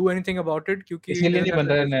do anything about it क्योंकि इसीलिए नहीं बन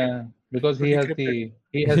रहा है नया, because he has Decrypted.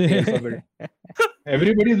 the alpha build.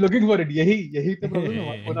 Everybody is looking for it. यही तो प्रॉब्लम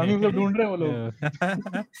है. कोनामी सब ढूंढ रहे हैं वो लोग.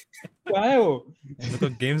 क्या है वो? इनको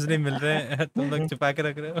गेम्स नहीं मिल रहे हैं, तुम लोग छुपा के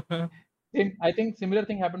रख रहे हो. I think similar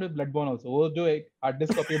thing happened with Bloodborne also. वो जो एक hard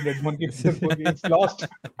disk copy of Bloodborne की it's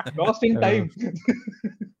lost in time.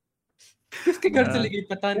 किसके घर चली गई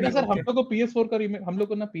पता नहीं. सर हम लोग को PS4 का रीमेक, हम लोग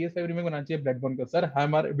को ना PS5 रीमेक बनाना चाहिए Bloodborne का. सर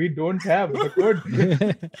हमारे we don't have the code.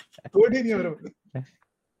 Code ही नहीं है.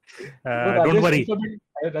 Don't worry.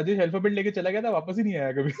 राजेश अल्फाबेट लेके चला गया था, वापस ही नहीं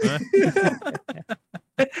आया कभी.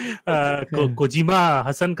 कोजिमा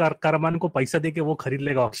हसन कारमान को पैसा देके वो खरीद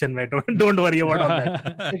लेगा ऑक्शन में. Don't worry about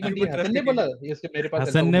that. एक मिनट, ये हसन ने बोला ये इसके मेरे पास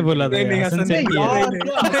हसन ने बोला था, नहीं, हसन हसन से ने किया.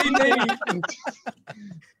 नहीं.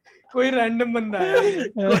 कोई रैंडम बंदा है.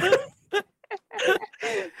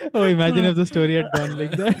 Oh, imagine if the story had gone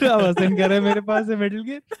like that. अब हसन कह रहा है मेरे पास है Metal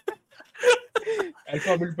Gear.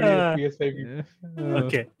 अल्फाबेट पड़ी है PS5 की.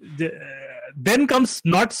 Okay. Then comes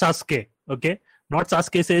Not Sasuke. Okay. Not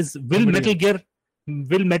Sasuke says, will Somebody- Metal Gear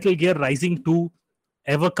will Metal Gear Rising 2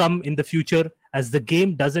 ever come in the future, as the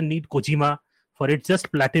game doesn't need Kojima for it's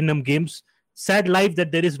just Platinum Games. Sad life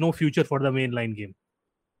that there is no future for the mainline game.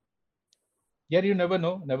 Yeah, you never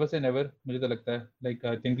know. Never say never. मुझे तो लगता है. Like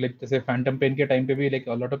I think like जैसे Phantom Pain के time पे भी like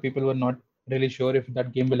a lot of people were not really sure if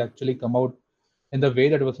that game will actually come out in the way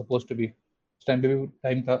that it was supposed to be. Time पे भी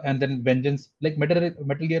time था. And then Vengeance, like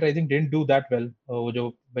Metal Gear Rising didn't do that well. वो जो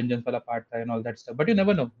Vengeance वाला part था and all that stuff. But you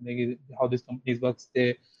never know like how these companies works. They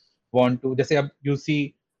want to. जैसे अब you see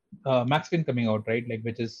Max Payne coming out, right? Like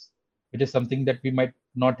which is something that we might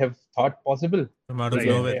not have thought possible From out of like,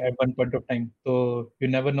 nowhere. at one point of time. So you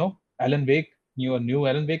never know. Alan Wake, new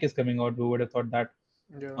Alan Wake is coming out. Who would have thought that?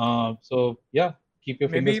 Yeah. So yeah, keep your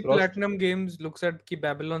Maybe fingers crossed. Platinum Games looks at कि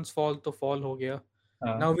Babylon's Fall तो fall हो गया.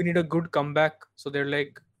 हाँ, Now we need a good comeback. So they're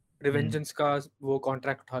like Revengeance का वो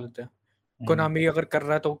contract उठा लेते हैं. Konami अगर कर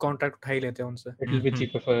रहा है तो contract उठा ही लेते हैं उनसे. it will be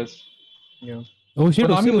cheaper for us. Yeah. Oh shit,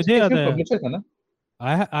 Konami उससे मुझे याद आया. publisher था ना?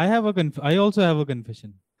 I also have a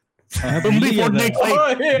confession. तुम भी Fortnite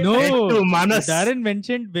fight. No, To Manas. Darren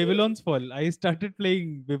mentioned Babylon's Fall. I started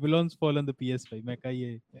playing Babylon's Fall on the PS5. मैं कहा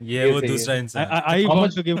ये. ये वो सही है. दूसरा इंसान. I How want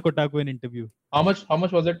much- to give Kotaku an interview. How much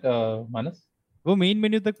was it, Manas? वो मेन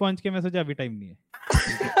मेन्यू तक पहुंच के मैं सोचा अभी टाइम नहीं है.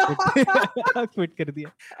 क्विट कर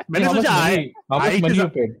दिया. मैंने How much सोचा money- how much I- money you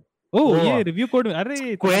paid? Oh वो ये रिव्यू कोड में अरे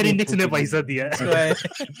Square Enix ने पैसा दिया.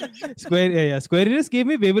 Square Enix gave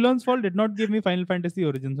me Babylon's Fall, did not give me Final Fantasy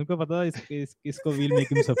Origins. उनको पता था इसको we'll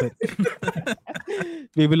make him suffer.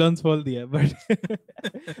 Babylon's Fall दिया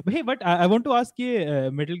but I want to ask ये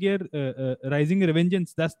Metal Gear Rising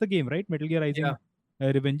Revengeance, that's the game right? Metal Gear Rising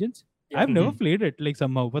Revengeance. Yeah. I've never played it like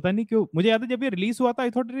somehow. पता नहीं क्यों मुझे याद है जब ये रिलीज हुआ था I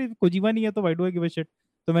thought Kojima नहीं है तो why do I give a shit.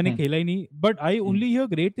 तो मैंने खेला ही नहीं. But I only hear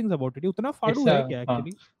great things about it. उतना फाड़ू है क्या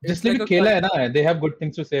actually? जिसने like भी a खेला है ना, they have good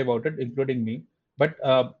things to say about it, including me. But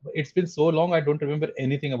it's been so long, I don't remember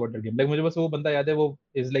anything about the game. Like मुझे बस वो बंदा याद है, वो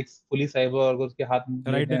is like fully cyber और उसके हाथ में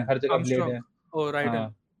blade है, हर जगह blade है. Oh,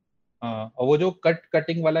 Raiden. हाँ, और वो जो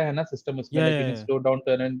कटिंग वाला है ना सिस्टम उसमें, Yeah, like you yeah, can slow down,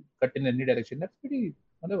 turn and cut in any direction. That's pretty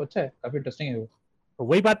मतलब अच्छा है, काफी इंटरेस्टिंग है वो.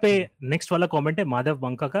 वही बात पे नेक्स्ट वाला कमेंट है माधव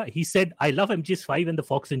बंका का. He said, I love MGS5 and the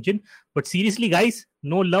Fox engine, but seriously guys,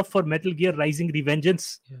 no love for Metal Gear Rising Revengeance.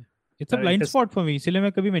 It's a blind spot for me. इसलिए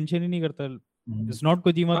मैं कभी मेंशन ही नहीं करता. It's not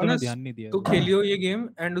Kojima तो मैं Manas, ध्यान नहीं दिया. तू खेलियो ये गेम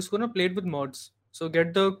and उसको ना play it with mods. So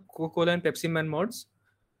get the Coca-Cola and Pepsi Man mods.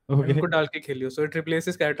 Okay. उनको डाल के खेलियो. So it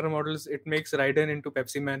replaces character models. It makes Raiden into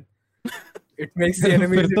Pepsi Man. It makes the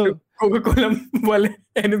enemies फिर तो- into Coca-Cola वाले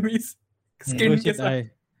enemies. Skin Oh, के shit, साथ.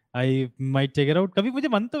 I might check it out. कभी मुझे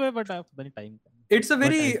मन तो है but पता नहीं time. It's a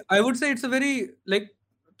very, I would say it's a very like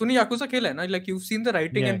तूने Yakuza खेला है ना, like you've seen the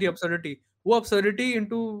writing Yeah. and the absurdity. वो absurdity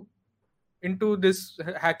into this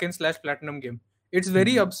hack and slash platinum game. It's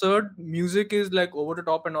very absurd. Music is like over the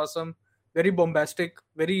top and awesome. Very bombastic.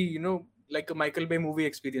 Very like a Michael Bay movie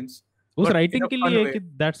experience. उस But writing in a के fun लिए way. कि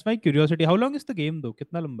that's my curiosity. How long is the game though?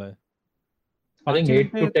 कितना लंबा है? I think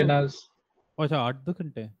 8 to 10 hours. अच्छा 8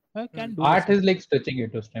 घंटे. I can do. Art is like stretching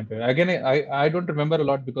it उस time पे. Again, I don't remember a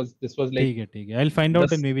lot because this was like ठीक है. I'll find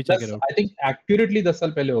out and maybe check it out. I think accurately 10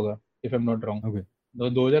 साल पहले होगा, if I'm not wrong. Okay.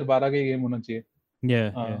 2012 का game होना चाहिए.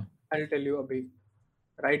 Yeah. हाँ. Yeah. I'll tell you abhi.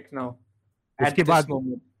 Right now. उसके At this बाद-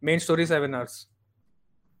 moment. Main story 7 hours.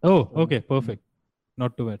 Oh, okay, perfect.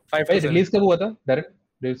 Not too bad. 5 भाई to 7. रिलीज कब हुआ था? Direct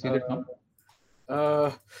do you see that now?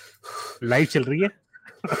 Live चल रही है.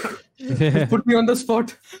 Put me on the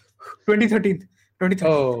spot. 2013. 2013.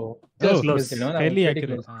 Oh, just close. missed it, no? Fairly Pretty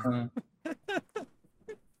accurate. close. हाँ.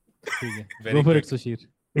 ठीक है. Very Go for good. it, Sushir.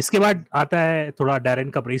 इसके बाद आता है थोड़ा डैरन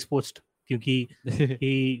का प्रेस पोस्ट, क्योंकि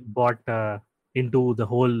he bought into the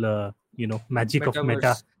whole magic of meta,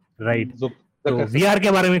 Metaverse. right? So, तो VR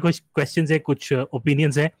के बारे में कुछ क्वेश्चंस है, कुछ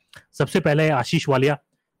ओपिनियंस है. सबसे पहले है आशीष Walia.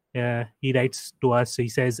 He writes to us. He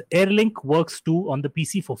says Airlink works too on the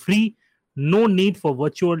PC for free. No need for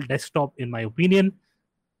virtual desktop, in my opinion.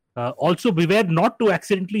 Also, beware not to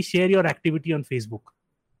accidentally share your activity on Facebook.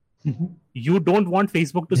 You don't want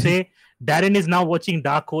Facebook to say Darren is now watching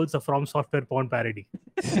Dark Holes, a From Software porn parody.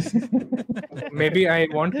 Maybe I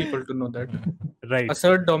want people to know that. Right.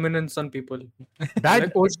 Assert dominance on people. That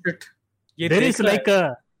Like, oh shit. ये there देख is रहा like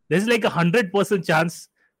a there's like 100% chance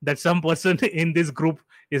that some person in this group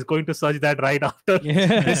is going to search that right after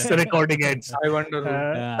this recording ends. है. I wonder who.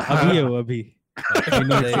 अभी है वो अभी. I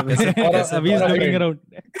know it's- अभी is looking around.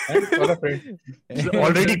 for a friend.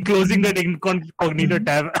 Already closing that incognito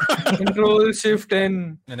tab. Control Shift N.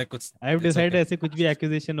 मैंने कुछ I have decided ऐसे कुछ भी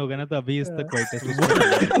accusation होगा ना तो अभी इस तक क्वाइट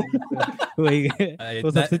है. वही वो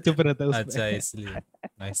इतना- सबसे चुप रहता है उसमें. अच्छा इसलिए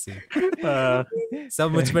I see. Uh,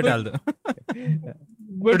 सब मुझ पे डाल दो.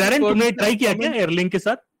 तो Darren, तुमने ट्राई किया क्या एयरलिंक के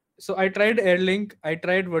साथ? So I tried Airlink, I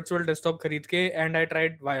tried virtual desktop khareed ke, and I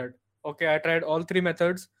tried wired. Okay, I tried all three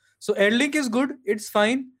methods. So Airlink is good, it's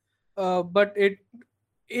fine, but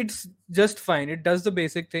it's just fine. It does the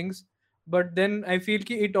basic things, but then I feel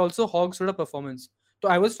ki it also hogs sort of performance. So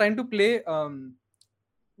I was trying to play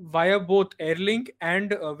via both Airlink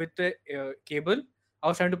and with the cable. I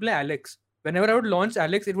was trying to play Alex. Whenever I would launch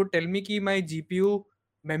Alex, it would tell me ki my GPU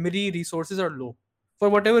memory resources are low for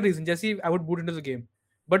whatever reason. Jesse, I would boot into the game.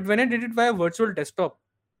 But when I did it via virtual desktop,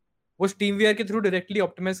 वो SteamVR के through directly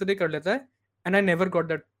optimize करके कर लेता है, and I never got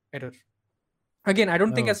that error. Again, I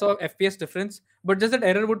don't think I saw FPS difference, but just that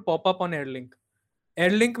error would pop up on Airlink.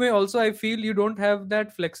 Airlink में also I feel you don't have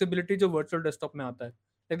that flexibility जो virtual desktop में आता है.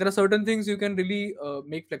 Like there are certain things you can really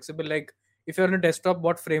make flexible. Like if you're on a desktop,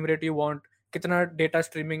 what frame rate you want, कितना data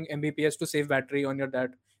streaming Mbps to save battery on your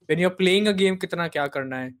that. When you're playing a game, कितना क्या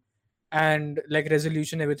करना है, and like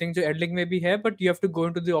resolution everything जो Airlink में भी है, but you have to go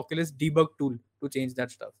into the Oculus debug tool to change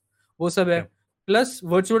that stuff. वो सब है. Plus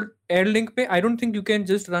virtual Airlink पे I don't think you can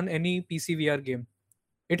just run any PC VR game.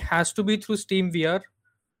 It has to be through Steam VR,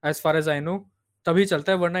 as far as I know. तभी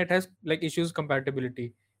चलता है, वरना it has like issues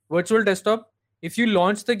compatibility. Virtual desktop, if you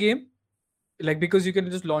launch the game, like because you can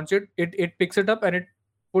just launch it, it picks it up and it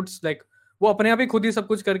puts like वो अपने आप ही खुद ही सब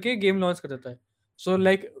कुछ करके game launch कर देता है. So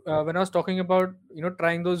like when I was talking about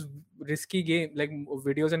trying those risky game like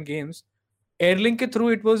videos and games, Airlink ke through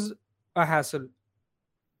it was a hassle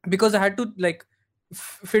because I had to like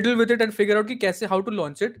fiddle with it and figure out ki kaise how to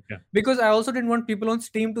launch it, because I also didn't want people on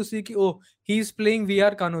Steam to see ki oh he's playing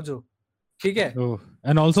VR Kanojo. ठीक है. Oh,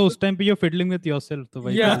 and also उस time पे you're fiddling with yourself, तो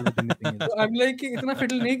वही तो I'm like कि इतना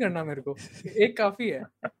fiddle नहीं करना मेरे को, एक काफी है,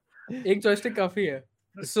 एक joystick काफी है.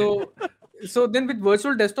 So then with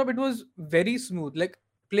virtual desktop it was very smooth, like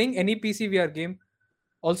playing any PC VR game.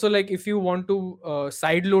 Also like if you want to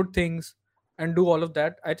sideload things and do all of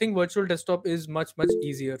that, I think virtual desktop is much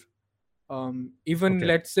easier. Even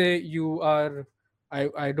let's say you are,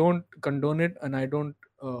 I don't condone it and I don't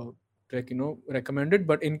recommend it,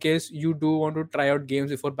 but in case you do want to try out games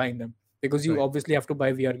before buying them, because you obviously have to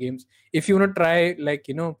buy VR games. If you want to try like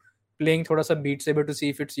playing thoda sa Beat Saber to see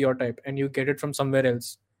if it's your type and you get it from somewhere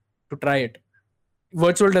else to try it,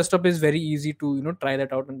 virtual desktop is very easy to try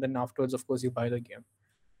that out, and then afterwards of course you buy the game.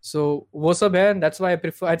 So wo sab hai, and that's why I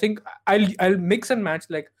prefer, I think I'll mix and match.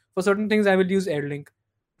 Like for certain things I will use Airlink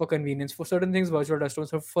for convenience, for certain things virtual desktop,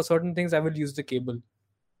 so for certain things I will use the cable.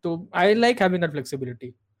 So I like having that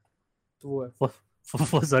flexibility.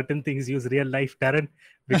 For certain things use real life, Darren,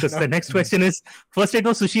 because the next question is, first it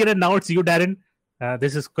was Sushir and now it's you, Darren.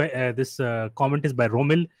 This comment is by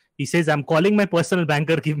Romil. He says, I'm calling my personal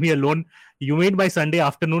banker, give me a loan. You made my Sunday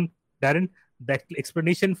afternoon, Darren. That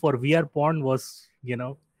explanation for VR porn was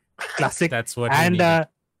classic. That's what and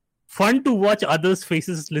fun to watch others'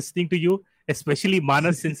 faces listening to you, especially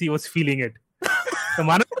Manas, since he was feeling it. So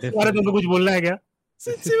Manas, कुछ बोलना है क्या?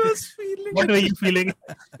 Since he was feeling What were you feeling?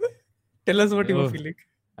 Tell us what you were feeling.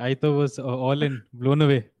 I thought was all in, blown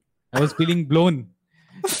away. I was feeling blown.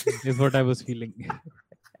 Is what I was feeling.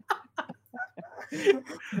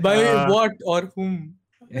 By what or whom?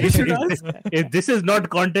 If this is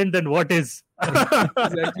not content, then what is?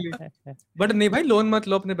 Exactly. But नहीं भाई, loan मत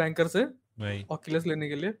लो अपने banker से Oculus लेने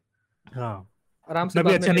के लिए. हाँ. आराम से.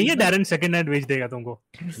 अभी अच्छा नहीं है, Darren second hand बेच देगा तुमको.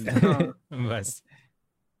 बस.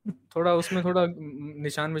 थोड़ा उसमें थोड़ा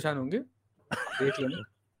निशान होंगे. देख लेना.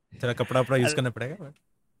 तेरा कपड़ा यूज करना पड़ेगा.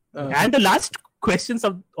 And the last questions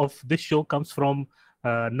of this show comes from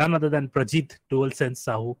none other than Prajit DualSense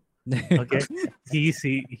Sahu. Okay,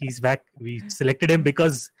 he's back. We selected him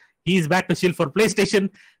because he's back to chill for PlayStation.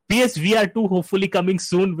 PSVR 2 hopefully coming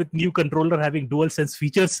soon with new controller having DualSense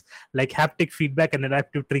features like haptic feedback and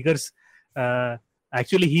adaptive triggers.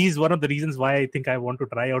 Actually, he's one of the reasons why I think I want to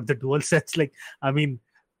try out the DualSense. Like, I mean,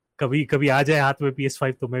 कभी आ जाए हाथ में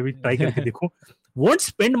PS5 तो मैं भी try करके देखूं. Won't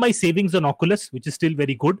spend my savings on Oculus, which is still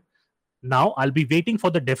very good. Now I'll be waiting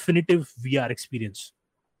for the definitive VR experience.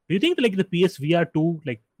 Do you think like the PSVR 2,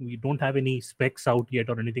 like we don't have any specs out yet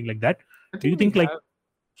or anything like that? Do you think like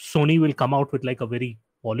Sony will come out with like a very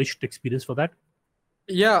polished experience for that?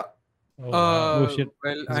 Yeah. Oh shit.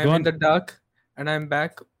 Well, I'm in the dark and I'm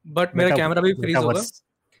back, but मेरा camera भी freeze होगा.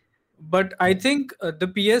 But I think the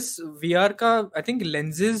PSVR ka, I think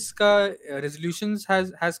lenses ka resolutions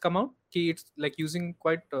has come out. It's like using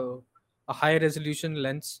quite a high resolution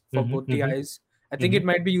lens for both the eyes. I think it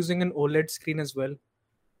might be using an OLED screen as well.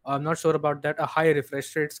 I'm not sure about that. A high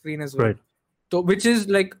refresh rate screen as well. Right. So which is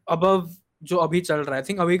like above जो अभी चल रहा है. I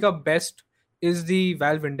think अभी का best is the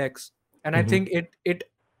Valve Index, and I think it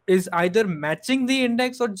is either matching the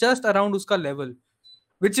index or just around उसका level,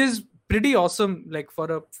 which is pretty awesome, like for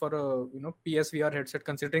a PSVR headset,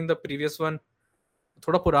 considering the previous one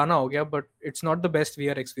थोड़ा पुराना हो गया, but it's not the best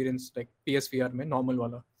VR experience like PSVR में normal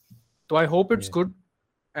वाला. So I hope it's good,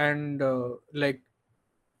 and like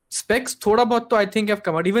specs थोड़ा बहुत तो I think have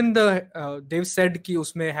come out. Even they've said कि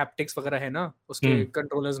उसमें haptics वगैरह है ना उसके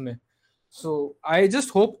controllers में. So I just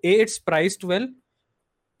hope A, it's priced well,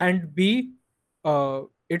 and B,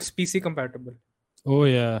 it's PC compatible. Oh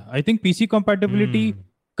yeah, I think PC compatibility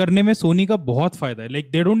करने में Sony का बहुत फायदा है.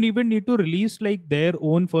 Like they don't even need to release like their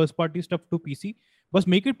own first party stuff to PC. But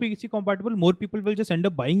make it PC compatible. More people will just end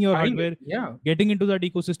up buying your hardware, getting into that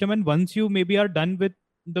ecosystem. And once you maybe are done with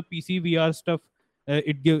the PC VR stuff,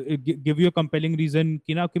 it give you a compelling reason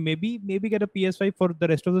कि maybe get a PS5 for the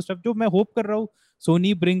rest of the stuff. जो मैं hope कर रहा हूँ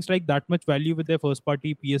Sony brings like that much value with their first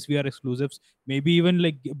party PSVR exclusives. Maybe even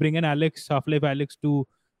like bring an Half-Life Alyx to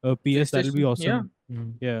PS. That'll be awesome.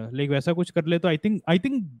 Yeah, like वैसा कुछ कर ले तो I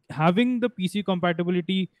think having the PC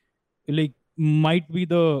compatibility like might be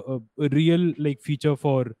the real like feature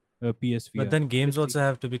for PSVR. But then games also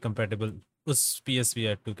have to be compatible उस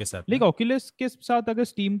PSVR 2 के साथ. Like Oculus के साथ अगर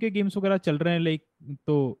Steam के games वगैरह चल रहे हैं like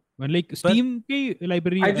तो like Steam की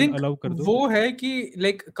library allow कर दो. वो है कि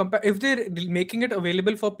like if they're making it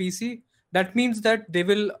available for PC, that means that they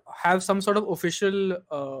will have some sort of official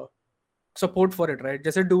support for it, right?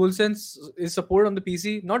 जैसे DualSense is support on the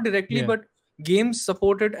PC, not directly, but games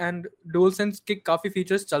supported, and DualSense के काफी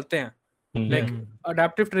features चलते हैं. Like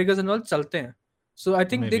adaptive triggers and all chalte hain. So I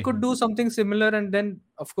think they could do something similar, and then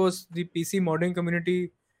of course the PC modding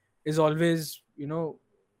community is always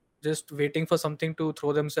just waiting for something to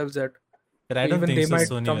throw themselves at. But I don't think so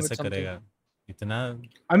Sony वैसा करेगा इतना.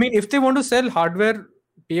 I mean if they want to sell hardware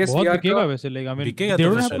PSVR बहुत बिकेगा वैसे like I mean they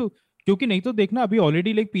don't have to, क्योंकि नहीं तो देखना अभी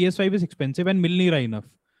already like PS5 is expensive and मिल नहीं रहा enough.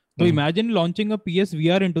 तो imagine launching a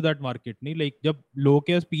PSVR into that market, नहीं like जब लोगों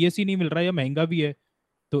के पास PS ही नहीं मिल रहा या महंगा भी है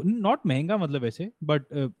तो नॉट महंगा मतलब ऐसे बट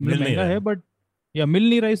महंगा है बट या मिल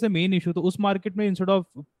नहीं रहा है, इज द मेन इशू. तो उस मार्केट में instead of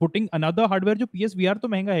putting another hardware जो PSVR तो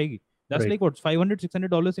महंगा है that's like what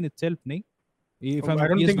 $500-600 in itself नहीं. If I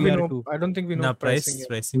don't think we know pricing.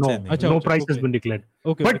 No price has been declared.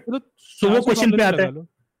 Okay, but so वो question पे आता है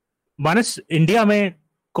मानस इंडिया में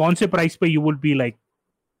कौन से प्राइस पे you will be like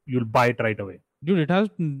you'll buy it right away? Dude, it has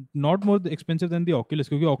not more expensive than the Oculus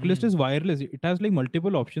क्योंकि Oculus is wireless. It has like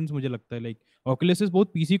multiple options मुझे लगता है. Like Oculus is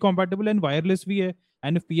both PC compatible and wireless भी है.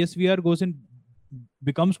 And if PSVR goes in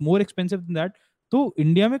becomes more expensive than that, तो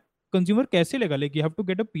India में consumer कैसे लेगा? Like you have to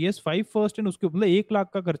get a PS5 first and उसके मतलब 1 लाख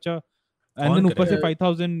का खर्चा and then ऊपर से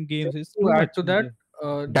 5,000 games. To add to that,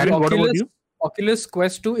 Darren, what about you? Oculus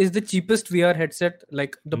Quest 2 is the cheapest VR headset,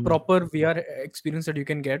 like the proper VR experience that you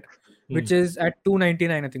can get, which is at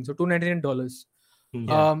 $299, I think. So $299.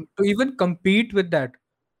 To even compete with that,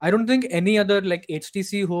 I don't think any other like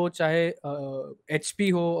HTC हो, चाहे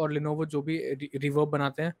HP हो और Lenovo जो भी reverb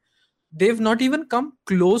बनाते हैं, they've not even come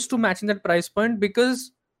close to matching that price point because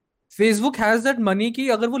Facebook has that money कि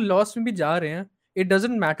अगर वो loss में भी जा रहे हैं, it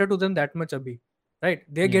doesn't matter to them that much अभी, right?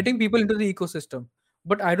 They're getting people into the ecosystem.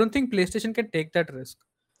 But I don't think PlayStation can take that risk.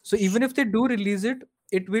 So even if they do release it,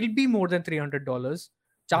 it will be more than $300.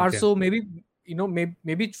 400 maybe,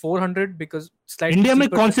 maybe 400 because slightly India में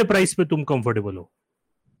कौन से price पे तुम comfortable हो?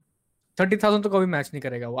 30,000 तो कभी match नहीं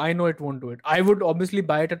करेगा वो. I know it won't do it. I would obviously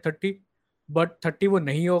buy it at 30, but 30 वो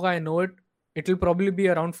नहीं होगा. I know it. It will probably be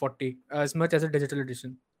around 40 as much as a digital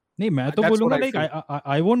edition. नहीं मैं तो बोलूँगा like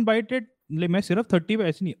I won't buy it like मैं सिर्फ 30 पे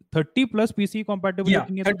ऐसे नहीं 30 plus PC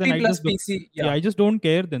compatibility नहीं है तो then I just don't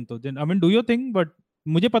care then I mean do your thing but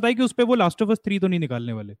मुझे पता है कि उस पे वो Last of Us 3 तो नहीं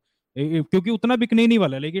निकालने वाले क्योंकि उतना बिकने ही नहीं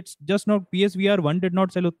वाला like it's just not PSVR 1 did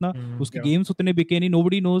not sell उतना उसके games उतने बिके नहीं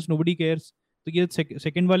nobody knows nobody cares तो ये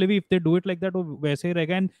second वाले भी if they do it like that वो वैसे ही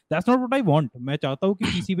रहेगा and that's not what I want. मैं चाहता हूँ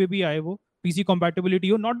कि PC पे भी आए वो PC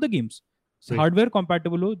compatibility हो not the games hardware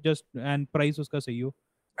compatible हो just and price उसका सही हो.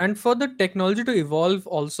 And for the technology to evolve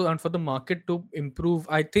also and for the market to improve,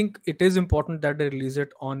 I think it is important that they release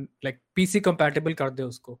it on like PC compatible kar de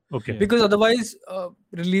usko. Okay. Because otherwise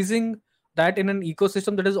releasing that in an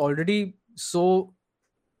ecosystem that is already so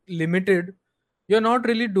limited, you're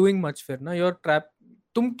not really doing much फिर ना. You're trapped.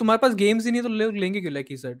 तुम्हारे पास games ही नहीं तो लोग लेंगे क्यों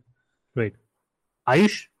like he said. Right.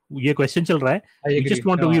 Ayush, ये question चल रहा है. I just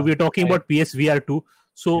want to we're talking about PSVR 2.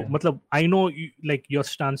 So मतलब I know like your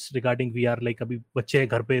stance regarding VR like अभी बच्चे हैं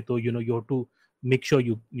घर पे तो you have to make sure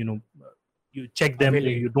you check them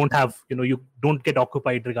you don't have you don't get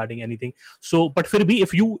occupied regarding anything. So but फिर भी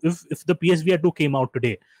if the PSVR 2 came out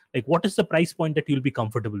today like what is the price point that you'll be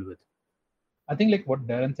comfortable with? I think like what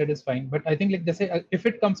Darren said is fine, but I think like they say if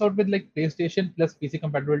it comes out with like PlayStation plus PC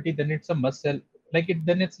compatibility, then it's a must sell like it,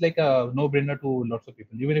 then it's like a no-brainer to lots of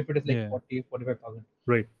people, even if it is like Yeah. 40,000-45,000.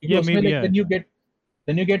 Right. क्योंकि Yeah, उसमें maybe, like yeah.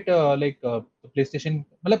 then you get like PlayStation,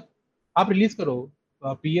 मतलब आप release करो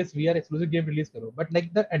PS VR exclusive game release करो, but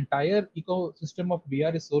like the entire ecosystem of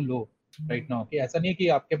VR is so low right now कि ऐसा नहीं है कि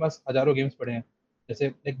आपके पास हजारों games पड़े हैं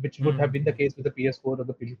जैसे like which would have been the case with the PS4 or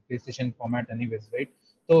the PlayStation format anyways, right?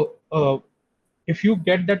 So if you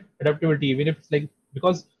get that adaptability, even if it's like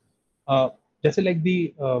because just like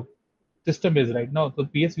the system is right now, so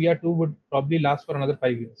PSVR 2 would probably last for another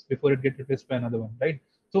 5 years before it gets replaced by another one, right?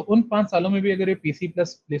 So उन 5 सालों में भी अगर ये PC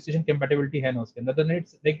plus PlayStation compatibility है ना उसके अंदर, then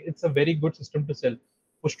it's a very good system to sell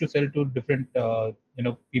to different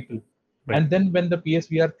people. Right. And then when the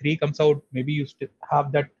PSVR 3 comes out, maybe you still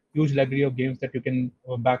have that huge library of games that you can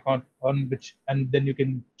back on which, and then you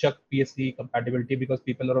can chuck PSC compatibility because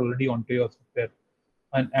people are already onto your software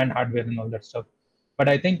and hardware and all that stuff. But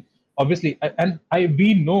I think obviously,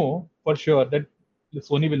 we know for sure that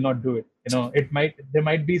Sony will not do it. There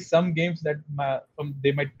might be some games that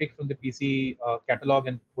they might pick from the PC catalog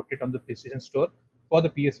and put it on the PlayStation Store for the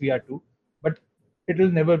PSVR 2, but it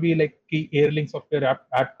will never be like key Airlink software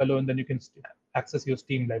app color, and then you can access your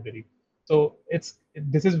Steam library. So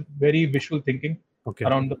this is very visual thinking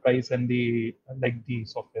around the price and the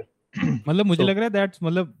software. मतलब मुझे लग रहा है that's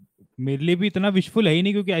मतलब मेरे लिए भी इतना विशफुल है ही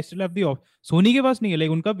नहीं क्योंकि I still have the Sony के पास नहीं है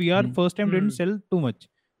लाइक उनका VR first time didn't cell too much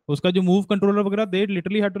उसका जो मूव कंट्रोलर वगैरह they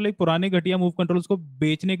literally had to like पुराने घटिया मूव कंट्रोलर्स को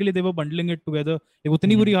बेचने के लिए दे वर बंडलिंग इट टुगेदर एक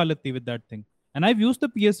उतनी बुरी हालत थी with that thing and I have used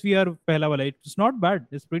the PSVR पहला वाला it's not bad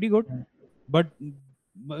it's pretty good but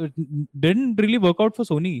didn't really work out for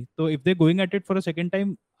Sony. So if they're going at it for a second time,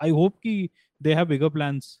 I hope they have bigger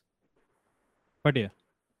plans. But yeah.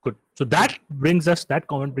 Good. So that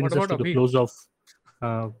comment brings us to the close of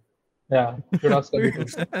Yeah, should ask Abhi too.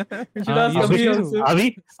 should ask Abhi also.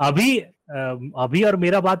 अभी और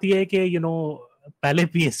मेरा बात ये है कि पहले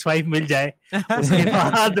PS5 मिल जाए उसके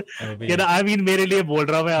बाद आई मीन मेरे लिए बोल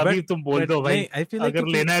रहा हूँ मैं अभी तुम बोल दो भाई अगर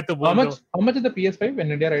लेना है तो बोल दो how much is the PS5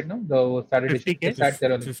 in India right now the Saturday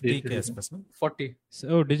 50K आसपास ना 40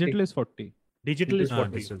 so digital is 40 digital is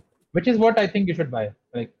 40 which is what I think you should buy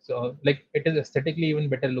like it is aesthetically even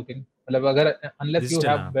better looking मतलब अगर unless you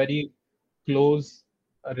have very close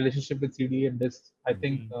relationship with CD and disc I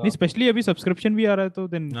think especially अभी subscription भी आ रहा है तो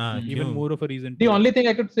then even more of a reason the only thing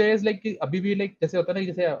I could say is like कि अभी भी like जैसे होता है ना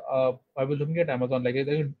जैसे I was looking at Amazon like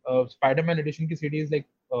Spider-Man edition की CD is like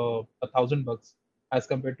 $1,000 as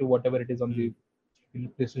compared to whatever it is on the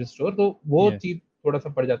PlayStation Store तो वो चीज थोड़ा सा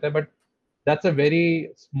पड़ जाता है but that's a very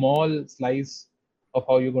small slice of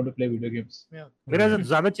how you're going to play video games. मेरा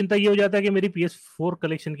ज्यादा चिंता ये हो जाता है कि मेरी PS4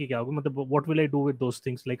 कलेक्शन की क्या होगी मतलब what will I do with those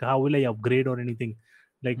things like how will I upgrade or anything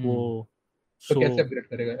like वो तो कैसे अपग्रेड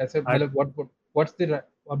करेगा ऐसे मतलब what's the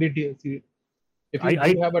अभी if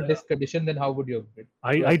you have a disc edition then how would you upgrade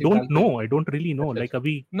I don't really know like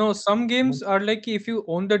अभी no some games are like if you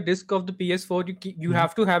own the disc of the PS4 you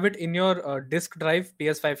have to have it in your disk drive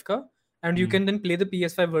PS5 का and you can then play the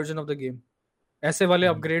PS5 version of the game ऐसे वाले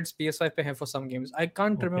upgrades PS5 पे हैं for some games I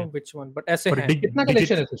can't remember which one but ऐसे हैं कितना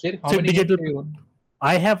collection है सुशील how many digital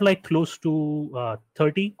I have like close to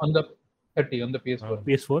 30 on the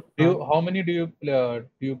PS4. How many do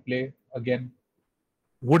you play again?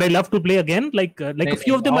 Would I love to play again? Like a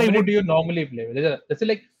few of them. How many do you normally play? That's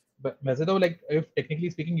like वैसे तो like if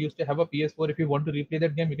technically speaking you used to have a PS4 if you want to replay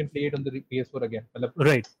that game you can play it on the PS4 again.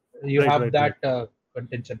 Right. You have that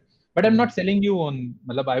contention. But I'm not selling you on.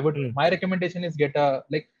 I would. My recommendation is get a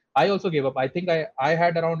like. I also gave up. I think I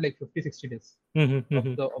had around like 50-60 days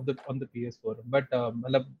of the on the PS4. But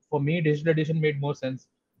for me digital edition made more sense.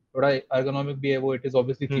 थोड़ा ergonomic भी है वो it is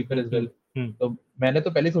obviously cheaper as well तो मैंने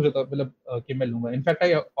तो पहले सोचा था मतलब कि मैं लूंगा in fact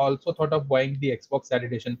I also thought of buying the Xbox Sad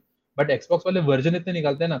edition but Xbox वाले वर्जन इतने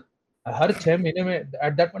निकालते हैं ना हर 6 महीने में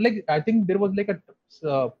at that point like I think there was like a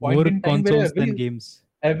point in time where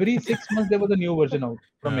every 6 months there was a new version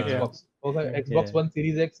out from Xbox Xbox One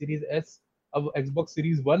Series X Series S अब Xbox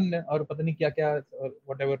Series 1 और पता नहीं क्या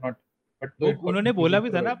whatever not but उन्होंने बोला भी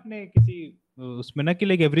था ना अपने किसी उसमें ना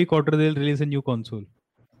कि like every quarter they'll release a new console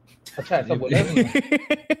अच्छा ऐसा बोला है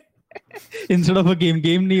इंस्टेड ऑफ अ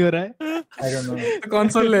गेम नहीं हो रहा है आई डोंट नो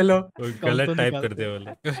कंसोल ले लो गलत टाइप करते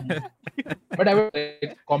वाले but I would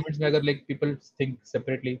like comments में अगर like people think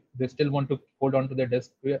separately they still want to hold on to their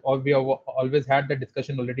disc और we have always had that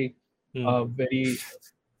discussion already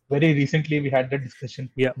very recently we had that discussion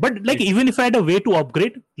but like even if I had a way to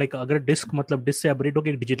upgrade like अगर disc मतलब disc से upgrade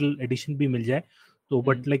होके digital edition भी मिल जाए तो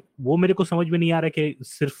but like वो मेरे को समझ में नहीं आ रहा कि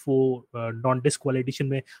सिर्फ वो नॉन डिस्क वाले एडिशन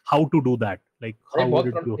में how to do that like how would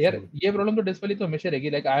it be यार ये प्रॉब्लम तो डिस्क वाली तो हमेशा रहेगी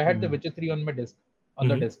like I had the Witcher 3 on my disc on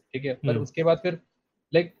the disc ठीक है पर उसके बाद फिर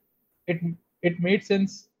like it it made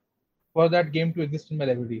sense for that game to exist in my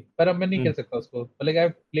library. पर अब मैं नहीं खेल सकता उसको. But like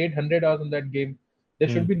I've played 100 hours on that game. There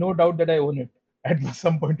should be no doubt that I own it at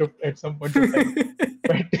some point of time.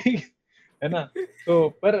 But है ना? So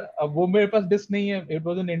पर अब वो मेरे पास disc नहीं है. It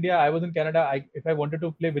was in India. I was in Canada. If I wanted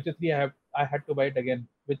to play Witcher 3, I had to buy it again,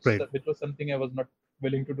 which was something I was not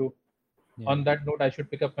willing to do. Yeah. On that note, I should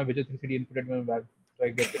pick up my Witcher 3 CD and put it in my bag so I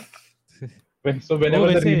get it.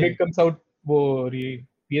 Whenever the remake comes out, वो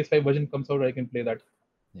PS5 version comes out, I can play that.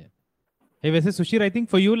 Hey, वैसे Sushir, I think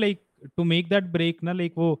for you, like to make that break ना,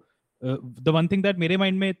 like वो the one thing that मेरे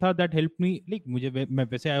mind में था that helped me, like मैं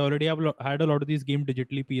वैसे I already have had a lot of these games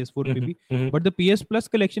digitally PS4 पे भी, but the PS Plus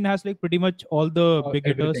collection has like pretty much all the big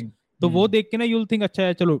hitters. तो वो देख के ना you'll think अच्छा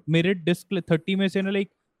है, चलो मेरे disc 30 में से ना like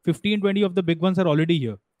 15-20 of the big ones are already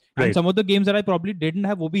here. Right. And some of the games that I probably didn't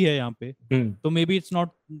have वो भी है यहाँ पे. So maybe it's not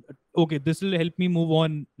okay. This will help me move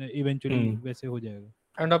on eventually. वैसे हो जाएगा.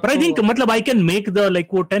 But I think मतलब I can make the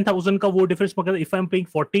like वो 10,000 का वो difference मगर if I'm paying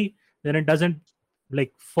 40 then it doesn't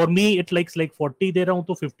like for me it likes like 40 दे रहा हूँ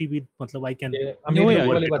तो 50 भी मतलब I can. अमीर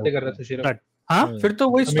लोगों वाली बातें कर रहा था शिरा. हाँ फिर तो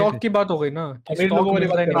वही स्टॉक की बात हो गई ना. अमीर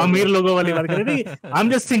लोगों वाली बात कर रहे हैं.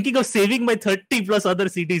 I'm just thinking of saving my 30 plus other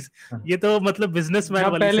CDs. ये तो मतलब businessman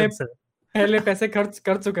वाली सेंस है. पहले पैसे खर्च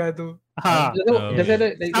कर चुका है तू. हाँ. जैसे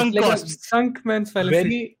sunk man's fallacy.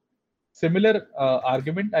 Very similar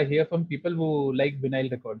argument I hear from people who like vinyl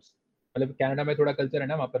records. मतलब कनाडा में थोड़ा कल्चर है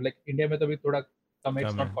ना वहाँ पर, like इंडिया में तो भी थोड़ा कम है,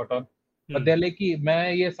 it's not caught on. But they're like कि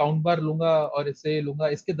मैं ये साउंड बार लूंगा और इससे लूंगा,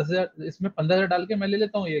 इसके 10,000 इसमें 15,000 डाल के मैं ले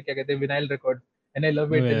लेता हूँ ये क्या कहते हैं vinyl record, and I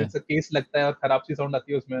love it. It's a case लगता है और खराब सी साउंड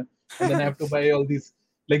आती है उसमें, and then I have to buy all these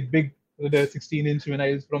like big 16-inch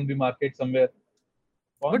vinyls from the market somewhere.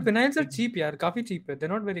 But vinyls are cheap यार, काफी cheap है.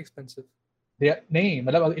 They're not very expensive. नहीं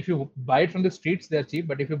मतलब if you buy it from the streets they are cheap,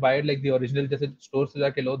 but if you buy it like the original जैसे store से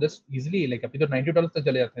जाके लो, this easily like अभी तो $90 तक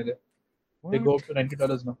चले जाते हैं. They go up to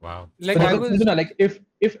 $90 now. Wow. Like I was like if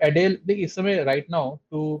Adele इस समय right now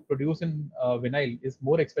to produce in vinyl is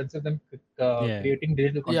more expensive than creating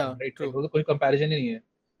digital content, right? तो कोई comparison ही नहीं है.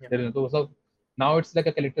 तो सब now it's like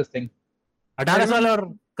a collector's thing. 18 साल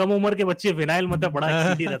और कम उम्र के बच्चे विनाइल मतलब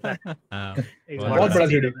बड़ा सीडी रहता है. बहुत बड़ा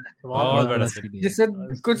सीडी. बहुत बड़ा सीडी. जिससे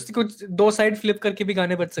कुछ दो साइड फ्लिप करके भी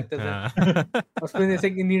गाने बज सकते थे. उसमें जैसे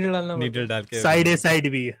नीडल डालना. नीडल डाल के. साइड ए साइड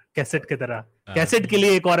भी कैसेट की तरह. कैसेट के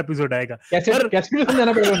लिए एक और एपिसोड आएगा. कैसेट में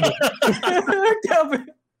समझाना पड़ेगा. क्या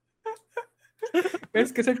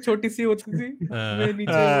कैसेट छोटी सी होती थी.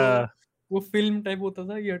 नीचे वो फिल्म टाइप होता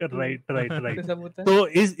था. ये राइट सब होता है. तो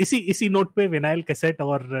इसी नोट पे विनाइल कैसेट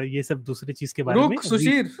और ये सब दूसरी चीज के बारे में रुक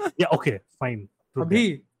सुशीर. या ओके फाइन.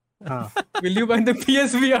 अभी will you by the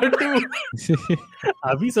PSVR 2?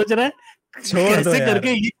 अभी सोच रहा है कैसे करके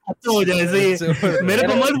ये खत्म हो जाए. ऐसे मेरे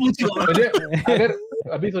को मत पूछो. अगर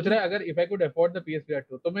अभी सोच रहा है अगर if I could afford the PSVR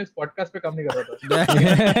 2 तो मैं इस पॉडकास्ट पे काम नहीं कर रहा था.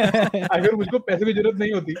 अगर मुझको पैसे की जरूरत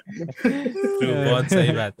नहीं होती. बहुत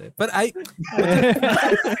सही बात है. पर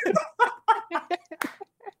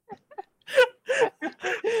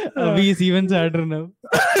अभी इज इवन सैडर नाउ.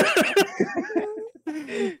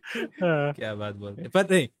 क्या बात बोल रहे. पर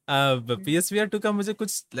नहीं PSVR 2 का मुझे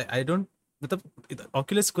कुछ आई डोंट मतलब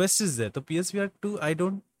Oculus Quest है तो PSVR 2 आई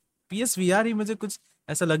डोंट PSVR ही मुझे कुछ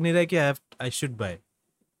ऐसा लग नहीं रहा है कि I should buy.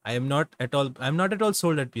 I am not at all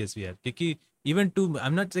sold at PSVR क्योंकि even 2 I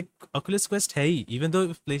am not like Oculus Quest है ही. Even though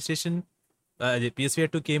PlayStation PSVR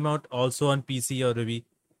 2 came out also on PC और अभी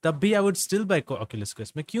तब भी I would still buy Oculus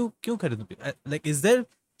Quest. मैं क्यों खरीदूं? Like is there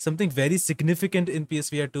something very significant in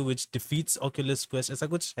PSVR 2 which defeats Oculus Quest? ऐसा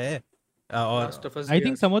कुछ है? और I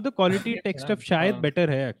think some of the quality tech stuff शायद better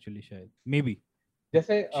है actually शायद maybe.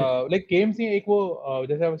 जैसे like games ही एक वो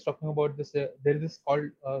जैसे I was talking about this there is this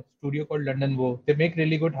studio called London वो they make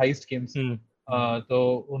really good heist games. तो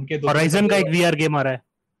उनके Horizon का एक VR गेम आ रहा है.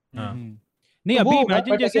 नहीं अभी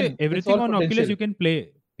imagine जैसे everything on Oculus you can play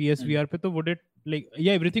PSVR पे तो would it like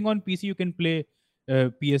yeah everything on PC you can play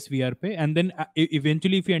PSVR पे and then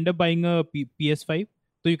eventually if you end up buying a PS5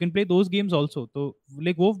 तो you can play those games also. तो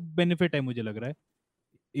like वो benefit है मुझे लग रहा है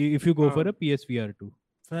if you go for a PSVR 2.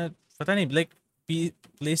 पता नहीं like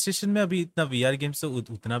PlayStation में अभी इतना VR games तो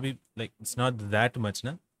उतना भी like it's not that much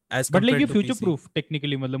ना as but like you compared to future PC. proof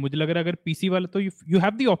technically मतलब मुझे लग रहा है अगर PC वाला तो you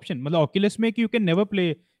have the option मतलब Oculus में कि you can never play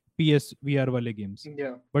PSVR वाले games.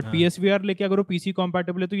 But PSVR लेके अगर वो PC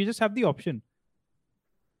compatible है तो you just have the option.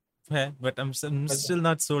 But I'm still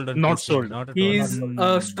not sold on not PC. sold. Not at He's all.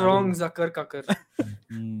 a strong Zucker Cucker.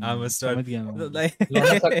 I'm a start. समझ गया मैं. Like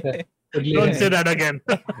Don't say that again.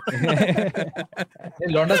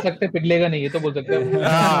 लौंडा सकते पिघलेगा नहीं ये तो बोल सकते हैं.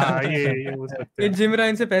 हाँ ये बोल सकते ये हैं. जिम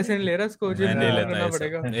राइन से पैसे नहीं ले रहा इसको. जिम नहीं करना लेता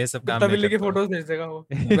पड़ेगा. ये सब काम तभी नहीं लेके करता. फोटोज भेज देगा वो.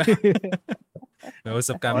 मैं वो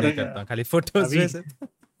सब काम और नहीं करता हूँ, खाली फोटोज अभी में से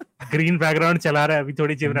ग्रीन बैकग्राउंड चला रहा है, अभी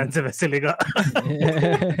थोड़ी जिमरान से वैसे लेगा।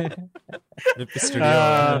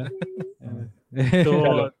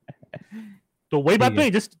 तो वही बात पे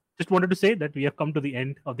just wanted to say that we have come to the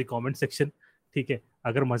end of the comment section. ठीक है,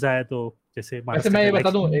 अगर मजा आया तो जैसे वैसे मैं ये बता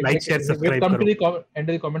दूं, लाइक शेयर सब्सक्राइब कम करो। To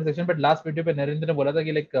the comment section, but last video पे नरेंद्र ने बोला था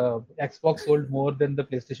कि like Xbox sold more than the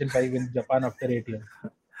PlayStation 5 in Japan after 8 years.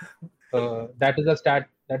 So that is a stat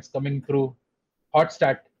that's coming through, hot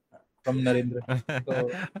stat from Narendra. So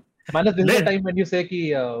Manas, this is the time when you say कि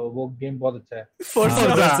वो game बहुत अच्छा है.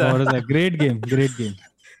 Forza, great game.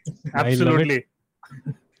 Absolutely.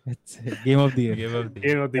 It's game of the year. Game of the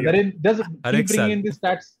Game of the And year. then just हर keep एक bringing साल। in the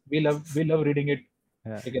stats. We love reading it.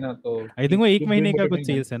 Yeah. ठीक है ना, तो आई थिंक वो एक keep महीने doing का what कुछ you're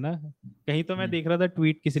doing. सेल्स है ना, कहीं तो मैं देख रहा था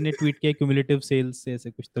ट्वीट, किसी ने ट्वीट किया क्यूमुलेटिव सेल्स से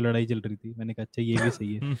ऐसे कुछ तो लड़ाई चल रही थी। मैंने कहा अच्छा ये भी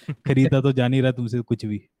सही है, खरीदा तो जान ही रहा तुमसे कुछ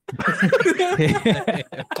भी।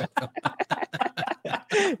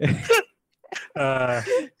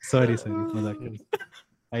 सॉरी मजाक कर रहा।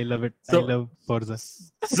 I love it, I love Forza.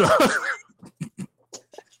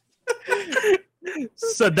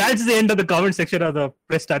 So that's the end of the comment section of the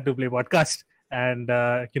Press Start to Play podcast, and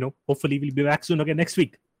hopefully we'll be back soon again next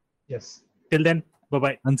week. Yes. Till then, bye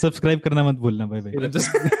bye. Unsubscribe करना मत भूलना, bye bye.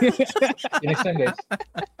 See you next time, guys.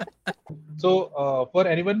 So, for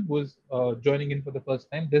anyone who's joining in for the first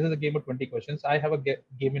time, this is a game of 20 questions. I have a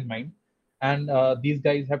game in mind, and these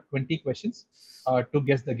guys have 20 questions to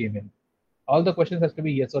guess the game in. All the questions has to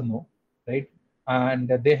be yes or no, right?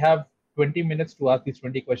 And they have 20 minutes to ask these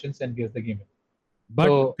 20 questions and guess the game in. But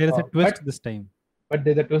So, there is a twist but- this time. But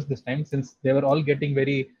there's a twist this time, since they were all getting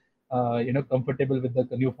very comfortable with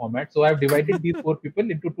the new format. So I've divided these 4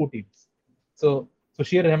 people into 2 teams. So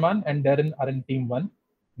Sushir Rahman and Darren are in team 1.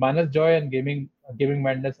 Manas Joy and Gaming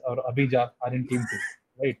Madness or Abhija are in team 2,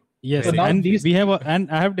 right? Yes, So now and these- we have and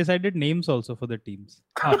I have decided names also for the teams.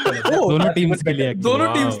 चलो, दोनों that's teams even के लिए better. actually. दोनों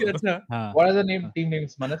Wow. Teams के अच्छा हाँ, What are the team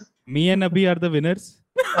names, Manas? me and Abhi are the winners.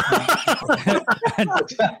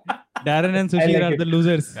 Darren and I Sushir like are it. the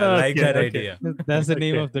losers. I like that Okay. idea. That's the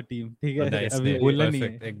name Okay. of the team. ठीक है, Nice अभी name, बोलना नहीं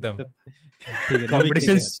perfect, है। एकदम। ठीक है,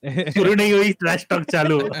 Competition शुरू नहीं हुई, trash talk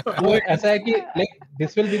चालू। वो ऐसा है कि like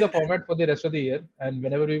this will be the format for the rest of the year, and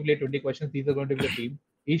whenever we play 20 questions, these are going to be the team.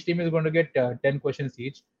 Each team is going to get 10 questions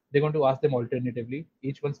each. They're going to ask them alternatively.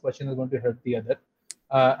 Each one's question is going to help the other,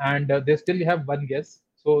 and they still have one guess,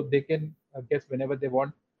 so they can guess whenever they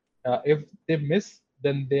want. If they miss,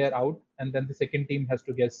 then they are out, and then the second team has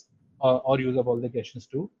to guess or use up all the questions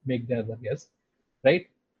to make the other guess, right?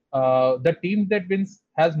 The team that wins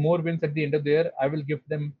has more wins at the end of the year. I will give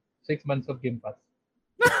them 6 months of Game Pass.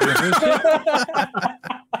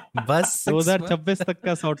 बस 2026 तक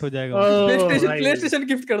का sort हो जाएगा। PlayStation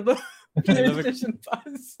gift कर दो, PlayStation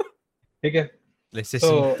पास। ठीक है, PlayStation,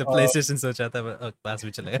 तो So, PlayStation सोचा था पास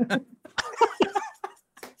भी चलेगा।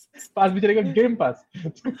 पास भी चलेगा गेम पास।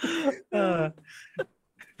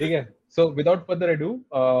 ठीक है, so without further ado,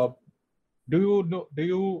 do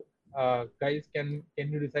you guys can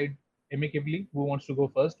you decide amicably who wants to go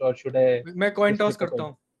first, or should I? मैं coin Just toss flip a करता coin.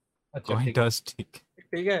 हूँ, अच्छा, Coin ठीक है। toss, ठीक।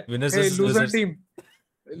 ठीक है? Winners Hey, versus loser losers। team,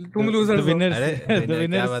 तुम The losers हो। winners, अरे the क्या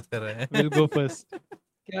winners बात कर रहे हैं? will go first.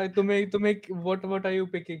 क्या तुम्हें what are you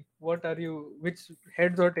picking? What are you, which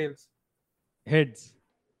heads or tails? Heads.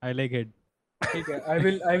 I like head. ठीक है,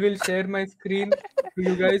 I will share my screen to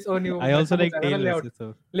you guys on you. I also like tail layout. वैसे,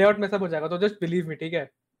 so Layout में सब हो जाएगा, तो just believe me, ठीक है?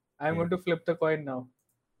 I'm going to flip the coin now.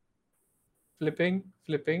 Flipping.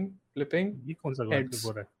 ये कौन सा Heads.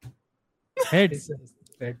 हो रहा है? heads.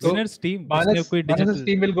 So, Winners team. इसमें Manas, कोई Manas's digital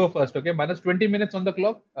team will go first. Okay, Manas, 20 minutes on the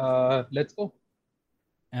clock. Let's go.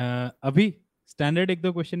 अभी स्टैंडर्ड एक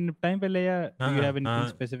दो क्वेश्चन निपटाएं पहले, या do you हाँ, have anything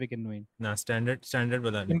हाँ। specific in mind? ना स्टैंडर्ड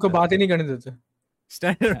वाला इनको बात ही नहीं करने देते,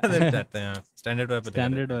 स्टैंडर्ड वाला चाहते हैं। स्टैंडर्ड वाला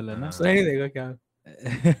Standard वाला ना? सुनाई नहीं देगा क्या?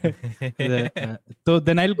 तो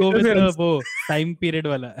then I'll go with the वो time period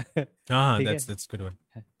वाला। हाँ, ठीक है। that's good one।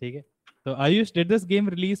 ठीक है, तो Ayush, did this game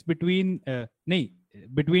release between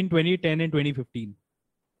between 2010 and 2015?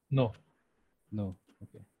 No. No.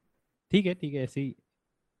 Okay. ठीक है, ऐसे ही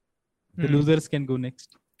the losers can go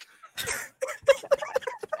next.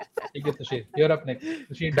 ठीक है, Sushir, you're up next.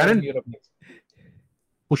 Sushir, Darren? you're up next.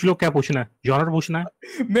 पूछ लो क्या पूछना है, जॉनर पूछना है,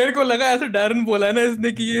 मेरे को लगा ऐसे डैरन बोला है ना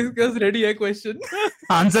इसने कि ये इसका रेडी है क्वेश्चन।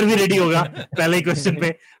 आंसर भी रेडी होगा पहले ही क्वेश्चन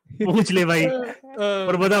पे। पूछ ले भाई,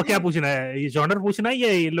 और बताओ क्या पूछना है, ये जॉनर पूछना है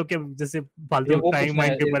या ये लोग के जैसे ये फालतू वो टाइम पूछना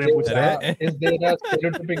माइंड है, के बारे में पूछना है? is there a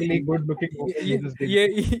stereotypically good looking ये in this game?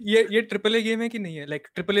 ये ट्रिपल ए गेम है कि नहीं है? लाइक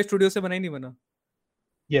ट्रिपल ए स्टूडियो से बना ही नहीं बना?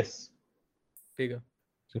 Yes. ठीक है,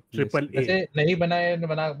 ट्रिपल ए वैसे नहीं बना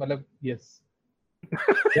मतलब yes.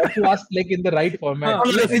 You have to ask like in the right format. हाँ,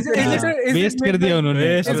 is it वेस्ट कर made दिया by- उन्होंने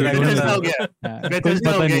Waste अभी कर don't दिया। know। हो गया हाँ, कुछ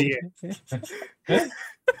बेथेस्डा हो पता गया नहीं। ये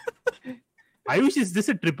Ayush is this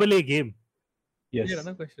a triple A game Yes. ये रहा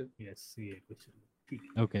ना question. यस ये question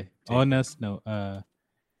Okay, on us now.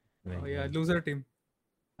 Oh yeah, loser team.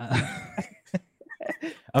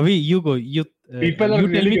 अभी you go. You People are you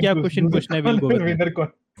tell really me क्या confused. question पूछना है, we'll go with that. Winner कौन?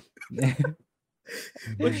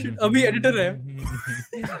 Oh shit, अभी editor है.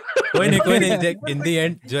 कोई नहीं इन द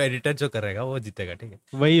एंड जो एडिटर जो करेगा वो जीतेगा, ठीक है?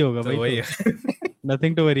 वही होगा, तो वही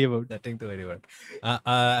Nothing to worry about. Nothing to worry about.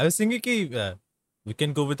 I was thinking कि we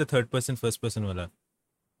can go with the third person first person वाला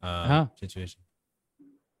हाँ। सिचुएशन।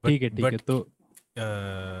 ठीक है तो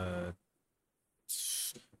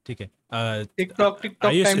ठीक है। TikTok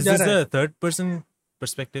आयुष, time इज जा दिस रहा है. The third person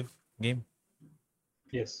perspective game?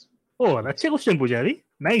 Yes. Oh अच्छे क्वेश्चन पूछा अभी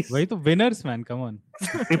नाइस वही तो winners man, come on.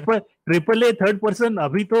 Triple A third person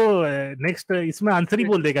अभी तो नेक्स्ट इसमें आंसर ही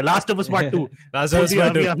बोल देगा last of us part 2 last of दिया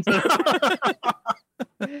अभी पार्ट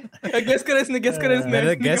Guess करा इसने.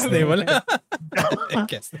 मैंने गेस नहीं बोला।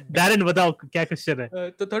 Guess. डैरेन बताओ क्या क्वेश्चन है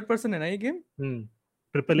तो थर्ड पर्सन है ना ये गेम.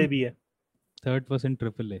 ट्रिपल ए भी है Third person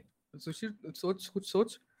triple A. सुशील सोच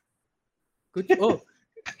कुछ. ओ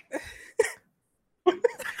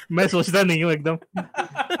मैं सोचता नहीं हूँ एकदम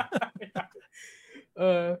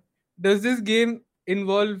does this game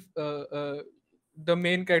involve the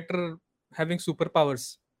main character having superpowers?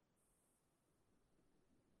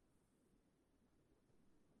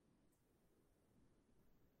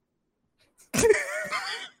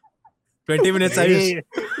 Twenty minutes Ayush.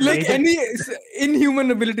 Like any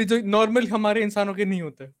inhuman ability जो normal हमारे इंसानों के नहीं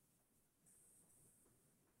होते.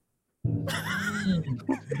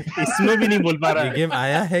 इसमें भी नहीं बोल पा रहा ये है गेम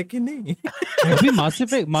आया है कि नहीं? अभी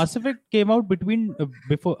Mass Effect came out between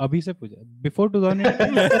before अभी से पूछा before 2010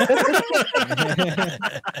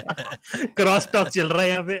 क्रॉस टॉक चल रहा है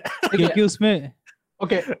यहाँ पे क्योंकि उसमें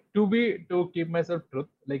Okay. To keep myself truth,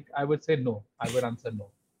 like I would say no. I would answer no.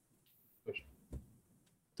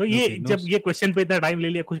 तो ये Okay, no. जब ये क्वेश्चन पे इतना टाइम ले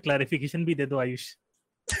लिया कुछ क्लैरिफिकेशन भी दे दो आयुष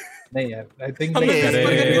नहीं यार. I think हम like, लोग give guess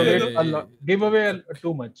away करेंगे। a lot. Give away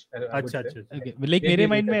too much. I would अच्छा say. अच्छा okay, like मेरे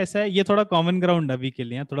माइंड में ऐसा है ये थोड़ा कॉमन ग्राउंड अभी के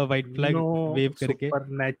लिए थोड़ा व्हाइट फ्लैग वेव करके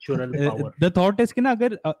supernatural power the thought is कि ना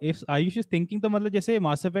अगर इफ आयुष इज थिंकिंग तो मतलब जैसे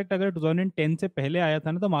मास इफेक्ट अगर 2010 से पहले आया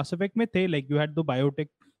था ना तो मास इफेक्ट में थे like you had the biotech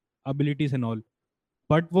abilities and all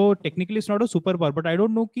but वो technically it's not a super power but I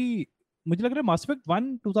don't know कि मुझे लग रहा है मास इफेक्ट 1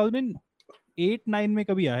 2008-9 में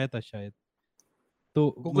कभी आया था शायद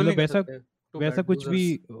तो मतलब वैसा कुछ भी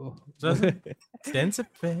 10 से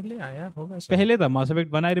पहले आया होगा शायद। पहले था मास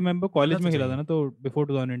इफेक्ट 1 आई रिमेंबर कॉलेज में खेला था ना तो before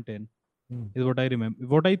 2010 is what I remember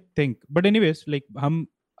what I think but anyways like हम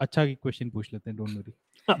अच्छा क्वेश्चन पूछ लेते हैं डोंट वरी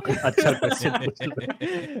अच्छा क्वेश्चन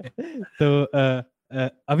तो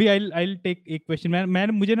अभी आई टेक एक क्वेश्चन मैं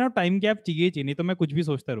मुझे ना टाइम गैप चाहिए नहीं तो मैं कुछ भी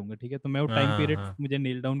सोचता रहूंगा ठीक है तो मैं वो टाइम हाँ, पीरियड हाँ। मुझे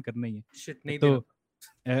नेल डाउन करना ही है Shit नहीं तो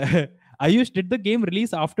Ayush did the game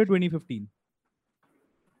release after 2015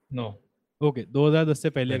 No. Okay 2010 से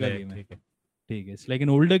पहले का गेम है ठीक है। ठीक है it's like an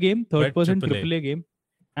older game third But person AAA. Triple A game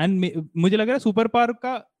and मुझे लग रहा है सुपर पावर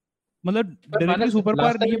का मतलब But directly Manas, super last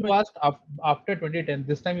power time नहीं you asked after 2010.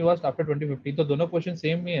 This time you asked after 2015. तो दोनों question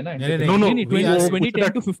same ही है ना? नहीं, No, no, नहीं we asked-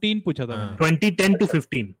 2010 to 15 पूछा था हाँ। मैंने 2010 to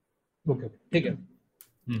 15 Okay. ठीक है.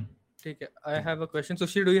 ठीक है. I have a question.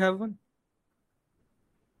 Sushi, do you have one?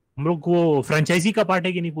 हम लोग वो फ्रेंचाइजी का पार्ट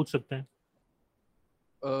है कि नहीं पूछ सकते हैं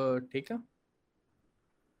ठीक है.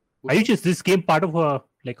 Ayush is this game part of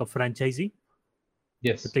like a franchise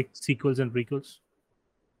Yes. like sequels and prequels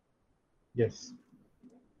Yes.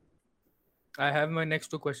 I have my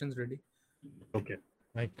next two questions ready. okay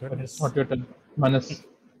My goodness. What your turn, Manas?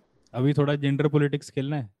 अभी थोड़ा जेंडर पॉलिटिक्स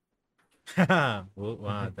खेलना है वो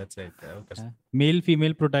हाँ that's right. वो कर सकते male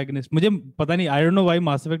female protagonist मुझे पता नहीं I don't know why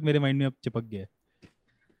mass effect मेरे माइंड में अब चिपक गया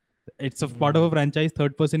है it's a part of a franchise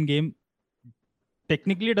third person game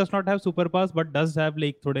technically does not have super powers but does have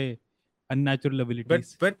like थोड़े अननेचुरल हैं।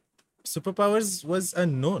 Abilities but superpowers was a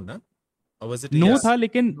no ना? Or was it a no yes? था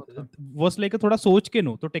लेकिन No था. Was like थोड़ा सोच के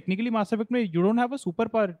no तो टेक्निकली मास इफेक्ट में you don't have a super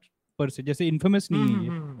power पर से जैसे इन्फेमस नहीं है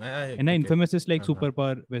ये है ना इन्फेमस इज लाइक हाँ, सुपर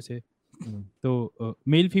पावर वैसे हम्म। तो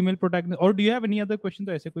मेल फीमेल प्रोटैगनिस्ट और do you have any other question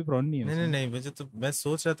तो ऐसे कोई प्रॉब्लम नहीं है नहीं नहीं वैसे। नहीं मुझे तो मैं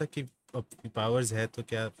सोच रहा था कि पावर्स है तो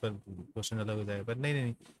क्या पर क्वेश्चन अलग हो जाएगा पर नहीं नहीं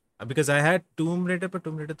नहीं बिकॉज आई हैड टूम रेडर पर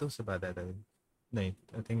टूम रेडर तो उससे बाद आया था नहीं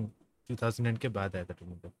आई थिंक 2000 के बाद आया था टूम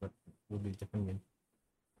रेडर पर वो भी डिफरेंट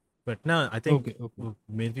बट ना I think Okay, okay.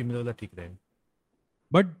 Male female वाला ठीक रहेगा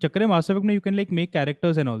बट चक्कर मास इफेक्ट में you can like make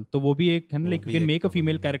characters and all तो वो भी एक है ना वो लाइक यू भी कैन एक मेक अ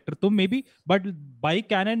फीमेल problem है। कैरेक्टर तो may be but by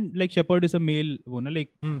cannon like shepherd is a mail वो ना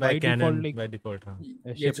like bye by cannon default, like, by default हाँ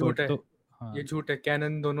ये झूठ है. तो हाँ ये झूठ है.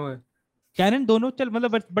 Canon दोनों है. कैनन दोनों चल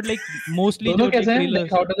मतलब बट लाइक मोस्टली दोनों जो कैसे हैं? trailers-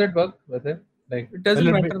 Like, how does it work वैसे? Like, It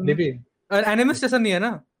doesn't well, matter. maybe. एनिमस जैसा नहीं है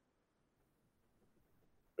ना.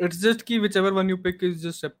 It's just कि whichever one you pick is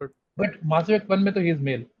just separate. But Mass Effect 1 में तो he is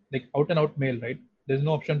male, like out and out male, right? There's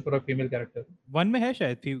no option for a female character. One में है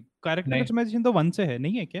शायद कैरेक्टर नहीं। कस्टमाइजेशन तो one से है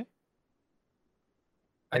नहीं है क्या? I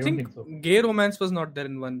I don't think think so. gay romance was not there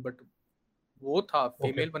in one, but वो था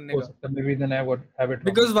Okay, female बनने हो का. सकता है, maybe then I would have it wrong.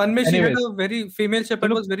 Because one में she had Anyways. a very female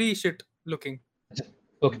shepherd चलो। was very shit looking.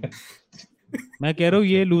 Okay. मैं कह रहा हूँ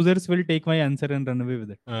ये losers will take my answer and run away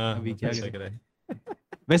with it. अभी क्या लग करें? रहा है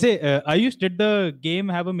वैसे Ayush did the game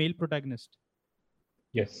have a male protagonist?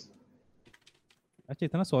 Yes. अच्छा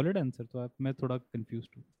इतना सॉलिड आंसर तो आप मैं थोड़ा कंफ्यूज्ड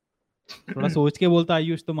हूँ. थोड़ा सोच के बोलता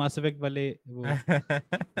आयुष तो मास इफेक्ट वाले वो जा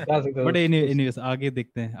सकता है. बट एनीवेज आगे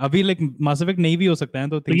देखते हैं. अभी लाइक मास इफेक्ट नहीं भी हो सकता है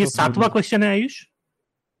तो तो ये 7वां क्वेश्चन है Ayush.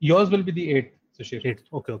 Yours will be the 8th, Sushir. 8.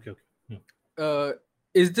 Okay.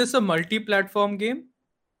 Is this a multi-platform game?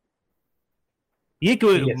 ये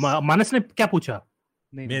क्यों Yes. मानस ने क्या पूछा?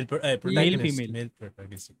 नहीं mail Male, female. Male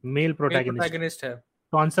protagonist mail Male protagonist. protagonist है.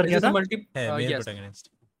 तो आंसर Is क्या this a था? multi? है mail Yes.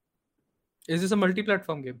 Protagonist Is this a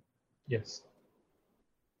multi-platform game? Yes.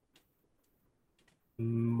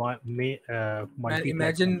 Man,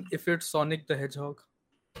 imagine if it's Sonic the Hedgehog.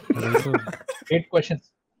 8 questions.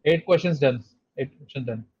 8 questions done. 8 questions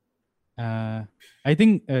done. I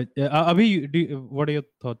think अभी what are your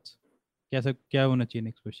thoughts? कैसा क्या होना चाहिए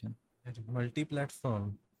next question? Multi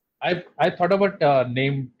platform I thought about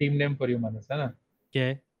team name for you, Manas, है ना? क्या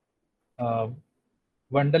है?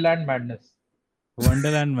 Wonderland Madness.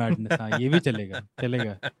 Wonderland madness. हाँ ये भी चलेगा.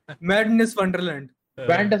 Madness Wonderland.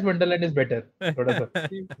 Madness Wonderland is better. थोड़ा सा.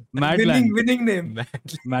 मैडलैंड. Winning name.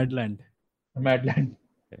 मैडलैंड. Madland.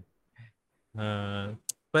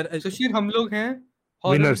 पर सुशीर हम लोग हैं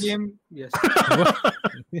horror Winners. game. Yes.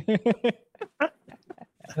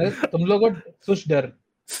 अरे, तुम लोगों को सुश डर.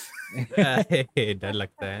 डर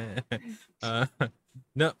लगता है.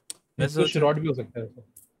 No, मैं सुश सोच रॉड भी हो सकता है.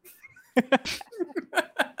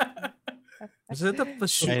 मुझे तो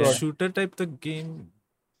Shooter. शूटर टाइप तो गेम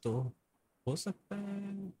तो हो सकता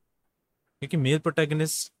है क्योंकि मेल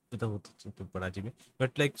प्रोटैगनिस्ट तो वो तो बड़ा अजीब है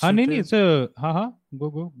बट लाइक हाँ नहीं हाँ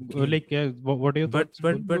गो लाइक क्या what are your thoughts?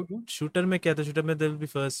 But shooter में क्या था? शूटर में देयर विल बी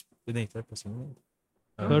फर्स्ट नहीं थर्ड पर्सन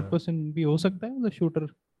थर्ड पर्सन भी हो सकता है मतलब shooter.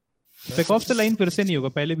 Spec of the line फिर से नहीं होगा.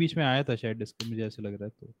 पहले बीच में आया था शायद इसको मुझे ऐसे लग रहा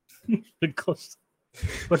है तो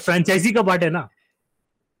पर फ्रेंचाइजी का पार्ट है ना.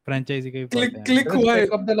 फ्रेंचाइजी का ही Click part है. click हुआ है.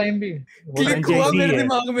 Pick up the line भी. Click हुआ franchise मेरे है.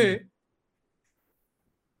 दिमाग में.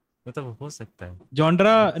 मतलब हो सकता है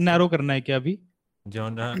जॉनरा नैरो करना है क्या अभी?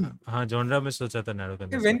 जॉनरा. हाँ जॉनरा में सोचा था नैरो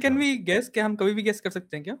करने. When can we guess? क्या हम कभी भी guess कर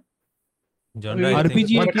सकते हैं क्या? जॉनरा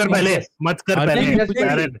RPG मत कर पहले. RPG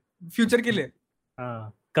Aaron. Future के लिए.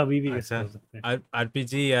 हाँ कभी भी अच्छा. कर सकते हैं.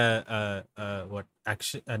 आरपीजी या व्हाट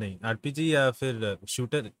एक्शन नहीं आरपीजी या फिर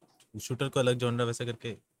शूटर को अलग जॉनरा वैसा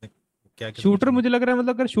करके क्या शूटर मुझे लग रहा है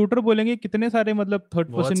मतलब अगर शूटर बोलेंगे कितने सारे मतलब थर्ड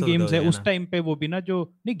बहुत पर्सन सारे गेम्स हो है गए उस ना. टाइम पे वो भी ना जो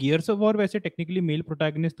नहीं गियर्स ऑफ वॉर वैसे technically male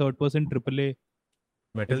protagonist third person triple A.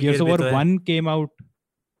 Metal gears of gear war 1 came out.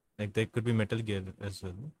 Like there could be metal gear as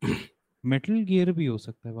well. Metal gear भी हो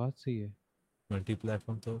सकता है. बात सही है. मल्टी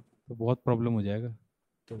प्लेटफॉर्म तो बहुत प्रॉब्लम हो जाएगा.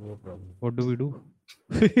 तो वो प्रॉब्लम. What do we do?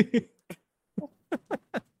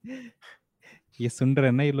 ये सुन रहे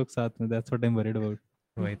हैं ना ये लोग साथ में. That's what I am worried about.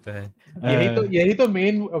 वही तो है. यही तो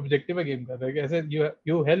मेन ऑब्जेक्टिव है गेम का. ऐसे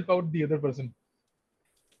you help out the other person.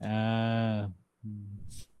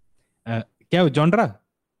 क्या जॉनरा?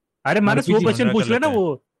 अरे मानस वो RPG क्वेश्चन genre पूछ का ले ना लगता है.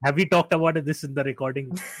 वो. Have we talked about this in the recording?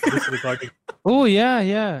 This recording. Oh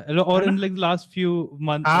yeah. Or in like the last few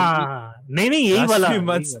months. हाँ नहीं यही वाला. Last few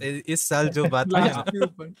months इस साल जो बात Last few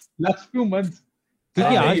months. Last few months.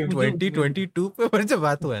 क्योंकि हाँ, आज नहीं, 2022 पे पर जो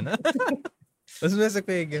बात हुआ है ना उसमें से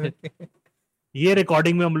कोई गेम ये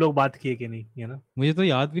रिकॉर्डिंग में हम लोग बात किए कि नहीं है ना. मुझे तो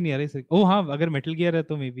याद भी नहीं आ रहा है. ओ हाँ अगर मेटल गियर है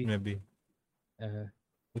तो मे बी. में भी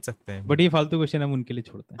पूछ सकते हैं. बट ये फालतू क्वेश्चन हम उनके लिए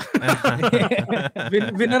छोड़ते हैं.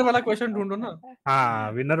 Winner वाला question ढूंढो ना.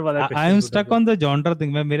 हाँ विनर वाला. I am stuck on the genre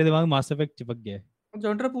thing. मैं मेरे दिमाग में मास इफेक्ट चिपक गया है.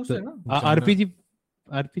 जॉनरा पूछ लेना.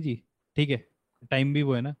 आरपीजी ठीक है. टाइम भी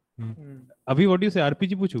वो है ना. अभी व्हाट यू से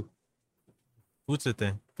आरपीजी पूछूं? पूछ लेते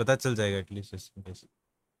हैं पता चल जाएगा at least.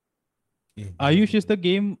 Ayush is the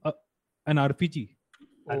game N RPG?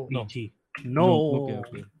 RPG. No.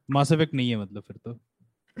 Okay mass effect नहीं है मतलब फिर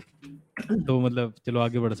तो मतलब चलो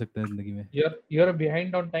आगे बढ़ सकते हैं जिंदगी में. You're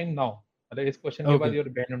behind on time now. मतलब इस क्वेश्चन के Okay. बाद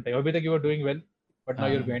you're behind on time. अभी तक you were doing well, but now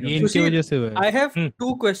you're behind on ये time. इनकी Sushil, वजह से हुआ है. I have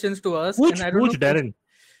two questions to ask. पूछ and I don't पूछ know. डैरन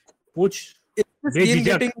पूछ.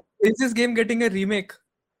 Is this game getting a remake?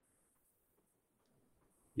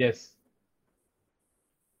 Yes.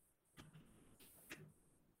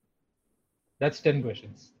 That's 10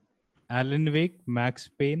 questions. Alan Wake, Max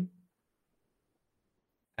Payne.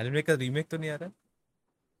 Elon वेक का रीमेक तो नहीं आ रहा,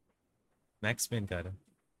 मैक्स पेन का आ रहा,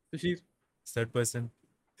 थर्ड पर्सन।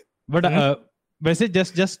 But वैसे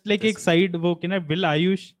just like एक side वो कि ना Will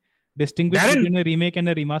Ayush distinguish Darren, between a remake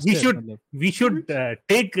and a remaster. We should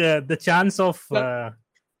take the chance of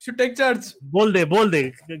should take charge. बोल दे game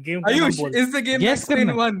का नाम Ayush, बोल। is the game Yes, Max Payne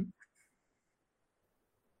करना। 1?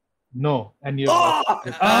 No, and you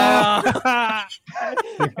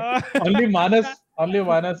only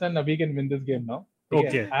Manas and Abhi can win this game now.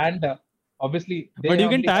 Okay. And obviously, But you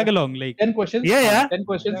can only tag have along like 10 questions. Yeah. 10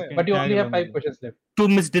 questions, Yeah, but you tag only have along 5 with questions left. To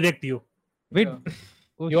misdirect you. wait.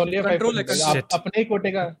 You only have 5 Control questions. like आप अपने ही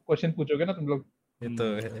कोटे का question पूछोगे ना तुम लोग। ये तो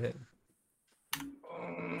है।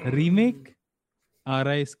 Remake आ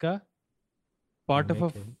रहा है इसका part of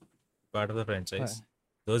a part of the franchise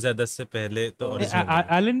 2010 से पहले तो original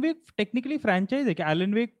Alan Wake technically franchise है क्या?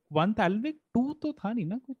 Alan Wake 1 था, Alan Wake 2 तो था नहीं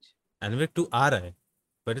ना कुछ? एलन वेक 2 आ रहा है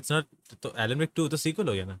बट इट्स नॉट, तो एलन वेक 2 तो सीक्वल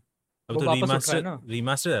हो गया ना, अब वो तो वापस उठ रहा है ना।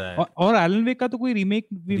 रीमास्टर आ रहा है। और Alan Wake का तो कोई रीमेक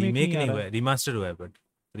रीमेक नहीं आ हुआ रहा है, रीमास्टर हुआ है, बट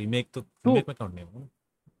रीमेक तो तो- रीमेक में काउंट नहीं होगा।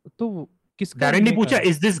 तो किसका Darren ने remake पूछा आ रहा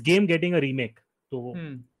है? is this game getting a remake? तो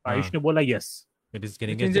आयुष ने बोला yes. It is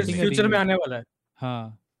getting Which means future में आने वाला है।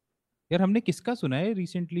 हाँ यार, हमने किसका सुना है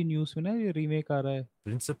रिसेंटली न्यूज़ में ना, ये रीमेक आ रहा है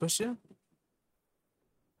Prince of Persia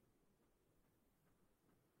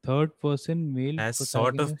third person male has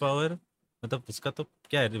sort of power, मतलब उसका तो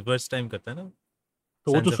क्या है, रिवर्स टाइम करता है ना,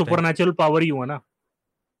 तो वो Sands तो of सुपरनैचुरल पावर ही हुआ ना।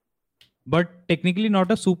 But technically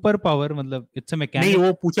not a super power, मतलब इट्स अ नहीं, मैकेनिक।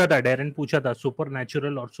 वो पूछा था, डैरन पूछा था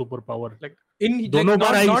सुपरनैचुरल और सुपर पावर। Like in दोनों like, bar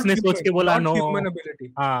not- Ayush not ने human- सोच के बोला not no। human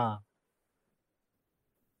ability. हाँ,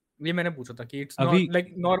 ये मैंने पूछा था कि it's अभी- not like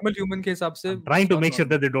normal human के हिसाब से trying to it's make not sure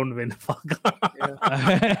that they don't win.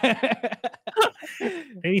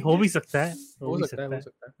 नहीं, हो भी सकता है, हो सकता है, हो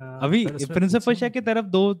सकता है। हाँ, अभी पर उसमें प्रिंस ऑफ पूछा पर्शिया की तरफ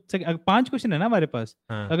 5 क्वेश्चन है ना हमारे पास।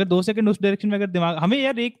 हाँ। अगर 2 सेकंड उस डायरेक्शन में अगर दिमाग, हमें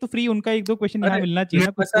यार एक तो फ्री उनका 1-2 क्वेश्चन यहाँ अरे, मिलना चाहिए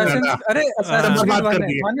ना कुछ तो। Assassin's- अरे Assassin's बर्बाद Creed 1 कर है।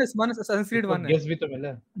 दिए। मानस Assassin's Creed 1 है। गेस भी तो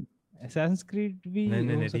मिला। Assassin's Creed भी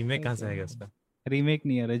नहीं हो सकता रीमेक है कहाँ से क्या? आएगा उसका? रीमेक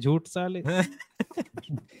नहीं आ रहा है, झूठ साले।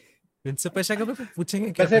 प्रिंस ऑफ पर्शिया का भी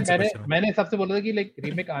पूछेंगे क्या? वैसे Prince of Persia में? मैंने सबसे बोला था कि लाइक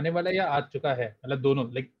रीमेक आने वाला है या आ चुका है, मतलब दोनों,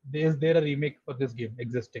 like is there a remake for this game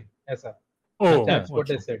existing, ऐसा। Oh, That's what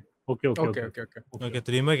I said. okay. Okay. Okay,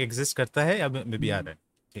 तो रीमेक एग्जिस्ट करता है, अब मे बी आ रहा है,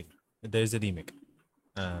 ठीक, there is a remake.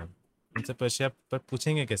 Prince of Persia पर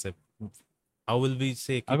पूछेंगे कैसे, हाउ विल वी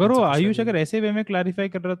से? अगर वो आयुष अगर ऐसे वे में क्लैरिफाई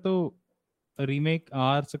कर रहा तो रीमेक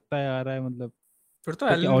आ सकता है, आ रहा है मतलब। फिर तो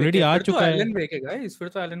तो Alan already Wake है, आ फिर तो चुका है। Alan Wake है guys, फिर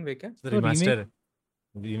तो Alan Wake है। तो रिमास्टर,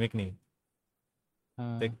 रीमेक नहीं,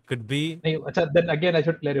 हाँ। There could B. नहीं, अच्छा, then again I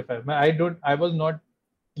should clarify. I was not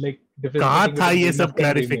like कहाँ differentiating था between ये remaster सब and remake.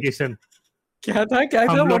 क्लैरिफिकेशन? क्या था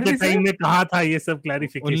हम लोग what के did he say? टाइम में कहाँ था ये सब Only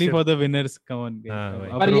clarification? for the winners, come on guys. हाँ, वही।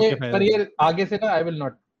 अब पर रोक ये के फायदा पर ये आगे से ना I will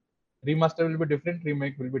not. Remaster will be different,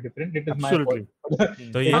 remake will be different. It is my Absolutely.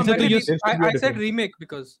 fault. तो ये हाँ, ऐसे तो मैंने you भी- said to be I said different. remake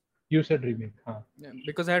because You said remake, हाँ.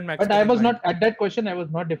 because I had Max But I Payne in was mind. not at that question. I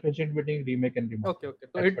was not differentiating between remake and remaster. Okay.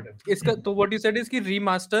 तो That's what I said. इसका तो what you said is कि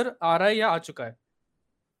remaster आ रहा है या आ चुका है?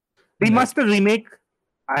 Remaster remake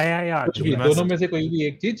आया या आ कुछ चुका भी है? Remaster. दोनों में से कोई भी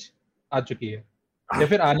एक चीज आ चुकी है या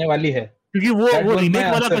फिर आने वाली है। क्योंकि That वो was रीमेक my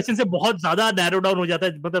वाला answer. क्वेश्चन से बहुत ज्यादा नैरो डाउन हो जाता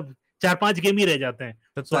है, मतलब 4-5 गेम ही रह जाते हैं।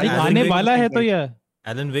 तब So तो I नहीं, Alan आने Wake वाला was है तो right. यार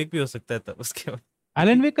एलन वेक भी हो सकता है, तब उसके बाद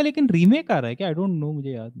एलन वेक का लेकिन रीमेक आ रहा है क्या? आई डोंट नो, मुझे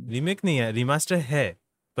याद नहीं। रीमेक नहीं है, रिमास्टर है,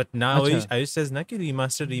 बट नाउ अच्छा। आयुष सेज ना कि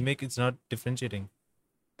remaster remake is not differentiating.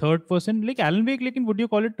 Third person like Elon वेक, लेकिन would you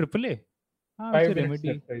call it triple A? हां, 5 it's a minutes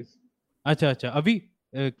remedy। left, guys. अच्छा अभी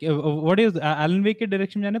व्हाट इज एलन वेक के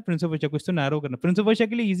डायरेक्शन में जाना है? प्रिंस ऑफ पर्शिया कुछ तो नैरो करना। प्रिंस ऑफ पर्शिया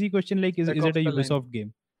के लिए easy question like is Back it off a the line. Ubisoft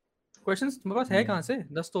game? Questions तुम्हारे पास है कहाँ से?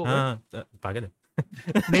 10 तो हो गए। हाँ, पागल है,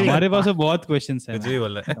 नहीं, हमारे पास तो बहुत क्वेश्चंस हैं। कुछ भी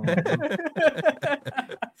बोल रहा है।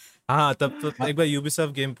 हाँ, तब तो एक बार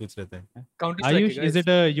यूबीसॉफ्ट गेम पूछ लेते हैं। Counter Strike आयुष, है, is guys. It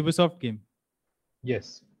a Ubisoft game? Yes.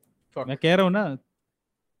 Fuck. मैं कह रहा हूँ ना,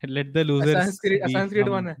 let the losers. Assassin's Creed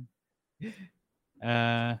 1 है।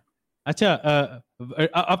 अच्छा,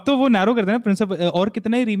 अब तो वो नैरो करते हैं ना प्रिंस ऑफ, और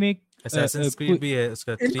कितना ही रीमेक। असैसिन्स क्रीड भी है,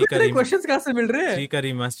 उसका 3 इनको का इतने questions कहाँ से मिल रहे हैं? 3 का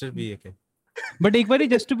रिमास्टर भी है। बट एक बारी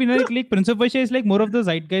just to be like Prince of Persia is like more of the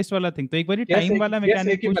ज़ाइटगाइस्ट वाला थिंग, तो एक बारी टाइम वाला एक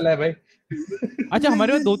मैकेनिक ही मिला है भाई। अच्छा,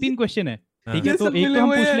 हमारे पास 2-3 क्वेश्चन है, ठीक है? ये तो सब एक मिले तो हम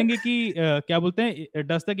हुए पूछ हैं। लेंगे कि क्या बोलते हैं,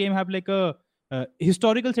 does the game have like a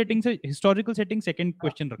historical setting? से हिस्टोरिकल सेटिंग सेकंड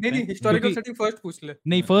क्वेश्चन रखते नहीं हैं। historical क्योंकि- setting first पूछ ले।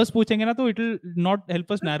 नहीं, फर्स्ट पूछेंगे ना तो it will not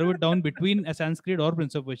help us narrow it down between Assassin's creed और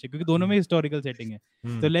प्रिंस ऑफ पर्शिया, क्योंकि दोनों में हिस्टोरिकल सेटिंग है।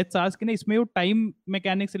 तो लेट्स आस्क ना, इसमें वो time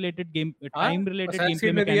mechanics related game, time related game Assassin's play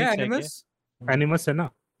Creed में भी है मैकेनिक्स है क्या? Animus? एनिमस है ना?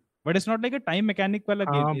 But it's not like a time mechanic वाला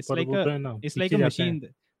हाँ, गेम, इट्स पर लाइक वो तो है ना, इट्स लाइक पीछे अ जाता है।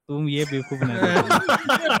 मशीन। तुम ये बेवकूफ बना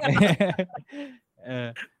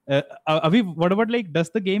अभी what about like does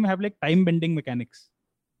the game have like time bending mechanics?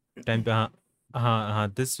 Time पे हाँ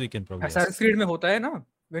this we can progress Assassin's Creed में होता है ना,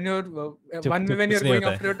 when you're when कुछ you're नहीं going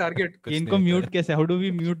होता after your target. कुछ इनको नहीं म्यूट होता कैसे? How do we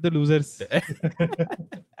mute the losers?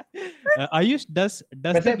 Ayush, does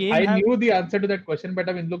the वैसे game I have knew the answer to that question, but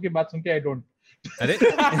अब इन लोग की बात सुन के I don't. अरे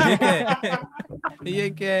ये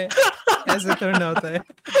क्या है ऐसे थोड़ा ना होता है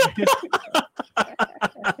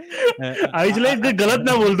आयुष लाइक गलत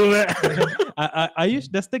ना बोल दूं मैं. Ayush,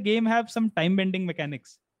 does the game have some time bending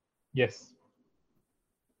mechanics? Yes.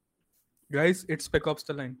 Guys, it's Spec Ops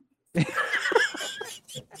The Line.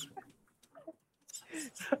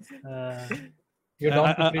 You're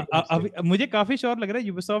down to 3 points. अभी मुझे काफी श्योर लग रहा है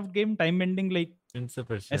Ubisoft game time bending like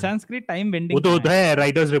Assassin's Creed time bending. वो तो होता है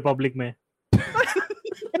राइडर्स रिपब्लिक में.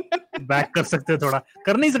 बैक कर सकते हो थोड़ा,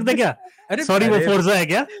 कर नहीं सकते क्या? अरे सॉरी वो फोर्जा है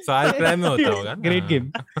क्या? फायर क्राई में होता होगा ना. Great game.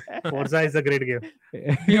 Forza is a great game.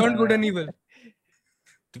 Beyond Good and Evil.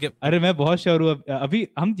 ठीक है अरे मैं बहुत श्योर हूँ अभी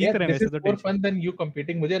हम जीत Yes, रहे हैं this वैसे is तो more tension. fun than you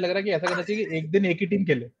competing. मुझे लग रहा है कि ऐसा करना चाहिए कि एक दिन एक ही टीम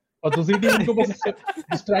खेले और दूसरी टीम उनको बस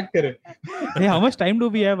डिस्ट्रैक्ट करे. Hey, how much time do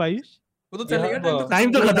we have, Ayush? वो तो चलेगा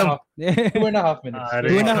टाइम तो खत्म. 2.5 minutes.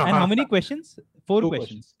 अरे. And how many questions? 4 Two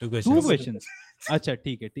questions. Two Two questions questions. अच्छा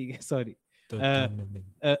ठीक है सॉरी. तो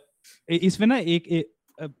इसमें ना एक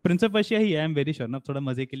प्रिंस ऑफ पर्शिया ही है. आई एम वेरी श्योर ना. थोड़ा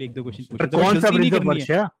मजे के लिए एक दो क्वेश्चन पर पूछे कौन सा प्रिंस ऑफ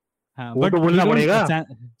पर्शिया? हाँ वो तो बोलना पड़ेगा.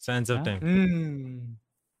 साइंस ऑफ हाँ? टाइम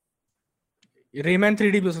Rayman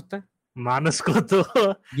 3D भी हो सकता है. मानस को तो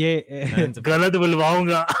ये गलत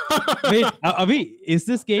बुलवाऊंगा. wait अभी is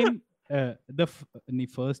this game the नहीं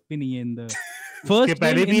first भी नहीं है in the first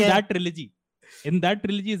पहले game भी in है. that trilogy. In that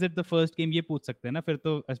trilogy is it the first game? ये पूछ सकते हैं ना फिर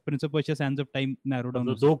तो. Prince of Persia Sands of Time narrow down.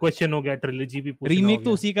 तो दो क्वेश्चन हो गया, ट्रिलॉजी भी पूछना रीमेक हो तो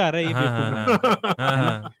गया. उसी का आ रहा है ये बेवकूफ.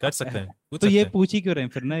 हाँ कर सकते हैं तो ये पूछ ही क्यों रहे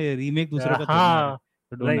हैं फिर ना. ये रीमेक दूसरों का हाँ,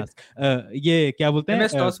 तो don't ask. ये क्या बोलते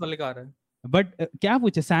MS हैं DOS वाले का आ रहा है. बट क्या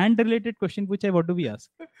पूछे? सैंड रिलेटेड क्वेश्चन पूछा है. What do we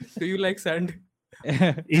ask? Do you like sand?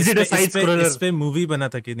 Is it a side scroller? इस पे मूवी बना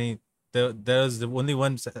था कि नहीं? There was only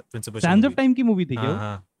one Prince of Persia Sands of movie. Time की मूवी थी क्या?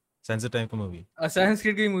 हाँ Sands of Time का मूवी. Assassin's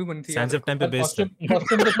Creed की मूवी बनी थी. Sands of Time पे based है.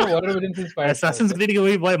 Costume तो Warner Vision से inspired Assassin's Creed की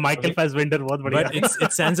वही बॉय माइकल फासबेंडर बहुत बढ़िया. But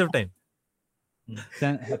it's Sands of Time.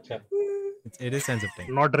 था. अच्छा. It is Sands of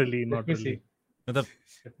Time. Not really, Let not me see. really, मतलब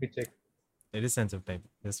Let me check. it is Sands of Time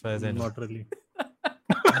as far as I know. not really.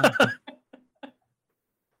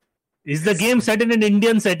 Is the game set in an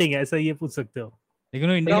Indian setting? ऐसा ये पूछ सकते हो. लेकिन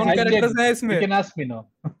वो Brown Indian I characters checked. हैं इसमें. You can ask me now.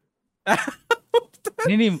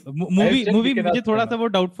 नहीं movie checked, movie you can मुझे ask थोड़ा me सा वो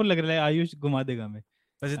डाउटफुल लग रहा है. आयुष घुमा देगा मैं.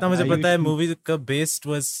 पर जितना मुझे I पता है used to- मूवी का based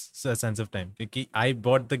was Sands of Time क्योंकि I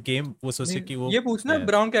bought the game वो सोचे कि वो ये पूछना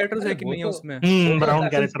ब्राउन कैरेक्टर्स है कि वो नहीं है तो- उसमें. Brown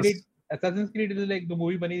Assassin's characters. Creed- Assassin's Creed is like the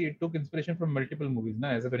movie बनी. It took inspiration from multiple movies.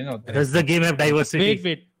 ना ऐसा थोड़ी ना होता है. Does the game have diversity?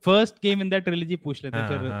 Wait first game in that trilogy पूछ लेते हैं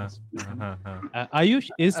फिर. Ayush,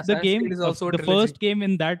 is the Assassin's game Creed is also a the trilogy. first game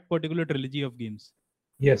in that particular trilogy of games?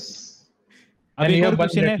 Yes. अब And एक you और have 1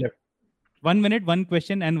 question है. minute left. 1 minute 1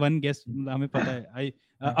 question and 1 guess. हमें पता है.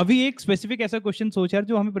 अभी एक स्पेसिफिक ऐसा क्वेश्चन सोच यार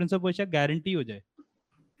जो हमें प्रिंस ऑफ पर्शिया गारंटी हो जाए.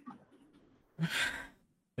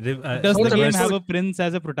 Does the game have a prince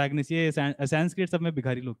as a protagonist? ये Assassin's Creed सब में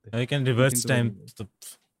भिखारी लोग थे. I can reverse Something to time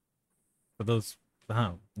worry for those. हाँ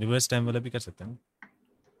reverse time वाला भी कर सकते हैं.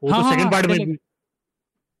 वो तो हाँ, second part में चलेगा. भी.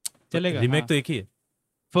 चलेगा. रीमेक तो एक ही है.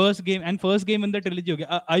 First game in the trilogy हो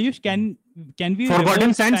गया. Ayush, can we Forgotten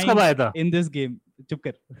reverse Sands time कब आया था? in this game? चुप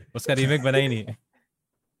कर. उसका रीमेक बना ही नहीं है.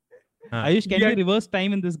 हाँ. Ayush, can Yeah. we reverse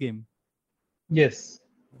time in this game? Yes.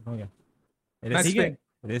 हो गया. Max ठीक है.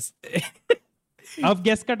 Payne. It is- अब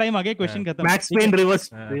गेस का टाइम आ गया. क्वेश्चन खत्म. Max ठीक है? Payne reverse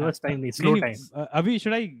हाँ. time नहीं, slow नहीं, time. नहीं, अभी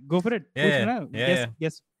should I go for it? Yeah, पूछ ना. yeah,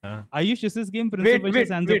 Guess. हाँ. Ayush, is this game Prince of Wait, Persia wait,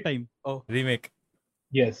 Sands of wait. Time? Remake.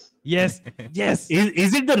 Yes. Yes. Yes.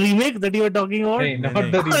 Is it the remake that you were talking about? Hey, not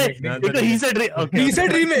नहीं, the नहीं. remake. Not Because he said okay. He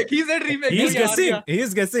said remake. He said remake. He is यार, guessing. यार. He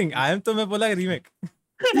is guessing. I am तो मैं बोला remake.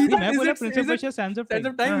 नहीं, मैं Is बोला it- Prince is of it Persia Sands of Sands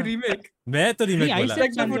Time. of Time हाँ. remake. मैं तो remake नहीं, I बोला.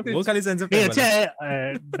 said Sands of वो खाली Sands of नहीं Time अच्छा बोला.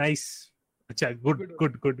 है. Nice. अच्छा गुड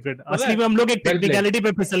असली में हम लोग एक Well played. टेक्निकलिटी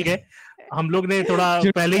पे फिसल गए. हम लोग ने थोड़ा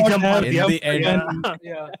पहले ही जंप मार In दिया. the end.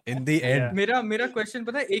 Yeah. In the end. मेरा क्वेश्चन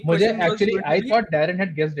पता है एक मुझे question was actually going to I be- thought Darren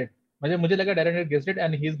had guessed it. मुझे लगा Darren had guessed it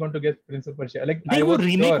and he is going to guess Prince of Persia. Like I नहीं वो was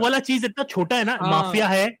remake sure. वाला चीज इतना छोटा है ना. हाँ. माफिया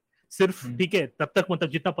है सिर्फ. हम्म. ठीक है तब तक मतलब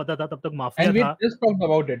जितना पता था तब तक माफिया And we था. just talked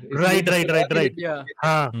about it. Right. Yeah.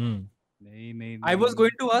 हाँ. नहीं. I was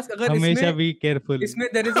going to ask अगर हमेशा इसमें be careful. इसमें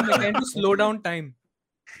there is a mechanism to slow down time.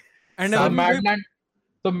 And So अगर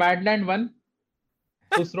मुझे- Madland 1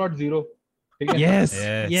 तो Slot 0. ठीक है? Yes,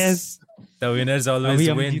 yes. The winners अभी always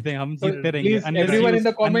हम win. जीते, हम So जीतते रहेंगे. please, Unless everyone you- in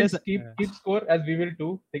the comments unless- keep score as we will too.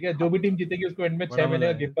 ठीक है? जो भी टीम जीतेगी उसको एंड में 6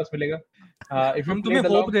 मिलेगा, गिफ्ट पास मिलेगा. If you हम played तुम्हें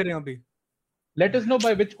होप along, दे रहे हैं अभी. let us know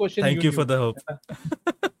by which question Thank you for the hope.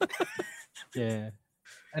 Yeah.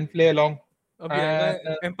 and play along. अभी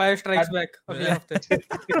आएगा Empire Strikes Back अगले हफ्ते.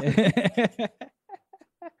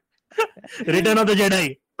 Return of the Jedi.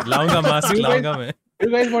 लाऊंगा मास्क Do you guys- लाऊंगा मैं. Do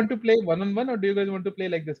you guys want to play one on one or do you guys want to play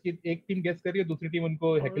like this? कि एक team guess कर रही है, दूसरी टीम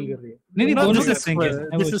उनको हैकल कर रही है. नहीं, No, दोनों this is करते हैं fun.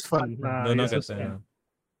 guess. This is fun. दोनों Yes, करते yes, हैं.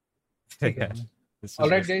 ठीक है. This is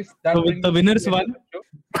All right, good. guys. That So brings the us to winners the won. end of the show.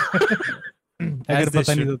 अगर As they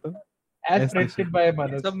पता नहीं should. तो As Yes, predicted by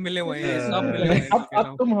Manas. सब मिले हुए हैं, सब मिले हुए हैं.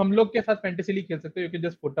 अब तुम हम लोग के साथ फैंटेसी लीग खेल सकते हो. You can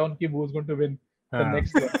just put down कि who is going to win the हाँ.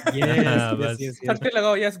 next one. हाँ, बस. yes. सट्टे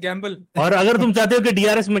लगाओ, yes, gamble. और अगर तुम चाहते हो कि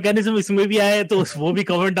डीआरएस मैकेनिज्म इसमें भी आए तो वो भी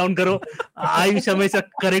कमेंट डाउन करो. आयुष हमेशा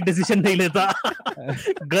करेक्ट डिसीजन नहीं लेता,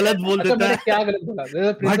 गलत बोल अच्छा, देता मैंने है. क्या गलत बोला?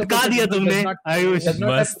 The Prince of भटका Persia दिया does तुमने, not- Ayush. does not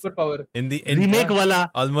have मस्त. superpower. In the रीमेक वाला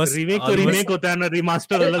almost रीमेक तो रीमेक होता है ना,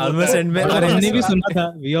 रिमास्टर अलग almost होता है. end में और अरे हमने भी इस- सुना था.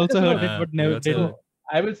 We also heard it, हाँ, but never we also did. heard.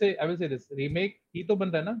 I will say this. Remake ही तो बन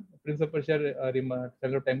रहा है ना. Prince of Persia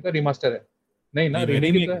Sands of Time का remaster है. नहीं ना, Remake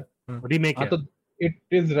remake ही है. तो है. रीमेक हाँ है. तो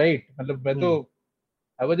it is right. मतलब मैं तो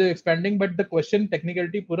I was just expanding, but the question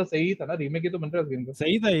technicality पूरा सही ही था ना. Remake ही तो बन रहा है उस game का.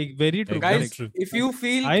 सही था, very true. Guys, correct. true. If you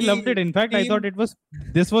feel I कि loved it. In fact, I team-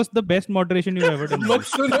 thought this was the best moderation you've ever done. Look,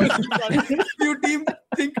 if you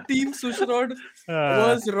think Team Sushrod हाँ.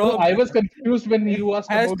 was So wrong, I was confused when you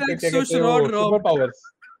asked about Hashtag क्या कहते हैं Sushrod वो Rob. superpowers.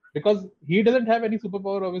 Because he doesn't have any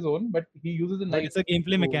superpower of his own, but he uses the knife. It's a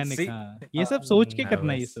gameplay to- mechanic. see- हाँ. ये सब सोच के हाँ,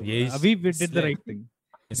 करना है ये बस सब. यही- अभी we did the इसलिए- right thing.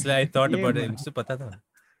 इसलिए I thought ये about it. मैं- मुझे पता था.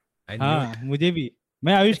 I knew. हाँ, मुझे भी.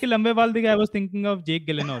 मैं आयुष के लंबे बाल देखे, I was thinking of Jake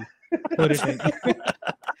Gyllenhaal. For it.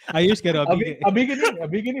 Ayush कह रहा हूँ अभी अभी की नहीं.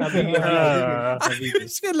 अभी के. हाँ. अभी के.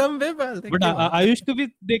 इसके लंबे बाल देख But के आयुष को भी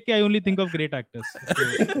देख के I only think of great actors.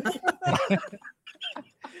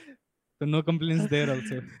 So no complaints there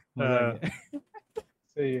also. मजा आ गया.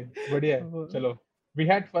 सही है. बढ़िया है. चलो. We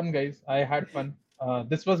had fun, guys. I had fun.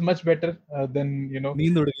 This was much better than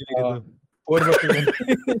नींद उड़ गई मेरी तो. 4 versus 1.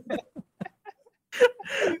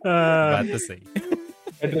 हाँ. बात तो सही.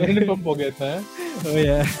 Adrenaline pump हो गया था. Oh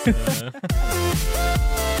yeah.